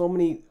there's so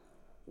many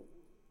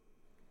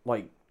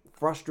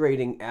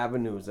frustrating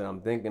avenues that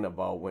I'm thinking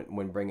about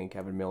when bringing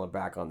Kevin Miller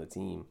back on the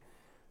team.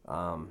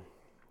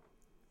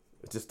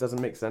 It just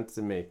doesn't make sense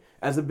to me.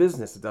 As a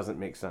business, it doesn't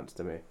make sense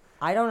to me.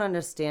 I don't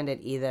understand it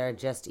either,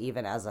 just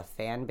even as a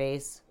fan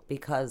base,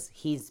 because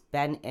he's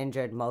been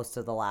injured most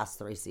of the last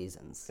 3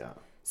 seasons. Yeah.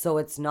 So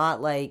it's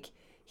not like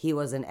he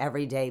was an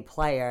everyday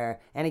player.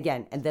 And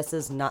again, and this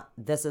is not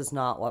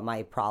what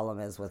my problem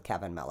is with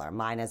Kevin Miller.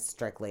 Mine is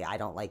strictly I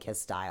don't like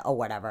his style or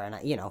whatever.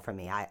 And for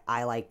me,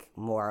 I like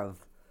more of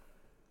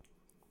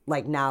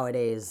like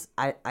nowadays.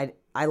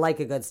 I like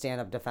a good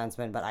stand-up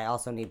defenseman, but I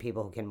also need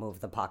people who can move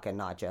the puck and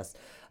not just.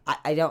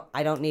 I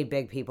don't need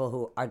big people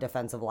who are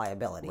defensive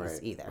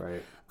liabilities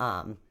either.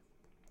 Right.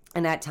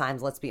 And at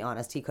times, let's be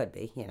honest, he could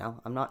be.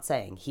 I'm not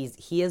saying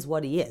he is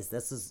what he is.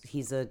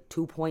 He's a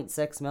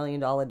 $2.6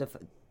 million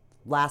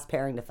last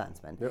pairing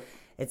defenseman. Yep.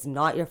 It's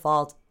not your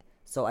fault.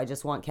 So I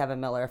just want Kevin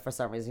Miller, for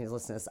some reason he's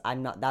listening to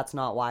this. That's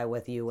not why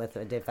with you with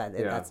a defense.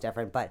 Yeah. That's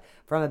different. But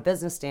from a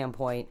business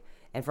standpoint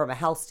and from a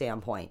health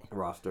standpoint,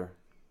 roster.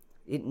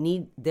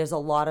 There's a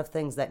lot of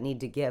things that need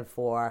to give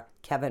for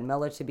Kevin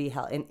Miller to be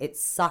held. And it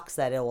sucks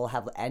that it will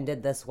have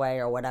ended this way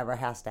or whatever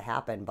has to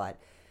happen, but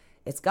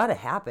it's got to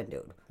happen,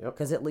 dude.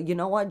 Because you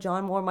know what?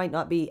 John Moore might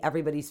not be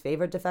everybody's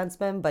favorite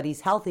defenseman, but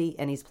he's healthy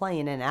and he's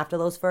playing. And after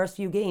those first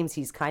few games,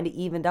 he's kind of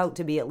evened out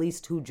to be at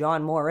least who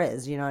John Moore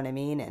is. You know what I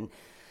mean? And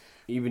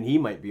even he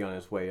might be on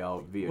his way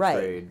out via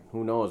trade.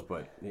 Who knows?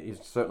 But he's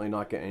certainly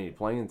not getting any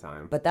playing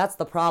time. But that's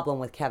the problem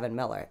with Kevin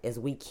Miller is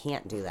we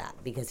can't do that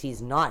because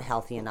he's not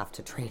healthy enough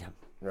to trade him.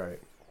 Right.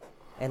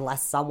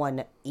 Unless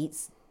someone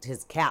eats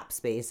his cap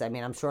space. I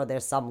mean, I'm sure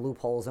there's some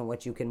loopholes in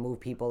which you can move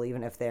people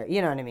even if they're, you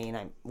know what I mean?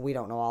 We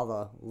don't know all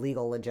the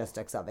legal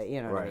logistics of it,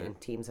 you know what I mean?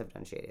 Teams have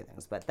done shady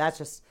things. But that's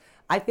just,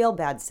 I feel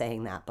bad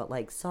saying that. But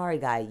like, sorry,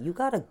 guy, you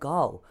got to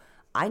go.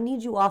 I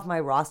need you off my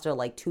roster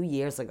like 2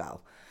 years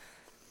ago.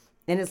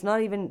 And it's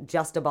not even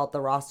just about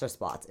the roster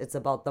spots. It's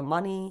about the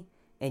money.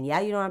 And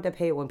yeah, you don't have to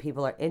pay it when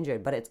people are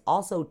injured, but it's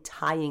also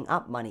tying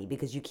up money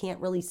because you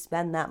can't really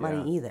spend that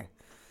money either.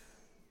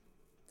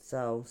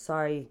 So,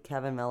 sorry,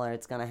 Kevin Miller,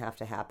 it's going to have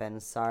to happen.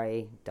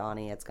 Sorry,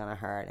 Donnie, it's going to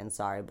hurt. And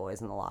sorry,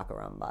 boys in the locker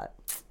room, but...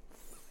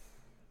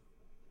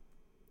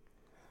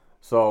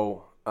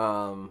 So,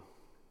 I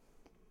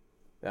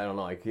don't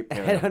know. I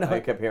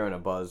kept hearing a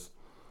buzz.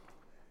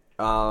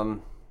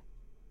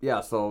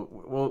 Yeah, so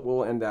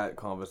we'll end that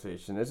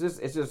conversation. It's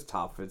just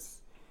tough.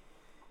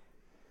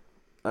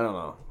 I don't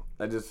know.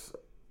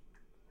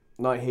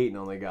 Not hating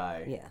on the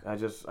guy. Yeah.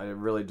 I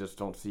really just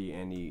don't see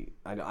any.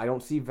 I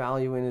don't see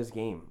value in his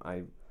game.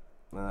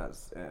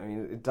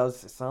 It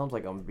sounds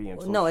like I'm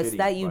being so no, it's shitty,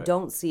 that you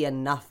don't see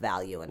enough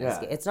value in his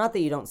game. It's not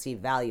that you don't see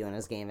value in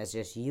his game. It's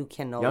just you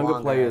can no longer...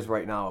 Younger players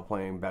right now are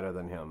playing better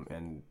than him,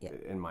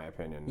 in my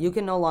opinion. You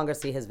can no longer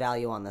see his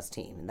value on this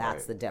team, and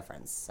that's the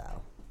difference.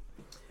 So,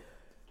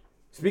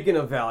 speaking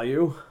of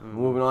value,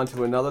 moving on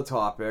to another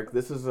topic.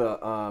 This is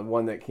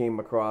one that came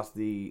across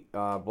the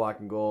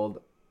Black and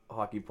Gold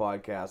Hockey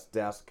Podcast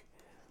desk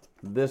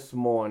this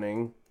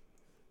morning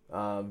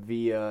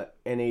via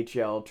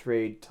NHL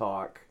Trade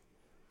Talk.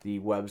 The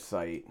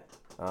website.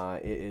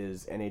 It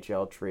is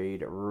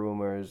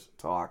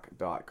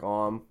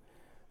NHLTradeRumorsTalk.com.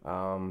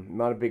 I'm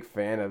not a big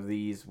fan of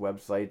these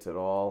websites at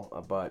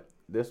all, but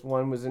this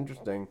one was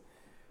interesting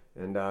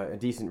and a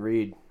decent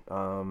read.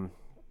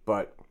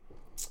 But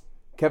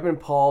Kevin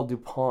Paul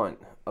DuPont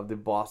of the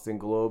Boston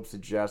Globe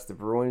suggests the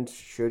Bruins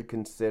should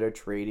consider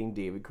trading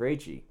David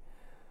Krejci.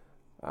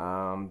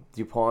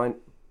 DuPont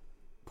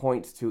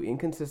points to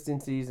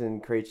inconsistencies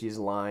in Krejci's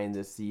line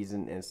this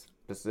season and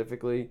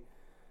specifically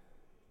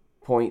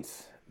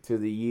points to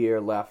the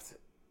year left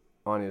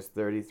on his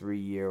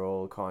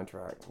 33-year-old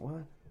contract.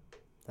 What?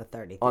 The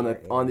 33.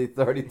 On the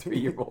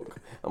 33-year-old.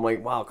 I'm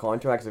like, wow,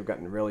 contracts have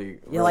gotten really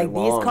You're like,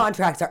 long. these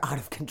contracts are out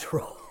of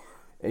control.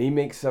 And he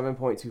makes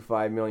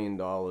 $7.25 million.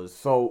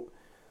 So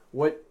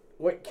what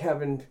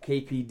Kevin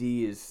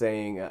KPD is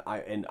saying,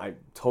 I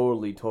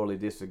totally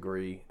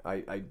disagree.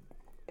 I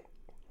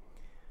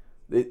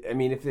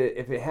mean, if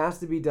it has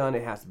to be done,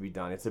 it has to be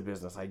done. It's a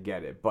business. I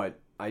get it, but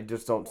I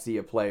just don't see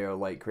a player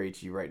like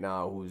Krejci right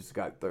now who's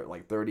got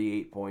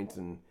 38 points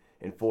in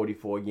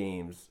 44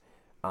 games,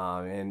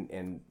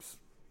 and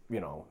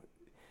you know,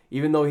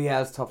 even though he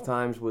has tough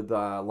times with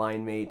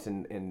line mates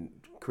and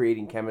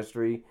creating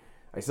chemistry,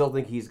 I still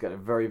think he's got a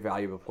very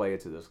valuable player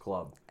to this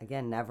club.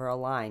 Again, never a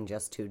line,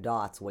 just 2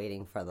 dots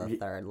waiting for the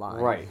third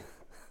line. Right.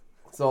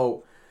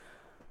 So,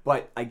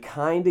 but I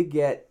kind of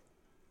get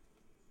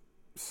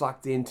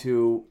sucked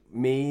into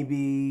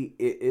maybe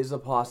it is a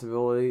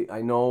possibility.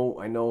 I know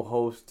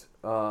host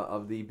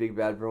of the Big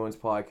Bad Bruins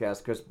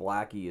podcast, Chris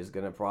Blackie, is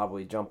going to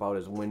probably jump out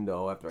his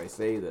window after I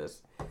say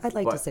this. I'd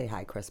like to say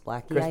hi, Chris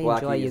Blackie. I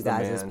enjoy you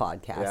guys'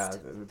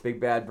 podcast. Yeah, Big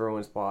Bad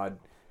Bruins pod.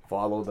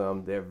 Follow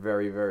them. They're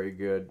very, very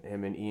good.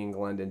 Him and Ian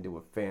Glendon do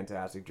a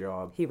fantastic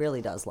job. He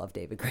really does love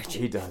David Krejci.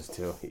 He does,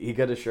 too. He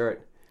got a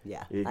shirt.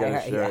 Yeah. He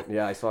got a shirt.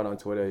 Yeah, I saw it on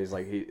Twitter. He's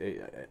like,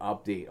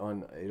 update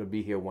on, it'll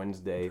be here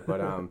Wednesday.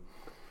 But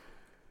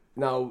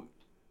now,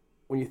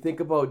 when you think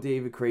about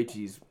David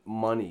Krejci's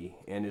money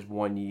and his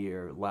 1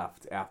 year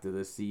left after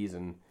this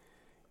season,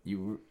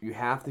 you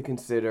have to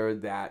consider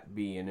that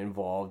being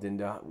involved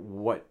into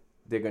what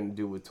they're going to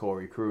do with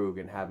Torrey Krug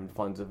and having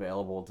funds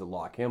available to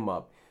lock him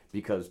up,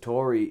 because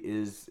Torrey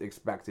is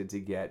expected to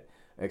get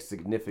a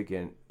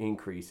significant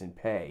increase in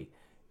pay,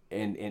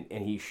 and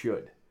he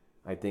should.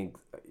 I think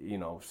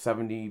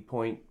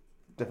 70-point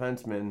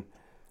defensemen,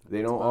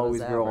 they don't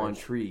always grow on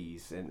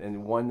trees,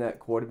 and one that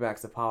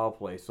quarterbacks the power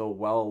play so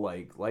well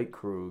like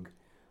Krug,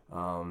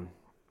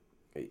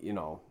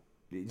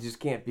 it just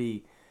can't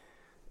be.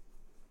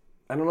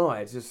 I don't know.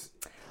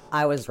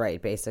 I was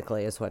right,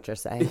 basically, is what you're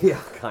saying. Yeah,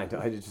 kind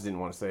of. I just didn't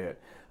want to say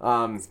it.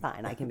 It's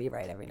fine. I can be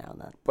right every now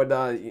and then. But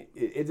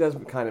it does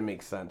kind of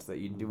make sense that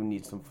you do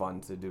need some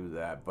funds to do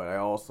that. But I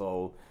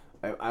also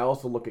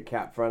look at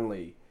cap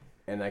friendly,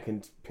 and I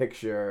can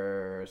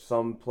picture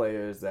some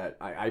players that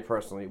I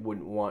personally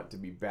wouldn't want to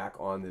be back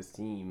on this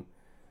team,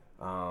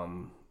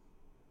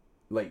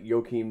 like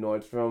Joachim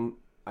Nordstrom.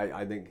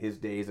 I think his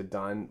days are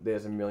done.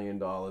 There's $1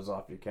 million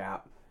off your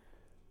cap.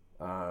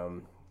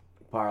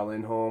 Par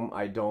Lindholm,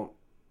 I don't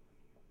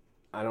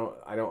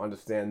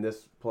understand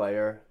this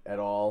player at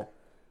all.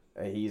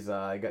 He's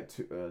got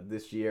two,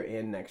 this year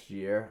and next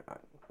year.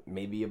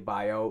 Maybe a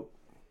buyout.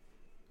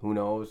 Who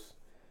knows?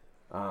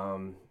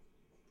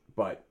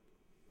 But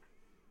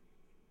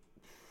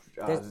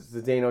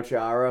Zdeno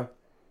Chara,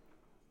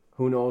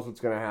 who knows what's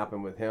going to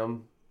happen with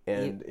him?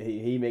 And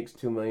he makes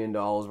 $2 million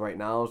right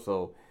now,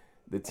 so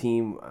the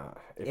team,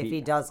 if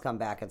he does come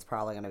back, it's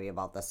probably going to be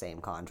about the same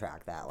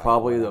contract that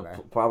probably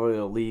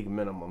the league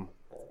minimum.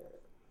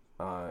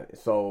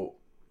 So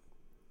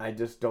I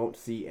just don't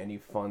see any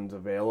funds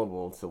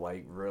available to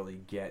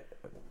really get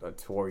a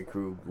Torrey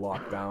Krug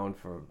locked down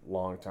for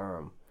long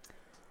term.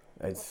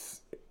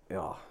 It's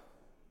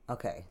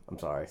Okay. I'm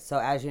sorry. So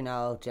as you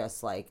know,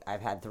 just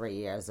I've had 3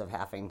 years of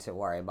having to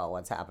worry about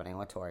what's happening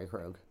with Torrey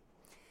Krug.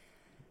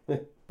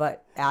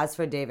 But as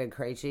for David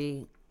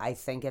Krejci, I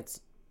think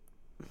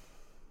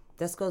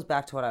this goes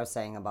back to what I was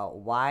saying about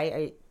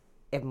why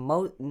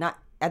not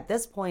at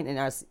this point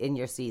in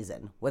your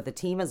season, with a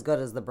team as good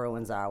as the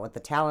Bruins are, with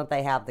the talent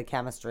they have, the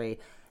chemistry,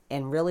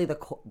 and really the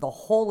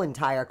whole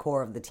entire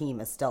core of the team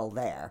is still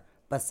there,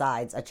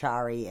 besides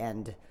Achari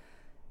and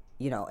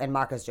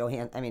Marcus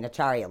Johansson. I mean,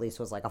 Achari at least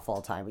was a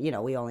full-time.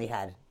 We only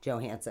had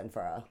Johansson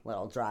for a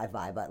little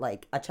drive-by, but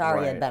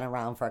Achari had been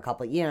around for a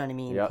couple, you know what I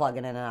mean,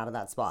 plugging in and out of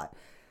that spot.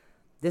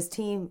 This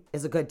team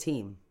is a good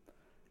team.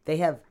 They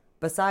have,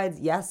 besides,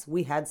 yes,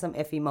 we had some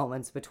iffy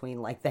moments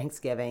between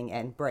Thanksgiving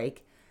and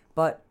break,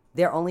 but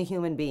they're only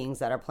human beings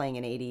that are playing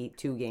an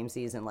 82-game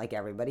season like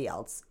everybody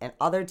else. And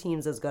other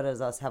teams as good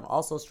as us have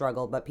also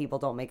struggled, but people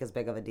don't make as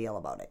big of a deal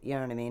about it. You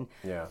know what I mean?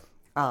 Yeah.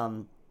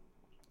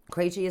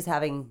 Krejci is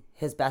having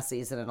his best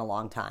season in a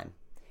long time.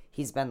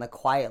 He's been the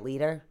quiet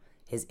leader.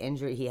 His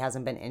injury, he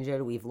hasn't been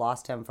injured. We've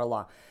lost him for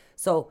long.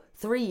 So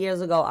 3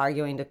 years ago,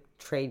 arguing to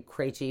trade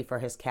Krejci for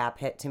his cap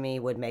hit to me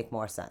would make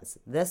more sense.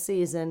 This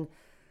season,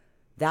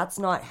 that's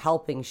not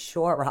helping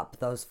shore up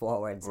those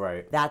forwards.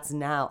 Right. That's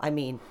now,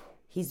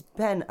 he's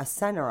been a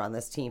center on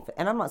this team.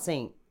 And I'm not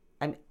saying,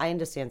 I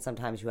understand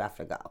sometimes you have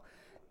to go.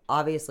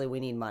 Obviously, we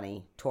need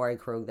money. Torrey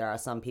Krug, there are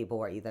some people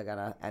we're either going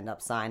to end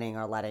up signing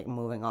or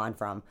moving on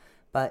from.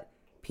 But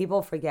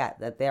people forget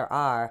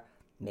that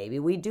maybe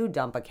we do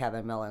dump a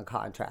Kevin Miller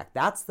contract.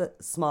 That's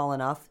small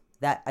enough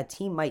that a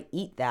team might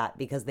eat that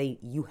because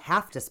you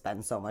have to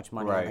spend so much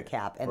money on the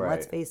cap. And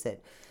let's face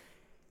it,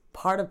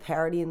 part of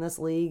parity in this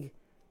league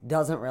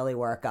doesn't really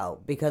work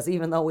out, because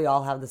even though we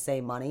all have the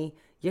same money,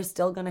 you're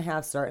still going to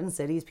have certain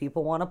cities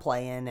people want to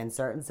play in and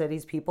certain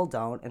cities people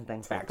don't, and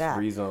things like that.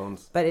 Tax-free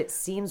zones. But it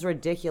seems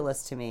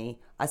ridiculous to me,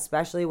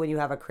 especially when you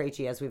have a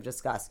Krejci, as we've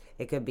discussed.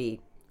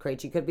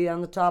 Krejci could be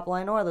on the top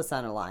line or the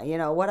center line,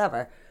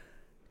 whatever.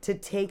 To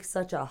take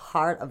such a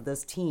heart of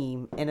this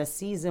team in a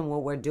season where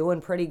we're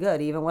doing pretty good,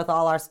 even with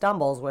all our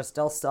stumbles, we're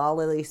still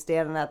solidly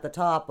standing at the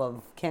top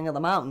of King of the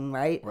Mountain,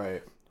 right?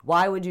 Right.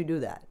 Why would you do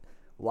that?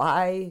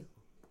 Why?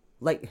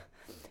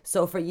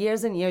 So for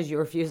years and years, you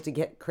refused to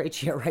get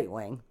Krejci a right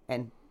wing.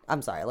 And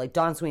I'm sorry,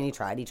 Don Sweeney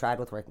tried. He tried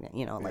with Rick,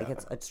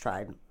 it's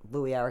tried.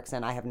 Louis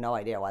Erickson, I have no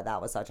idea why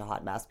that was such a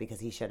hot mess, because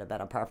he should have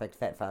been a perfect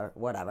fit for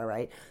whatever,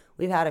 right?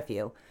 We've had a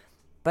few.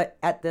 But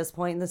at this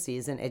point in the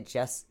season,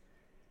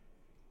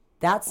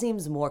 that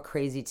seems more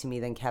crazy to me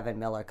than Kevin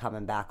Miller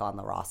coming back on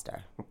the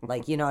roster.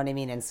 You know what I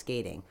mean? And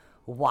skating.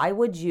 Why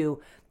would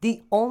you?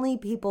 The only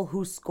people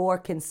who score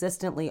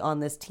consistently on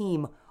this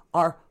team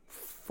are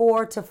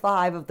 4 to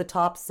 5 of the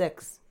top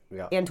 6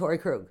 and Torrey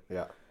Krug.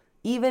 Yeah.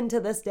 Even to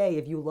this day,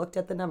 if you looked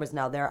at the numbers,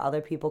 now there are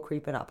other people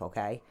creeping up,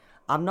 okay?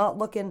 I'm not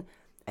looking,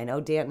 I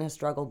know Danton has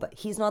struggled, but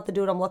he's not the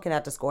dude I'm looking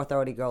at to score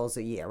 30 goals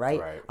a year,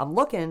 right? I'm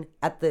looking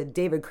at the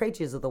David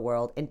Krejcis of the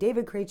world, and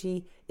David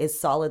Krejci is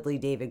solidly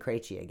David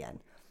Krejci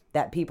again.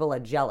 That people are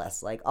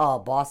jealous,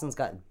 Boston's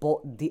got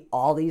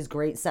all these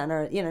great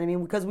center, you know what I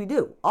mean? Because we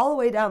do, all the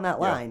way down that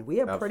line. We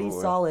have pretty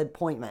solid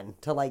pointmen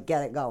to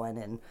get it going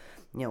and,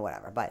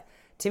 whatever. But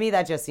to me,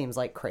 that just seems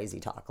like crazy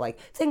talk.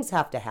 Things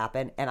have to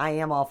happen, and I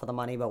am all for the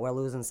money, but we're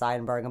losing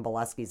Seidenberg and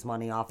Bolesky's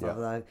money off of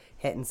the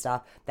hit and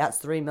stuff. That's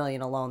 $3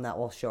 million alone that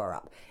will shore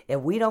up.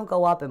 If we don't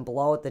go up and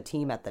blow at the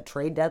team at the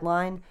trade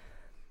deadline,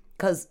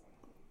 because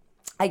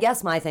I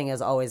guess my thing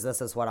is always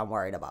this is what I'm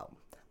worried about.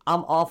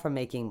 I'm all for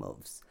making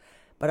moves.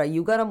 But are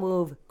you going to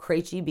move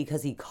Krejci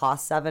because he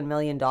cost $7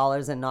 million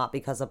and not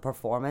because of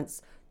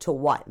performance to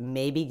what?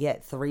 Maybe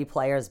get 3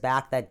 players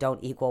back that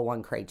don't equal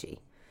one Krejci.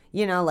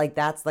 You know, like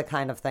that's the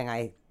kind of thing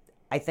I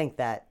think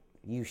that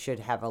you should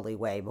heavily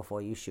weigh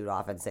before you shoot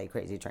off and say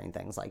crazy train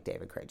things like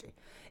David Krejci.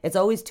 It's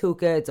always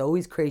Tuukka. It's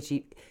always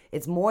Krejci.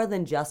 It's more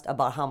than just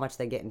about how much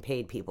they're getting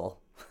paid, people.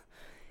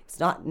 It's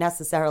not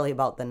necessarily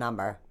about the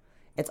number.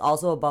 It's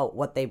also about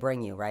what they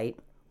bring you, right?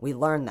 We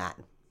learned that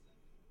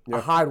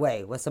a hard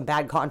way with some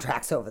bad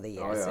contracts over the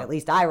years. At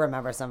least I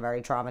remember some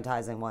very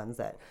traumatizing ones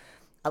that,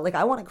 like,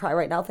 I want to cry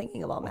right now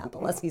thinking about Matt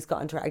Bolesky's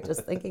contract,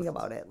 just thinking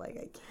about it. Like, I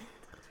can't.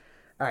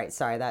 All right,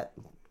 sorry,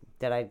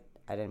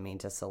 I didn't mean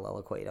to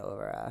soliloquy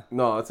over.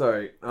 No, it's all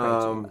right.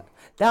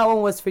 That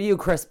one was for you,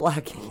 Chris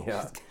Black.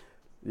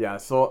 Yeah.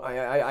 So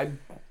I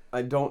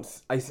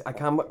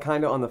come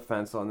kind of on the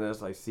fence on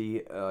this. I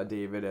see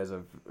David as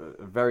a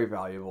very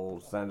valuable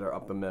center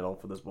up the middle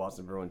for this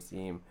Boston Bruins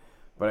team,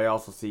 but I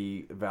also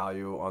see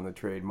value on the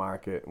trade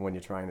market when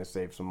you're trying to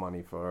save some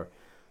money for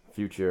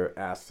future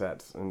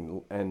assets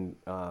and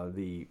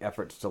the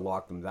efforts to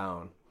lock them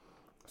down.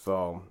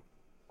 So.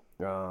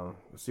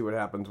 See what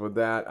happens with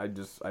that. I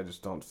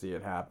just don't see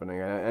it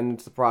happening, and I'm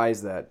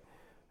surprised that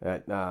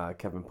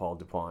Kevin Paul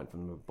DuPont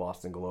from the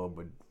Boston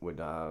Globe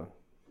would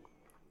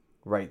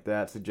write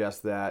that,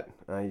 suggest that.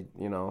 Why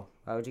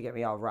would you get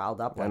me all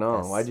riled up like I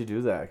know. this? Why'd you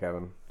do that,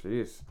 Kevin?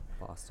 Jeez.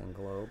 Boston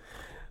Globe.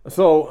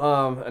 So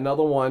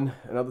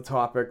another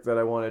topic that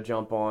I want to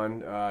jump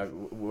on,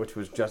 which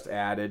was just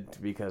added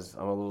because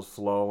I'm a little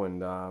slow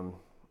and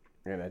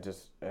I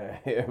just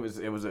it was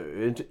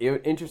an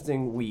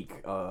interesting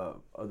week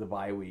of the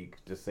bye week,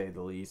 to say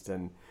the least,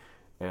 and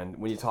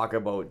when you talk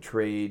about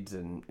trades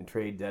and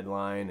trade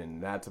deadline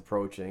and that's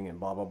approaching and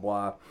blah blah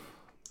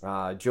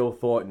blah, Joe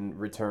Thornton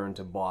returned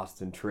to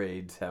Boston.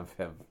 Trades have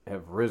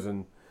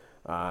risen.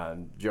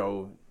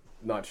 Joe,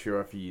 not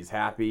sure if he's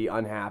happy,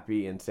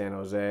 unhappy in San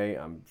Jose.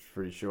 I'm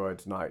pretty sure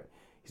he's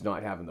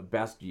not having the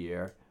best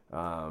year.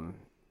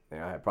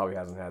 Probably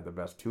hasn't had the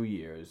best 2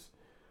 years.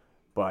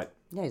 But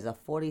yeah, he's a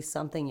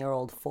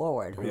 40-something-year-old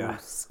forward who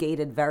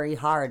skated very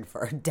hard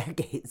for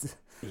decades.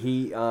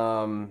 He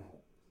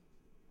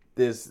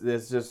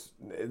there's just,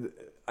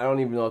 I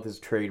don't even know if there's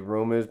trade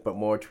rumors, but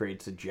more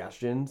trade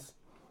suggestions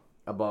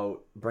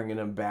about bringing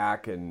him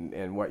back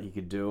and what he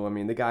could do. I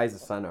mean, the guy's a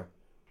center.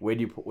 Where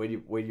do you put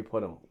him?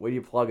 Where do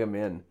you plug him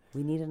in?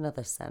 We need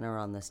another center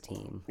on this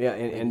team. Yeah,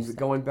 and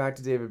going back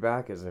to David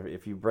Backes,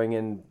 if you bring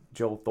in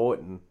Joe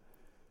Thornton,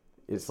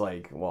 it's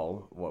like,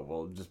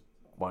 well, just.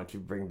 Why don't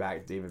you bring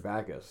back David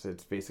Backes?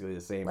 It's basically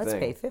the same thing. Let's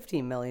pay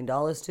 $15 million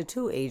to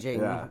 2 aging.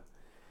 Yeah.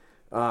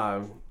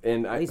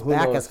 And at least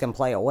Backes can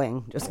play a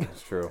wing.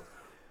 That's true.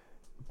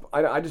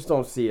 I just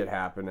don't see it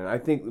happening. I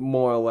think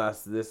more or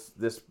less this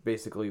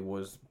basically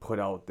was put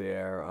out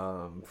there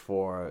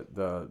for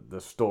the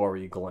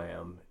story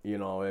glam. You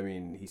know, I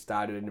mean, he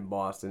started in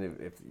Boston.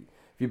 If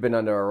you've been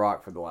under a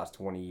rock for the last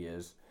 20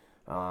 years,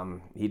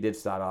 he did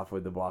start off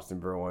with the Boston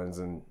Bruins,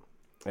 and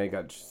he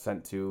got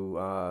sent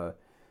to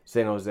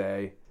San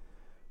Jose,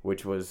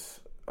 which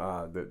was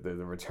the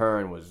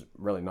return was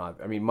really not.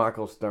 I mean,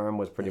 Marco Sturm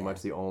was pretty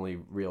much the only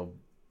real.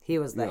 He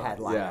was the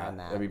headliner on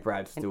that. I mean,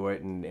 Brad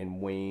Stewart and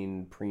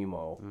Wayne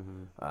Primo.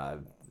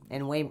 Mm-hmm.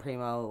 And Wayne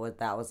Primo,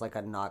 that was like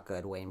a not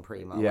good Wayne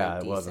Primo. Yeah,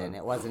 like, it wasn't.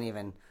 It wasn't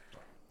even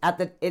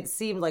it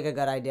seemed like a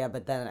good idea,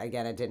 but then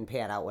again, it didn't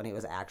pan out when he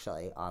was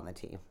actually on the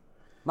team.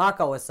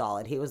 Marco was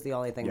solid. He was the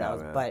only thing that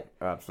was. Man. But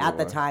absolutely. At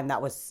the time,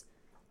 that was.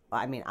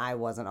 I mean, I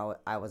was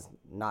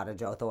not a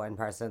Joe Thornton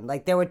person.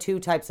 Like, there were 2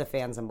 types of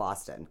fans in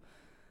Boston.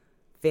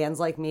 Fans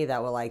like me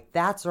that were like,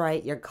 that's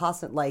right,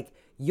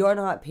 you're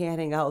not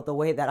panning out the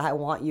way that I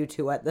want you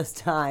to at this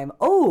time.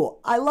 Oh,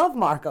 I love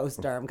Marco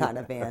Sturm kind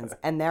of fans.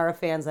 And there are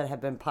fans that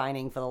have been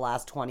pining for the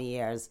last 20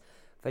 years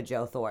for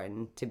Joe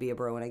Thornton to be a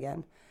Bruin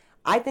again.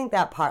 I think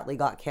that partly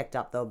got kicked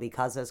up, though,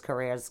 because his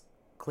career's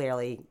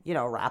clearly,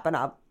 wrapping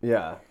up.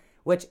 Yeah.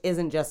 Which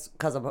isn't just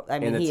because of, I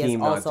mean, and he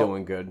is also not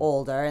doing good.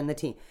 Older, and the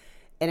team.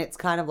 And it's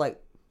kind of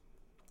like,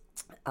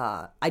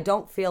 I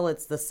don't feel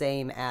it's the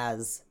same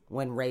as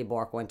when Ray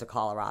Bourque went to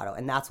Colorado.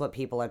 And that's what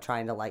people are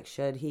trying to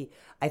should he?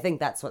 I think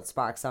that's what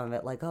sparks some of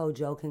it. Like, oh,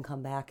 Joe can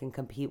come back and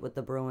compete with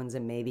the Bruins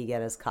and maybe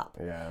get his cup.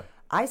 Yeah.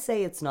 I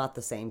say it's not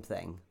the same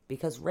thing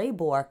because Ray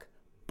Bourque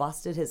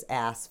busted his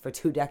ass for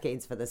 2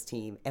 decades for this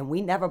team. And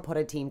we never put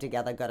a team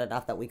together good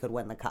enough that we could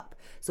win the cup.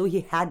 So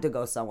he had to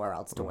go somewhere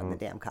else to win the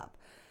damn cup.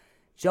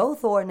 Joe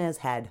Thornton has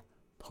had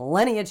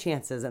plenty of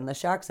chances, and the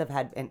Sharks have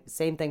had, and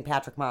same thing,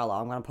 Patrick Marleau.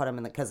 I'm going to put him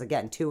in because,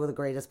 again, 2 of the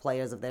greatest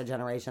players of their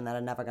generation that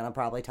are never going to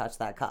probably touch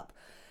that cup.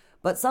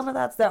 But some of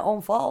that's their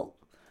own fault,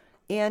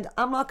 and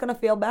I'm not going to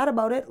feel bad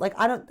about it.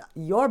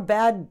 You're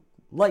bad,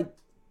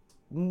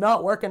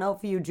 not working out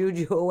for you,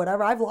 Juju, or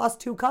whatever. I've lost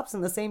 2 cups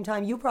in the same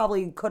time. You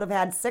probably could have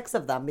had 6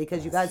 of them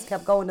because you guys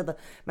kept going to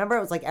remember it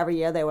was like every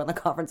year they were in the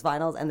conference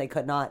finals, and they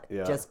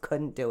just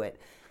couldn't do it.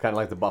 Kind of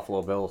like the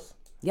Buffalo Bills.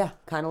 Yeah,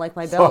 kind of like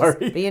my Bills.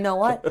 Sorry. But you know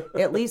what?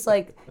 At least,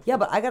 like, yeah,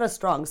 but I got a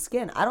strong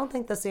skin. I don't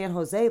think the San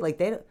Jose, like,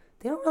 they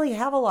don't really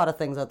have a lot of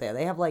things out there.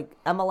 They have, like,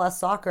 MLS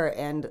soccer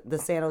and the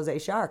San Jose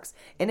Sharks.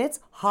 And it's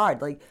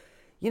hard. Like,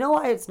 you know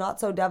why it's not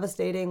so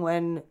devastating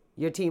when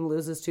your team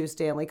loses 2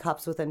 Stanley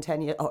Cups within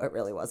 10 years? Oh, it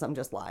really was. I'm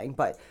just lying.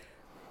 But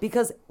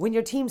because when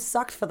your team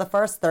sucked for the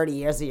first 30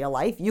 years of your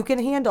life, you can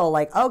handle,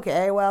 like,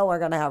 okay, well, we're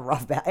going to have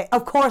rough back.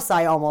 Of course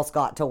I almost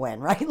got to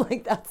win, right?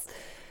 Like, that's...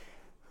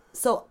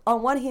 So,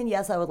 on one hand,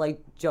 yes, I would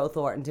like Joe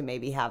Thornton to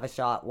maybe have a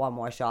shot, one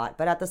more shot.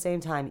 But at the same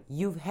time,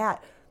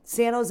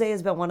 San Jose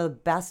has been one of the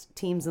best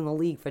teams in the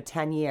league for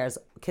 10 years,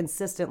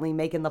 consistently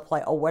making the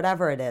play, or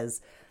whatever it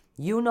is.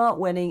 You not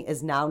winning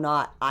is now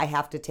not, I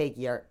have to take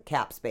your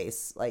cap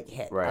space, like,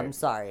 hit. Right. I'm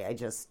sorry.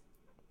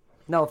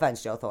 No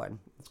offense, Joe Thornton.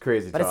 It's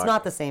crazy But talk. it's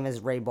not the same as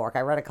Ray Bork.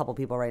 I read a couple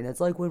people writing,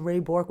 it's like when Ray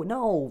Bork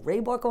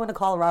going to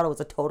Colorado was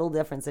a total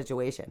different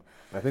situation.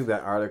 I think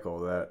that article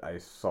that I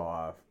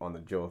saw on the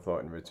Joe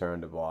Thornton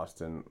return to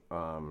Boston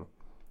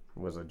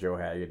was a Joe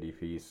Haggerty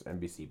piece,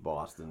 NBC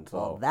Boston. So.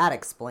 Well, that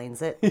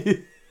explains it.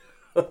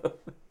 I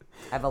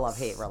have a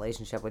love-hate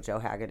relationship with Joe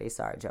Haggerty.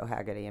 Sorry, Joe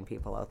Haggerty and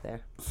people out there.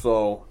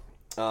 So,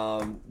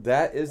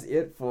 that is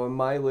it for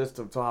my list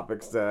of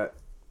topics that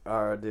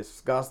are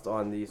discussed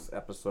on this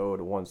episode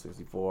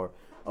 164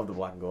 of the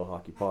Black and Gold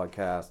Hockey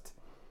Podcast.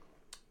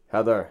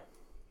 Heather,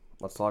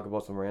 let's talk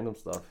about some random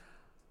stuff.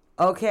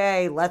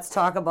 Okay, let's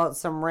talk about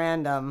some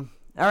random.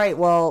 All right,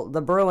 well,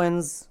 the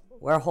Bruins,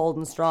 we're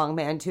holding strong,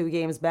 man. 2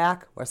 games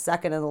back. We're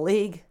second in the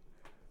league.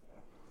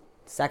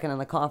 Second in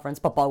the conference,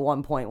 but by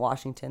 1 point,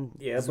 Washington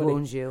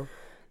swoons you.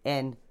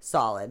 And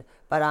solid.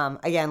 But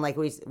again, like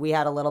we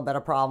had a little bit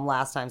of problem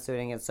last time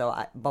suiting it. So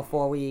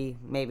before we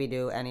maybe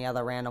do any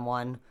other random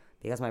one,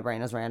 because my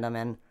brain is random,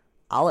 and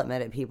I'll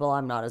admit it, people,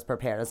 I'm not as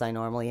prepared as I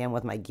normally am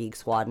with my Geek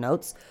Squad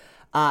notes.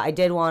 I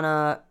did want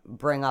to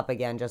bring up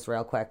again, just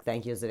real quick,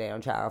 thank you, Zdeno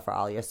Chara, for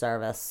all your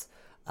service.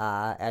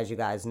 As you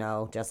guys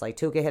know, just like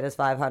Tuukka hit his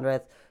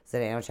 500th,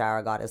 Zdeno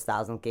Chara got his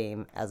 1,000th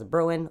game as a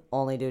Bruin,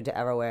 only dude to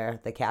ever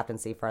wear the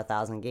captaincy for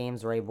 1,000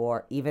 games. Ray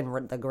Bork,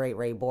 even the great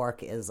Ray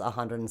Bork, is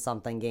 100 and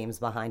something games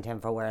behind him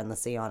for wearing the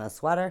C on his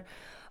sweater.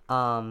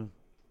 Obviously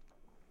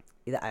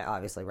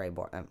Ray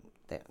Bork,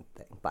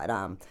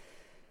 but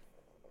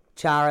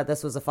Chara,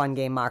 this was a fun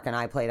game Mark and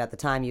I played at the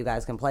time. You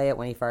guys can play it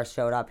when he first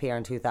showed up here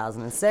in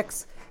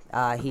 2006.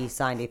 He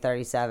signed a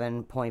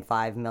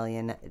 $37.5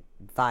 million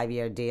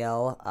 5-year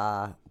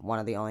deal. One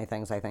of the only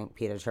things I think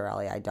Peter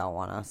Chiarelli, I don't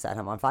want to set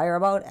him on fire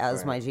about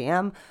as my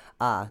GM.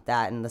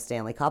 That and the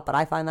Stanley Cup. But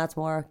I find that's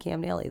more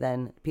Cam Neely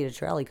than Peter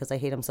Chiarelli because I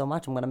hate him so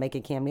much. I'm going to make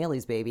it Cam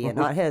Neely's baby and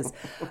not his.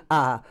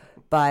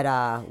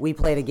 But we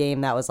played a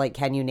game that was like,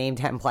 can you name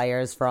 10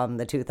 players from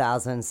the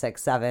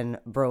 2006-07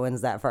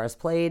 Bruins that first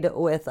played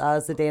with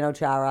Zdeno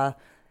Chara?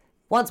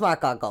 Once Mark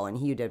got going,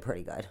 you did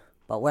pretty good.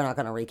 But we're not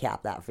going to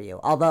recap that for you.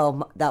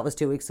 Although that was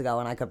 2 weeks ago,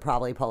 and I could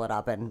probably pull it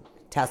up and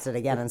test it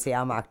again and see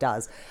how Mark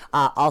does.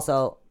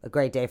 Also, a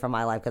great day for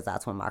my life because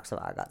that's when Mark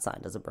Savard got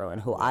signed as a Bruin,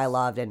 who I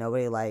loved and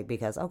nobody liked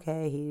because,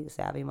 okay,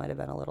 Savvy might have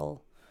been a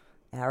little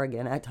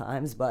arrogant at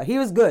times, but he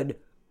was good.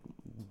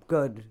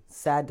 Good.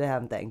 Sad to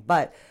have him think.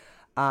 But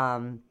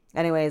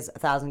anyways,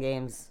 1,000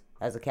 games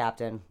as a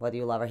captain, whether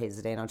you love or hate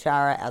Zdeno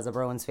Chara. As a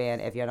Bruins fan,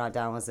 if you're not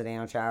down with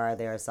Zdeno Chara,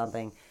 there is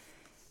something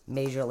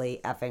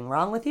majorly effing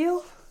wrong with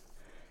you.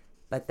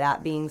 But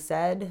that being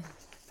said,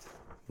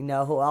 you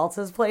know who else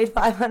has played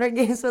 500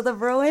 games for the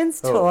Bruins?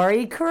 Oh.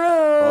 Torrey Krug.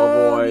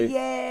 Oh, boy.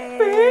 Yay.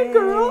 Big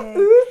girl.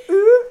 Ooh,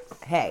 ooh.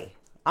 Hey,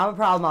 I'm a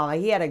proud mama.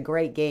 He had a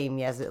great game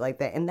yesterday like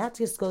that. And that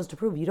just goes to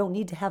prove you don't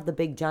need to have the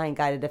big giant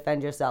guy to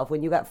defend yourself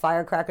when you got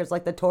firecrackers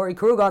like the Torrey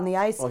Krug on the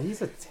ice. Well,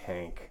 he's a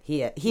tank.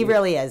 He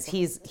really is.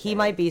 He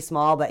might be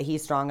small, but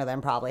he's stronger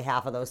than probably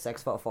half of those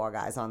 6'4"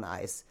 guys on the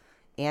ice.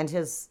 And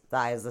his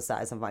thigh is the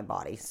size of my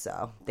body,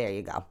 so there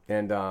you go.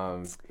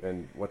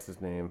 And what's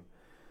his name?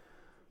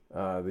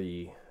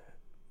 The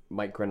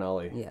Mike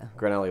Grinelli. Yeah.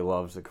 Grinelli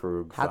loves the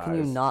Krug. How can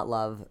you not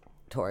love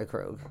Torrey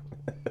Krug?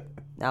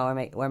 Now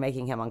we're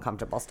making him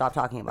uncomfortable. Stop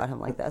talking about him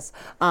like this.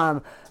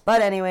 But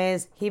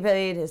anyways, he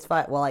played his he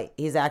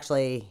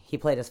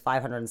played his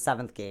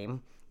 507th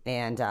game.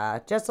 And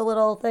just a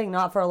little thing,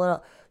 not for a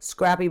little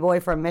scrappy boy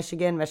from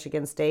Michigan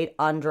State,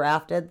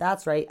 undrafted.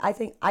 That's right.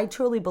 I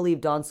truly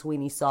believe Don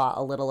Sweeney saw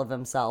a little of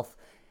himself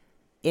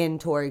in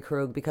Torrey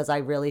Krug because I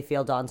really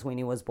feel Don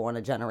Sweeney was born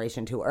a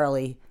generation too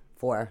early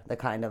for the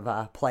kind of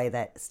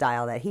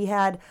style that he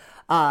had.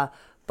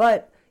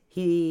 But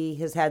he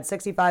has had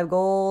 65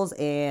 goals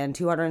and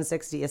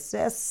 260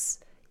 assists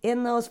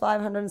in those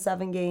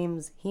 507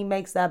 games. He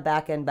makes that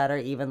back end better,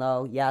 even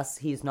though, yes,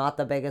 he's not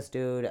the biggest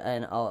dude,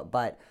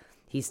 but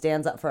he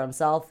stands up for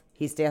himself.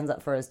 He stands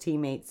up for his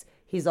teammates.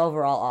 He's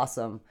overall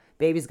awesome.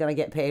 Baby's going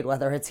to get paid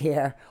whether it's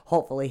here,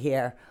 hopefully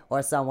here,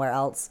 or somewhere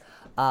else.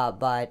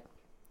 But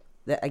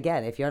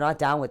again, if you're not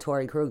down with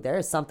Torrey Krug, there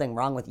is something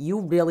wrong with you.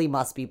 Really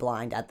must be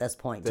blind at this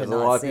point to not see.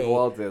 There's a lot of people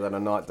out there that are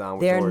not down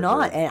with Torrey Krug. They're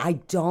not, and I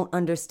don't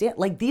understand.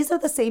 Like, these are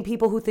the same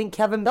people who think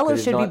Kevin Miller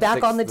should be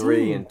back on the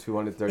team. And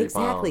 230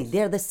 exactly. pounds.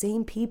 They're the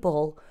same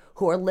people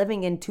who are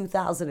living in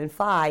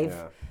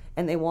 2005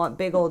 and they want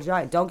big old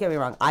giant. Don't get me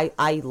wrong.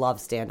 I love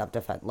stand-up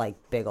defense, like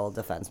big old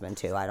defensemen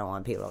too. I don't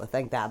want people to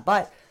think that.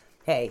 But,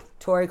 hey,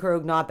 Torrey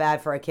Krug, not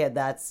bad for a kid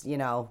that's,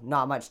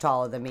 not much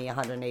taller than me,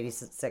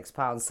 186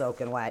 pounds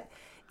soaking wet,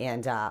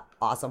 and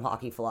awesome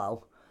hockey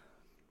flow.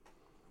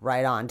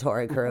 Right on,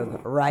 Torrey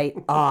Krug. Right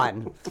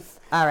on.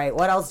 All right,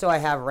 what else do I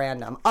have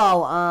random?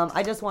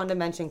 I just wanted to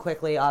mention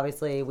quickly,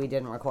 obviously, we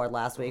didn't record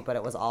last week, but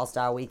it was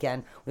All-Star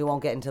Weekend. We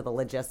won't get into the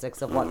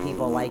logistics of what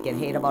people like and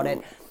hate about it.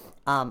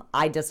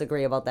 I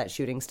disagree about that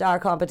shooting star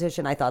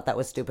competition. I thought that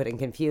was stupid and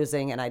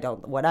confusing, and I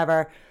don't,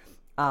 whatever.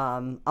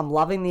 I'm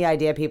loving the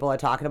idea people are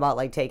talking about,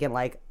 like, taking,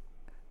 like,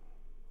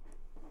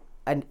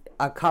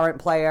 a current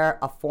player,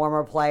 a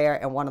former player,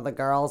 and one of the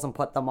girls and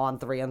put them on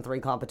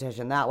 3-on-3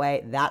 competition that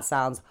way. That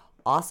sounds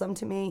awesome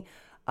to me.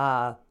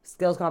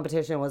 Skills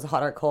competition was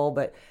hot or cold,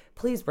 but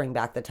please bring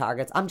back the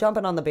targets. I'm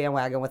jumping on the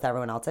bandwagon with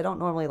everyone else. I don't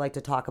normally like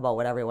to talk about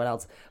what everyone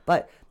else,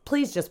 but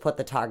please just put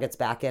the targets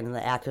back in and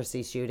the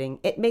accuracy shooting.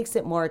 It makes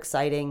it more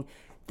exciting.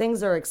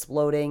 Things are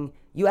exploding.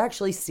 You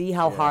actually see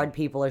how hard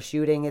people are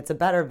shooting. It's a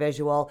better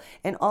visual.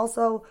 And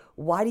also,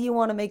 why do you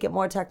want to make it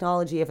more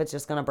technology if it's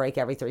just going to break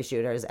every 3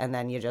 shooters and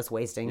then you're just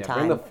wasting time?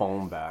 Bring the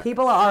phone back.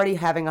 People are already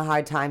having a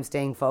hard time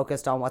staying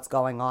focused on what's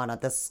going on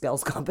at this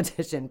skills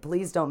competition.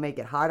 Please don't make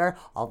it harder.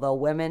 Although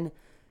women,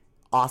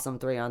 awesome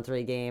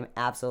 3-on-3 game,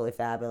 absolutely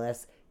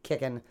fabulous,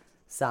 kicking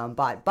some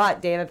butt.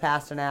 But David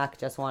Pastrnak,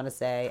 just want to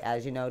say,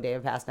 as you know,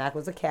 David Pastrnak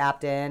was a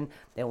captain.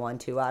 They won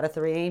 2 out of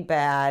 3 ain't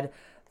bad.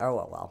 Or,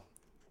 well,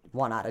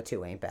 1 out of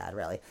 2 ain't bad,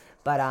 really.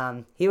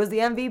 But he was the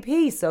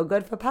MVP, so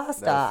good for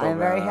Pasta. I'm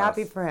very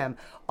happy for him.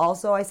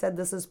 Also, I said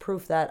this is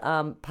proof that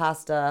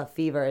Pasta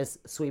fever is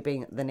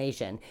sweeping the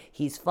nation.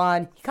 He's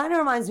fun. He kind of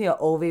reminds me of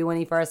Ovi when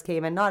he first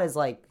came in. Not as,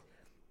 like,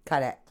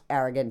 kind of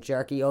arrogant,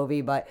 jerky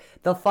Ovi, but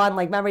the fun,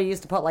 like, remember he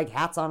used to put, like,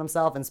 hats on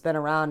himself and spin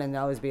around and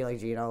always be,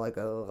 like,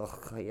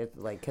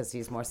 like, because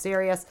he's more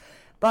serious.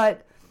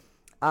 But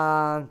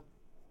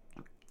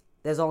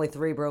there's only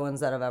 3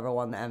 Bruins that have ever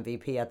won the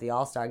MVP at the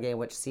All-Star game,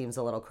 which seems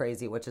a little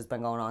crazy, which has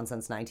been going on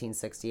since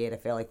 1968. I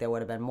feel like there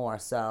would have been more.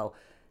 So,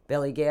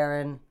 Billy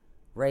Guerin,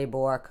 Ray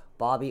Bourque,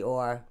 Bobby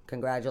Orr,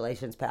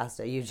 congratulations,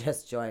 Pastor. You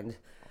just joined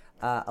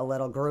a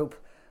little group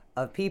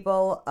of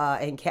people.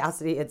 And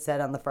Cassidy had said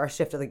on the first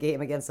shift of the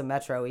game against the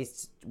Metro, he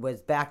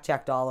was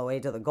back-checked all the way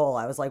to the goal.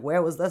 I was like,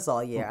 where was this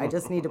all year? I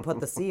just need to put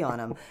the C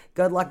on him.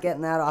 Good luck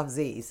getting that off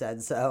Z, he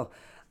said. So,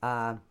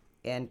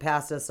 and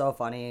Pasta's so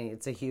funny.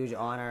 It's a huge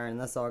honor in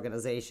this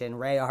organization.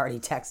 Ray already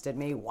texted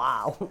me.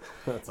 Wow.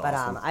 That's but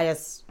awesome. I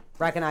just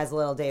recognize a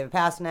little David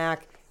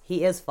Pastrnak.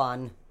 He is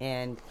fun,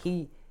 and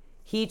he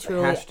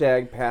truly...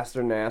 Hashtag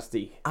Pastor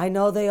Nasty. I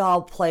know they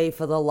all play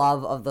for the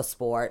love of the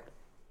sport,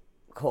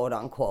 quote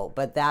unquote,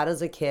 but that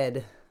is a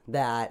kid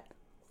that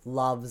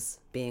loves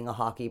being a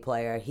hockey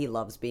player. He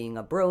loves being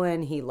a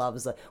Bruin. He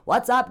loves,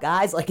 what's up,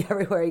 guys? Like,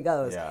 everywhere he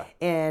goes. Yeah.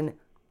 And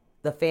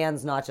the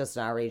fans, not just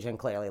in our region,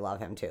 clearly love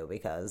him too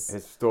because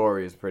his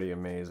story is pretty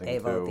amazing. They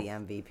too. vote the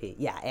MVP.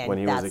 Yeah, and when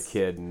he was a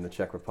kid in the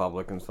Czech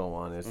Republic and so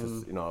on, it's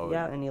just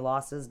Yeah, and he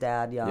lost his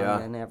dad young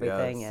and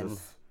everything, and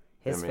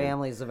his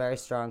family's a very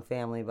strong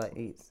family. But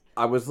he's.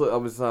 I was.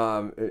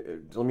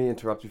 Let me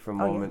interrupt you for a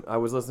moment. Yeah. I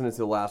was listening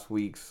to last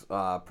week's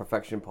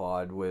Perfection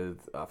Pod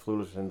with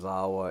Fluta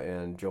Shinzawa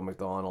and Joe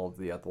McDonald,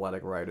 the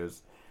athletic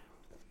writers,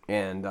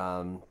 and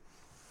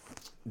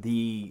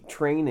the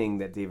training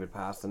that David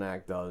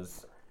Pastrnak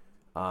does.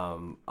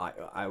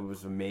 I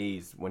was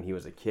amazed when he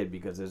was a kid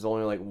because there's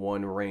only like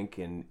one rink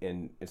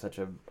in such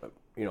a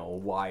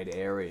wide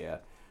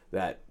area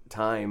that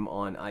time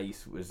on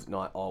ice was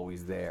not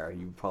always there.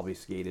 You probably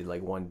skated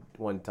like one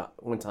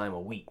time a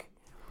week.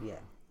 Yeah.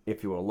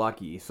 If you were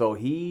lucky. So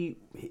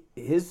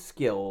his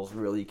skills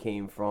really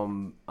came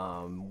from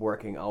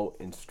working out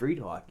in street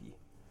hockey.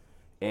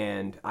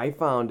 And I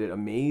found it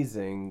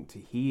amazing to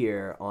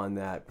hear on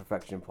that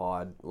Perfection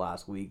Pod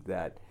last week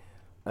that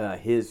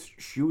his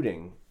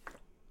shooting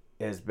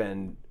has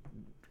been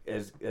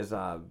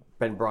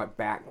brought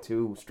back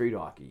to street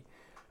hockey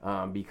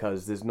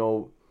because there's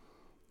no,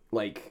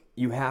 like,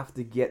 you have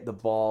to get the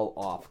ball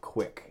off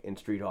quick in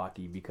street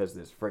hockey because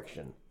there's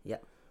friction.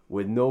 Yep.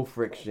 With no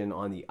friction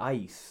on the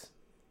ice,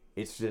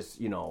 it's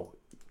just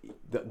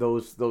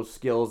those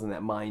skills and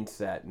that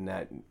mindset and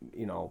that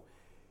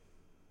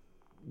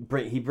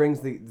he brings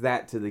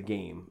that to the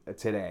game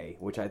today,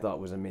 which I thought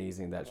was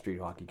amazing that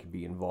street hockey could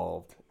be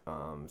involved.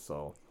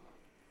 So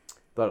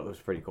thought it was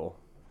pretty cool.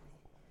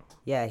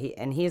 Yeah,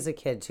 he's a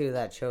kid too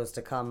that chose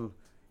to come.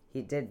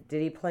 Did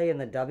he play in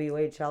the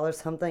WHL or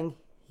something?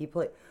 He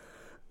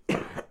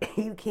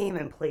came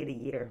and played a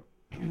year.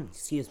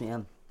 Excuse me,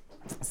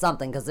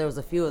 something, because there was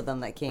a few of them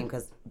that came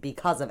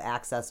because of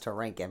access to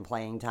rink and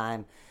playing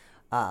time,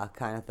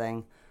 kind of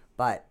thing.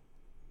 But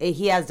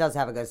he does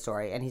have a good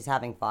story, and he's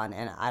having fun.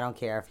 And I don't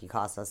care if he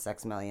costs us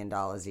 $6 million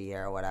a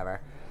year or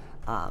whatever.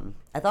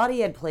 I thought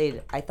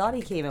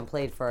he came and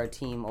played for a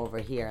team over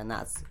here, and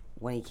that's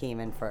when he came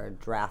in for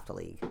draft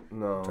league.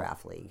 No.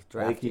 Draft league.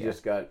 I think he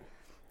just got...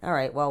 All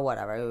right, well,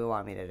 whatever you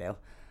want me to do.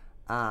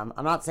 I'm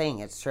not saying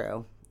it's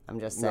true. I'm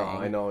just saying. No,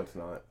 I know it's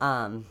not.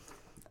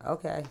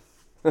 Okay.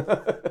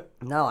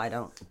 No, I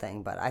don't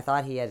think, but I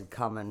thought he had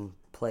come and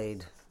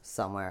played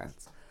somewhere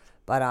else.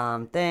 But,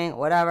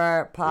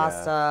 whatever,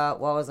 pasta,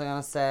 what was I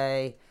going to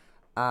say?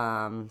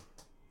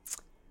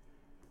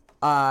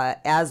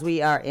 As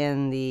we are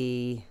in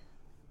the,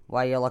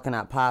 while you're looking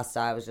at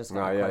pasta, I was just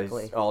going to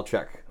quickly. I'll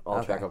check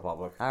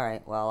Republic. All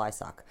right, well, I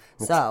suck.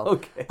 So,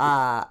 okay.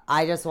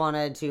 I just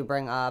wanted to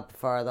bring up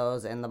for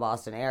those in the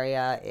Boston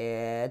area,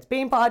 it's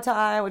Bean Pod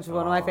time, which is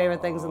one of my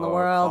favorite things in the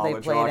world. They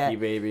played hockey, at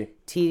baby.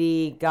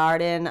 TD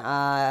Garden.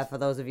 For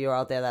those of you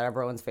out there that are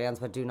Bruins fans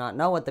but do not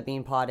know what the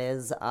Bean Pod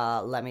is,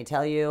 let me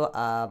tell you,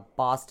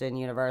 Boston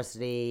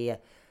University,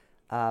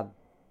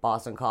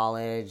 Boston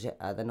College,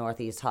 the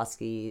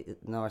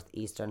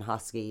Northeastern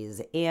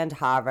Huskies, and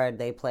Harvard.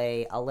 They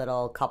play a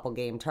little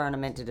couple-game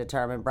tournament to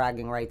determine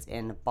bragging rights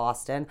in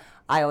Boston.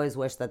 I always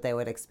wish that they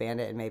would expand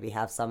it and maybe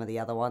have some of the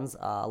other ones.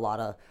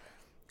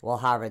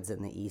 Harvard's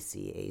in the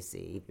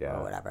ECAC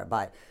or whatever,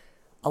 but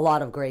a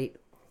lot of great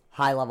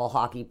high-level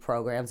hockey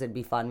programs. It'd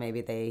be fun.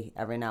 Maybe they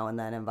every now and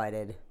then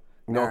invited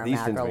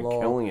Northeastern's been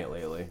killing it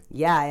lately.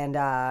 Yeah, and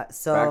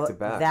so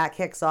back-to-back. That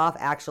kicks off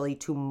actually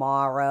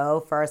tomorrow.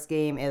 First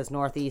game is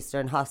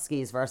Northeastern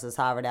Huskies versus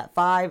Harvard at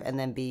 5, and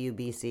then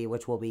BU-BC,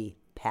 which will be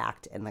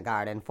packed in the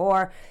Garden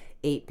for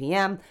 8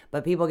 p.m.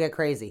 But people get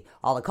crazy.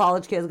 All the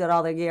college kids got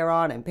all their gear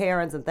on, and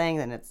parents and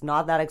things, and it's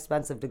not that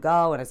expensive to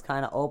go, and it's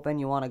kind of open.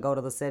 You want to go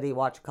to the city,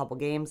 watch a couple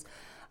games.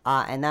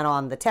 And then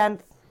on the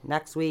 10th,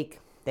 next week,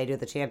 they do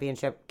the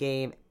championship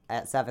game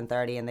at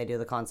 7:30, and they do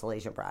the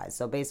consolation prize.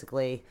 So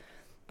basically,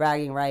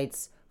 bragging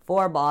rights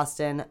for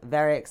Boston.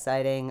 Very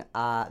exciting.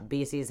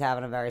 BC's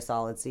having a very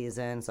solid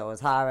season. So is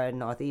Harvard,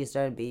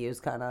 Northeastern.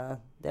 BU's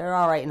they're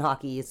all right in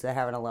Hockey East. They're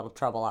having a little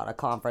trouble out of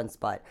conference,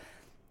 but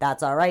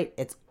that's all right.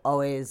 It's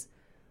always,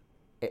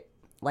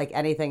 like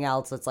anything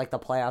else, it's like the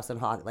playoffs in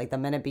hockey. Like the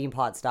minute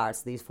Beanpot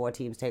starts, these 4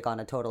 teams take on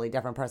a totally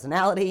different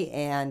personality,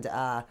 and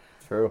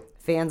True.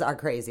 Fans are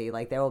crazy.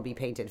 Like there will be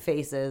painted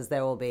faces.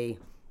 There will be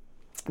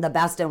the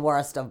best and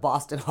worst of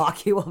Boston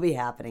hockey will be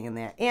happening in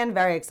there. And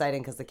very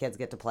exciting because the kids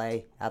get to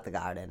play at the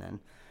Garden and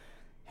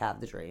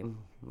have the dream.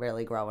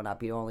 Really growing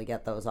up, you only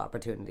get those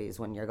opportunities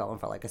when you're going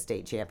for like a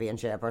state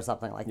championship or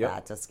something like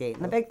that to skate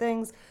in the big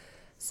things.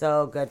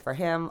 So good for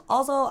him.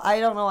 Also, I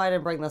don't know, I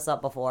didn't bring this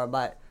up before,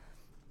 but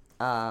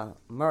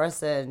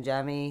Marissa and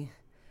Jemmy,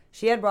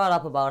 she had brought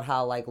up about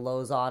how like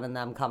Lozon and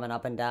them coming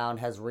up and down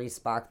has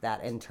re-sparked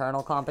that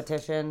internal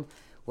competition,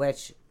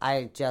 which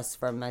I just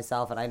for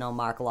myself, and I know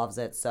Mark loves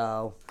it,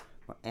 so,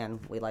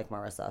 and we like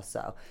Marissa,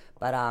 so,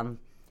 but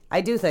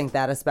I do think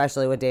that,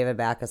 especially with David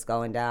Backus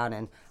going down,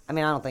 and I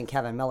mean, I don't think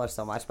Kevin Miller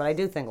so much, but I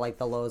do think like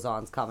the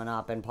Lozon's coming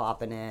up and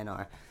popping in,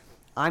 or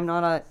I'm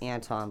not an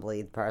Anton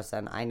Bleed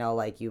person. I know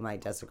like you might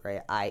disagree.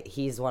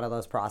 He's one of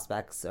those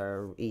prospects,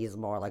 or he's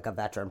more like a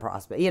veteran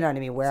prospect. You know what I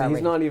mean? So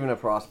he's not even a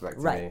prospect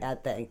to right, me.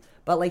 that thing.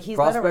 But like he's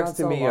prospects been around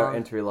to so me long. are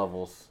entry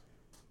levels.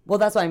 Well,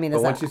 that's what I mean. But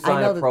Is once that, you sign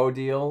I know a pro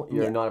deal,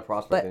 you're not a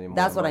prospect but anymore.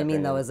 That's what I mean,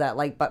 opinion. though, is that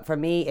like, but for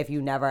me, if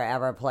you never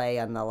ever play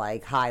on the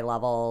like high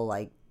level,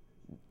 like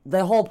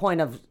the whole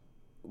point of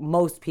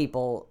most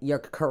people, your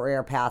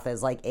career path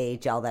is like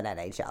AHL then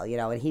NHL, you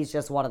know, and he's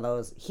just one of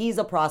those. He's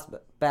a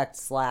prospect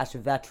 /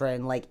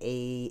 veteran like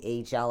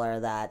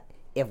AHLer that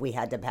if we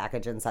had to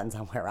package and send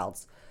somewhere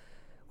else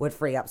would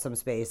free up some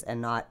space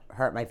and not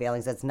hurt my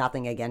feelings. It's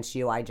nothing against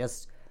you. I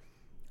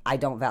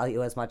don't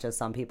value as much as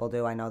some people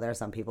do. I know there are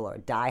some people who are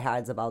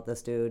diehards about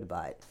this dude,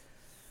 but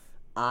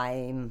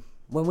when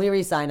we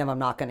re-signed him, I'm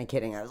not going to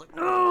kidding. I was like,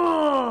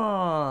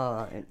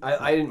 no.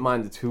 I didn't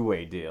mind the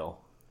two-way deal.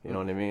 You know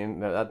what I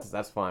mean?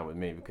 That's fine with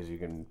me because you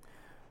can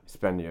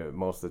spend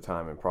most of the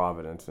time in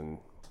Providence and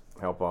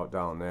help out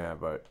down there.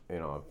 But you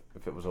know,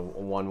 if it was a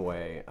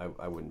one-way,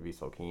 I wouldn't be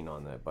so keen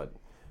on that. But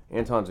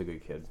Anton's a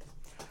good kid.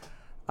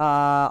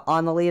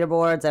 On the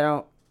leaderboards, I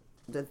don't.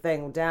 The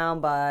thing down,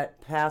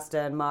 but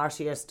Pasta and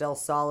Marshy are still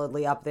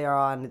solidly up there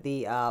on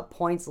the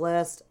points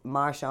list.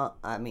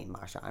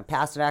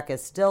 Pasternak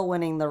is still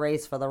winning the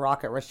race for the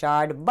Rocket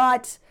Richard,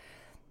 but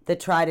the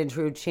tried and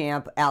true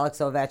champ Alex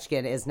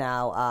Ovechkin is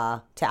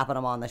now tapping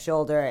him on the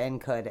shoulder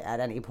and could at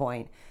any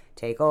point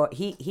take over.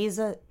 He's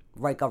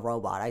like a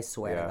robot, I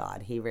swear to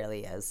God. He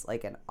really is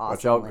like an awesome.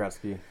 Watch out,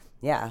 Gretzky.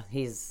 Yeah,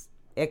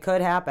 it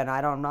could happen.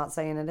 I'm not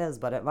saying it is,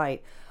 but it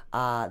might.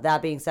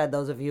 That being said,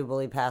 those of you who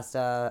believe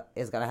Pasta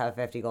is going to have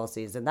a 50-goal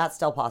season, that's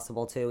still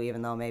possible too,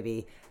 even though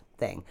maybe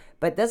thing.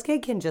 But this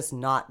kid can just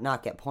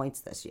not get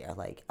points this year.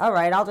 Like, all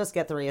right, I'll just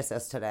get 3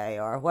 assists today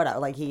or whatever.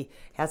 Like he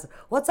has,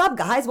 what's up,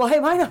 guys? Why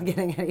am I not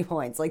getting any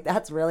points? Like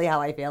that's really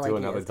how I feel. Do like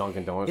another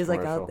Dunkin' Donuts He's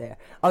commercial. like out there.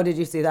 Oh, did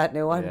you see that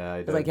new one? Yeah, I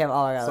did. It's like him. Oh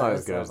my God, it's not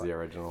as good as the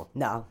original.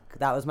 No,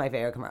 that was my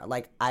favorite commercial.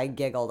 Like I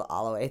giggled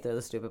all the way through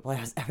the stupid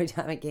players every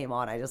time it came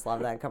on. I just love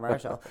that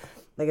commercial.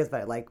 Like it's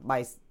funny. Like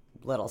my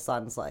little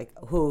son's like,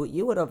 who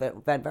you would have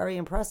been very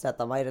impressed at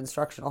the Might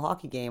instructional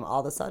hockey game. All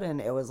of a sudden,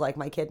 it was like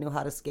my kid knew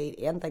how to skate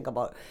and think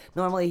about.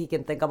 Normally, he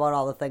can think about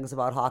all the things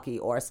about hockey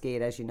or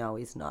skate. As you know,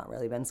 he's not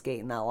really been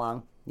skating that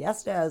long.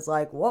 Yesterday, I was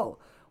like, whoa,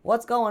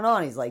 what's going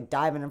on? He's like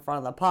diving in front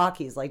of the puck.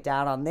 He's like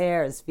down on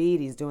there, his feet.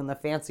 He's doing the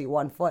fancy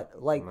 1 foot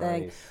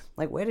thing.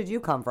 Like, where did you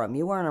come from?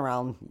 You weren't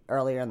around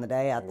earlier in the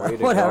day at the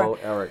whatever. Go,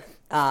 Eric.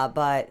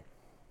 But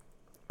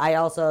I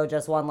also,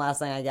 just one last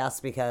thing, I guess,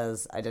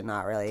 because I did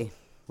not really,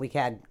 we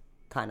had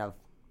kind of,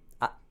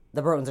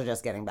 the Bruins are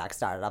just getting back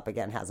started up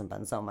again. Hasn't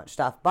been so much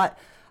stuff. But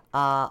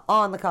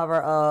on the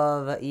cover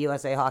of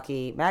USA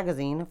Hockey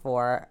Magazine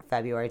for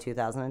February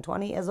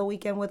 2020 is A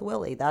Weekend with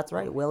Willie. That's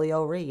right, Willie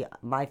O'Ree,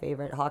 my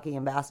favorite hockey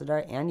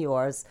ambassador and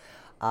yours.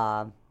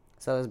 So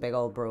there's a big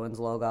old Bruins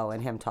logo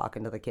and him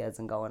talking to the kids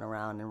and going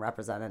around and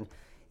representing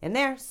in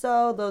there.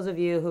 So those of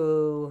you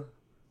who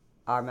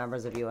are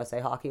members of USA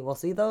Hockey will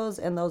see those,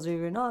 and those of you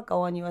who are not,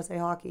 go on USA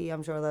Hockey.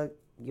 I'm sure the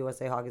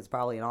USA Hockey is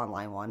probably an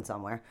online one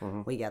somewhere.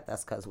 We get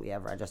this because we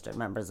have registered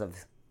members of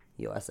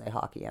USA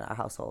Hockey in our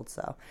household.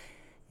 So,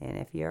 and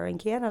if you're in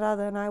Canada,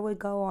 then I would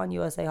go on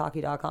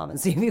usahockey.com and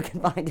see if you can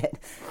find it.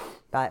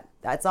 But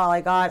that's all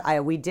I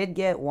got. We did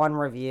get one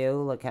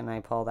review. Look, can I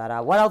pull that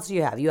out? What else do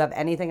you have? You have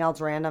anything else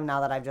random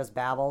now that I've just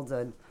babbled?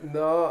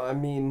 No, I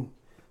mean,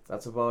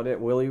 that's about it.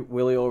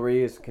 Willie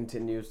O'Ree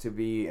continues to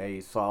be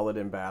a solid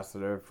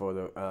ambassador for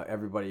the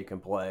everybody can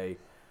play.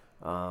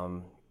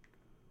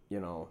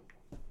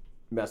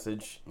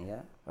 Message.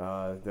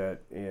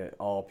 That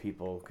all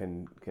people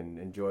can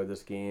enjoy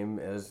this game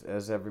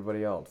as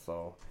everybody else.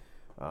 So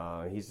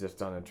he's just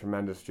done a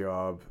tremendous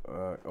job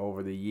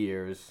over the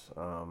years.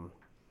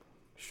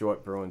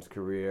 Short Bruins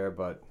career,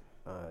 but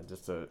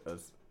just a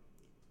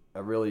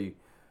really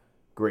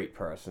great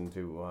person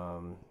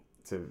to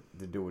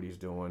do what he's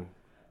doing.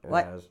 And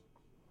I was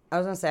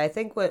gonna say, I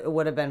think it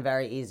would have been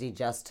very easy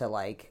just to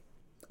like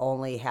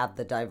only have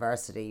the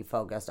diversity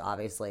focused,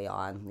 obviously,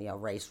 on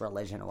race,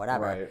 religion, or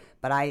whatever. Right.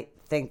 But I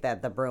think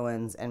that the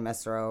Bruins and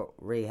Mr.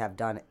 O'Ree have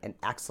done an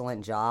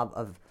excellent job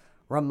of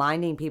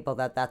reminding people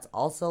that that's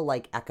also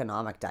like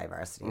economic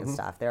diversity and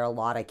stuff. There are a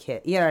lot of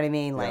kids, you know what I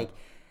mean? Like,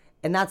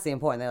 and that's the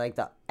important. They're like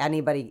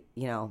anybody,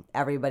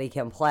 everybody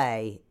can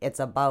play. It's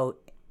about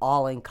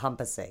all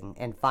encompassing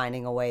and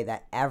finding a way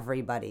that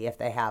everybody, if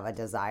they have a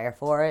desire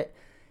for it,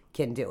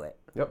 can do it,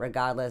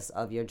 regardless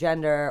of your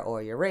gender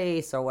or your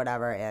race or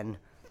whatever. And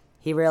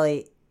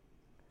they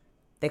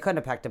couldn't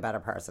have picked a better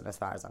person as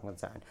far as I'm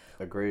concerned.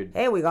 Agreed.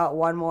 Hey, we got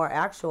one more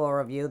actual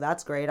review.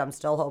 That's great. I'm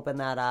still hoping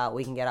that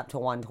we can get up to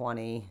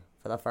 120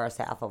 for the first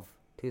half of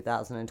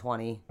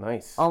 2020.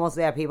 Nice. Almost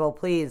there, people.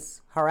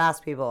 Please harass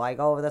people. I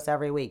go over this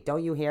every week.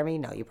 Don't you hear me?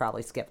 No, you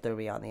probably skipped through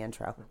me on the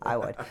intro. I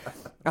would.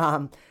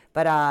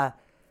 But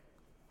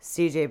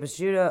CJ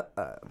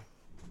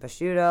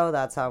Prosciutto,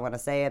 that's how I'm going to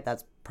say it.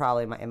 That's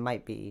probably it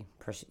might be,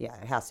 it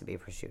has to be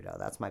prosciutto.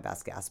 That's my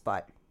best guess.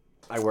 But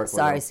I work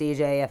sorry, with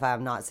CJ, if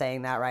I'm not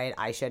saying that right.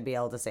 I should be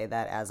able to say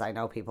that, as I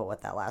know people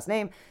with that last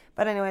name.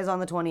 But anyways, on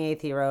the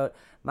 28th, he wrote,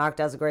 Mark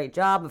does a great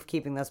job of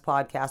keeping this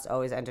podcast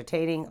always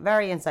entertaining,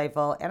 very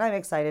insightful, and I'm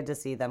excited to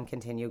see them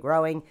continue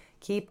growing.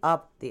 Keep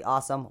up the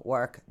awesome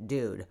work,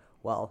 dude.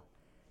 Well,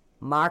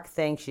 Mark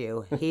thanks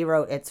you. He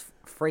wrote, it's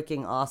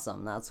freaking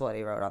awesome. That's what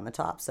he wrote on the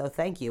top. So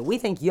thank you. We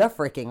think you're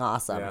freaking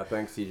awesome. Yeah,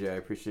 thanks, CJ. I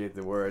appreciate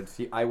the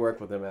words. I work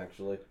with him,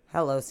 actually.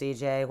 Hello,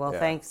 CJ. Well,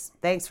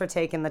 thanks for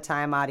taking the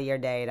time out of your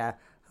day to,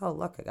 oh,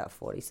 look, I got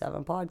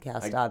 47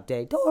 podcast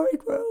update. Dory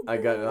Group. I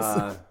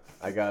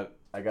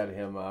got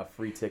him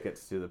free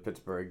tickets to the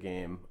Pittsburgh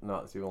game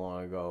not too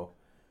long ago.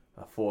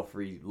 4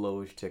 free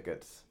Loge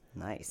tickets.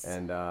 Nice.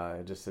 And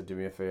I just said, do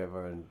me a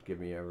favor and give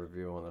me a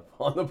review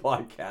on the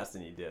podcast,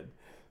 and he did.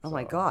 Oh,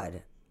 my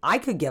God. I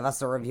could give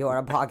us a review on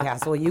a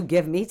podcast. Will you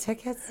give me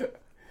tickets?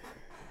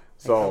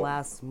 So the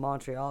last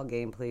Montreal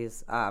game,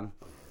 please. All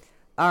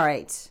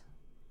right.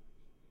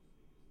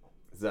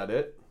 Is that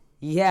it?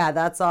 Yeah,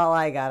 that's all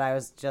I got. I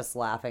was just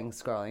laughing,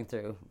 scrolling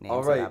through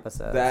names of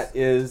episodes. That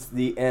is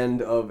the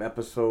end of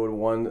episode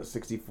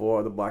 164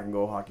 of the Black and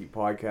Gold Hockey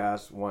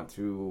Podcast. Want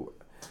to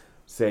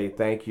say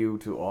thank you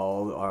to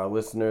all our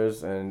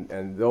listeners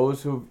and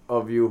those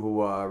of you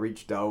who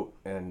reached out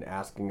and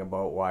asking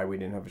about why we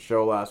didn't have a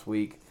show last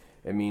week.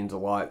 It means a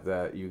lot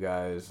that you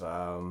guys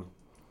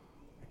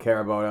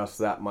care about us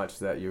that much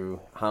that you're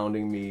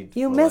hounding me.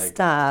 You missed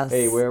us.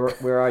 Hey,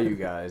 where are you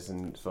guys?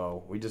 And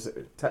so we just,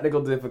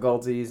 technical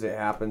difficulties, it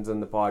happens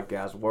in the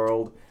podcast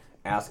world.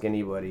 Ask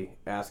anybody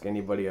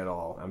at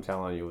all. I'm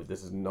telling you,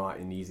 this is not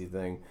an easy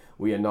thing.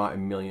 We are not $1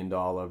 million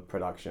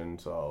production,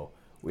 so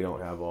we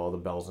don't have all the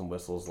bells and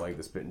whistles like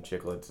the Spittin'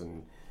 Chicklets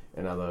and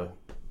other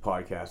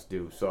podcasts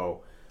do.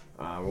 So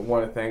we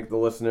want to thank the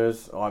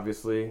listeners,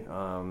 obviously.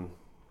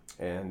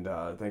 And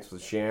thanks for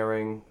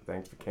sharing.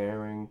 Thanks for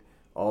caring.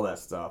 All that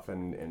stuff.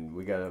 And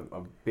we got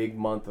a big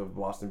month of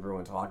Boston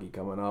Bruins hockey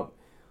coming up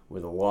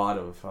with a lot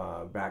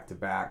of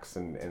back-to-backs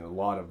and a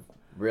lot of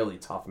really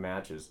tough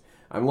matches.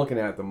 I'm looking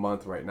at the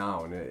month right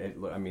now,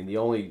 and I mean, the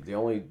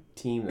only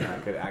team that I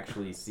could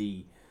actually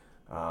see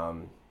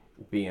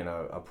being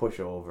a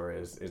pushover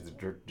is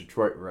the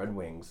Detroit Red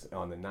Wings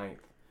on the 9th.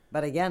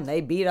 But again, they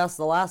beat us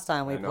the last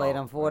time we played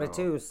them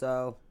 4-2,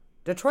 so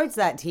Detroit's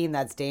that team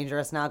that's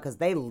dangerous now because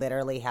they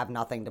literally have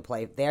nothing to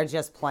play. They're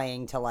just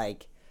playing to,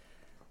 like,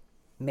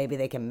 maybe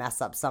they can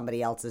mess up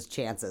somebody else's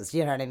chances.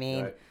 You know what I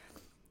mean? Right.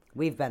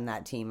 We've been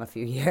that team a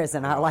few years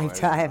in our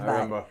lifetime. I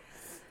remember.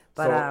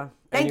 But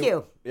thank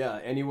you. Yeah,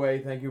 anyway,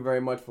 thank you very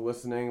much for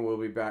listening. We'll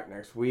be back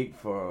next week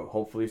for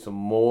hopefully some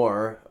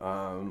more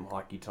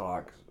hockey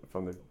talk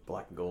from the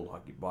Black and Gold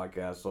Hockey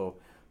Podcast. So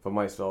for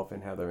myself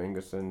and Heather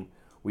Ingerson,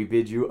 we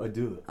bid you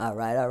adieu. All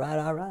right.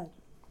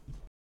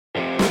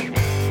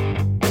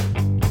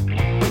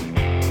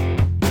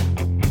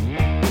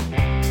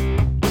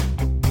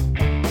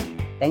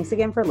 Thanks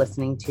again for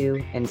listening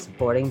to and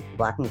supporting the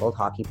Black and Gold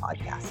Hockey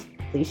Podcast.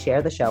 Please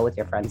share the show with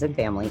your friends and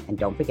family, and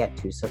don't forget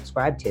to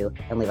subscribe to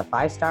and leave a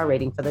 5-star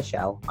rating for the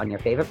show on your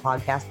favorite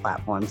podcast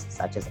platforms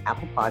such as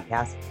Apple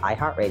Podcasts,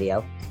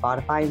 iHeartRadio,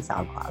 Spotify, and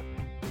SoundCloud.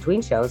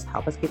 Between shows,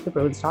 help us keep the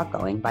Bruins talk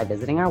going by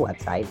visiting our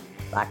website,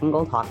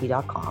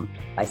 blackandgoldhockey.com,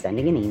 by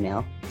sending an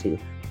email to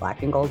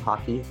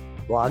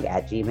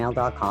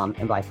blackandgoldhockeyblog@gmail.com,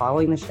 and by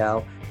following the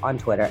show on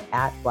Twitter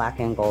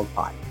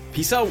 @blackandgoldpod.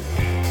 Peace out.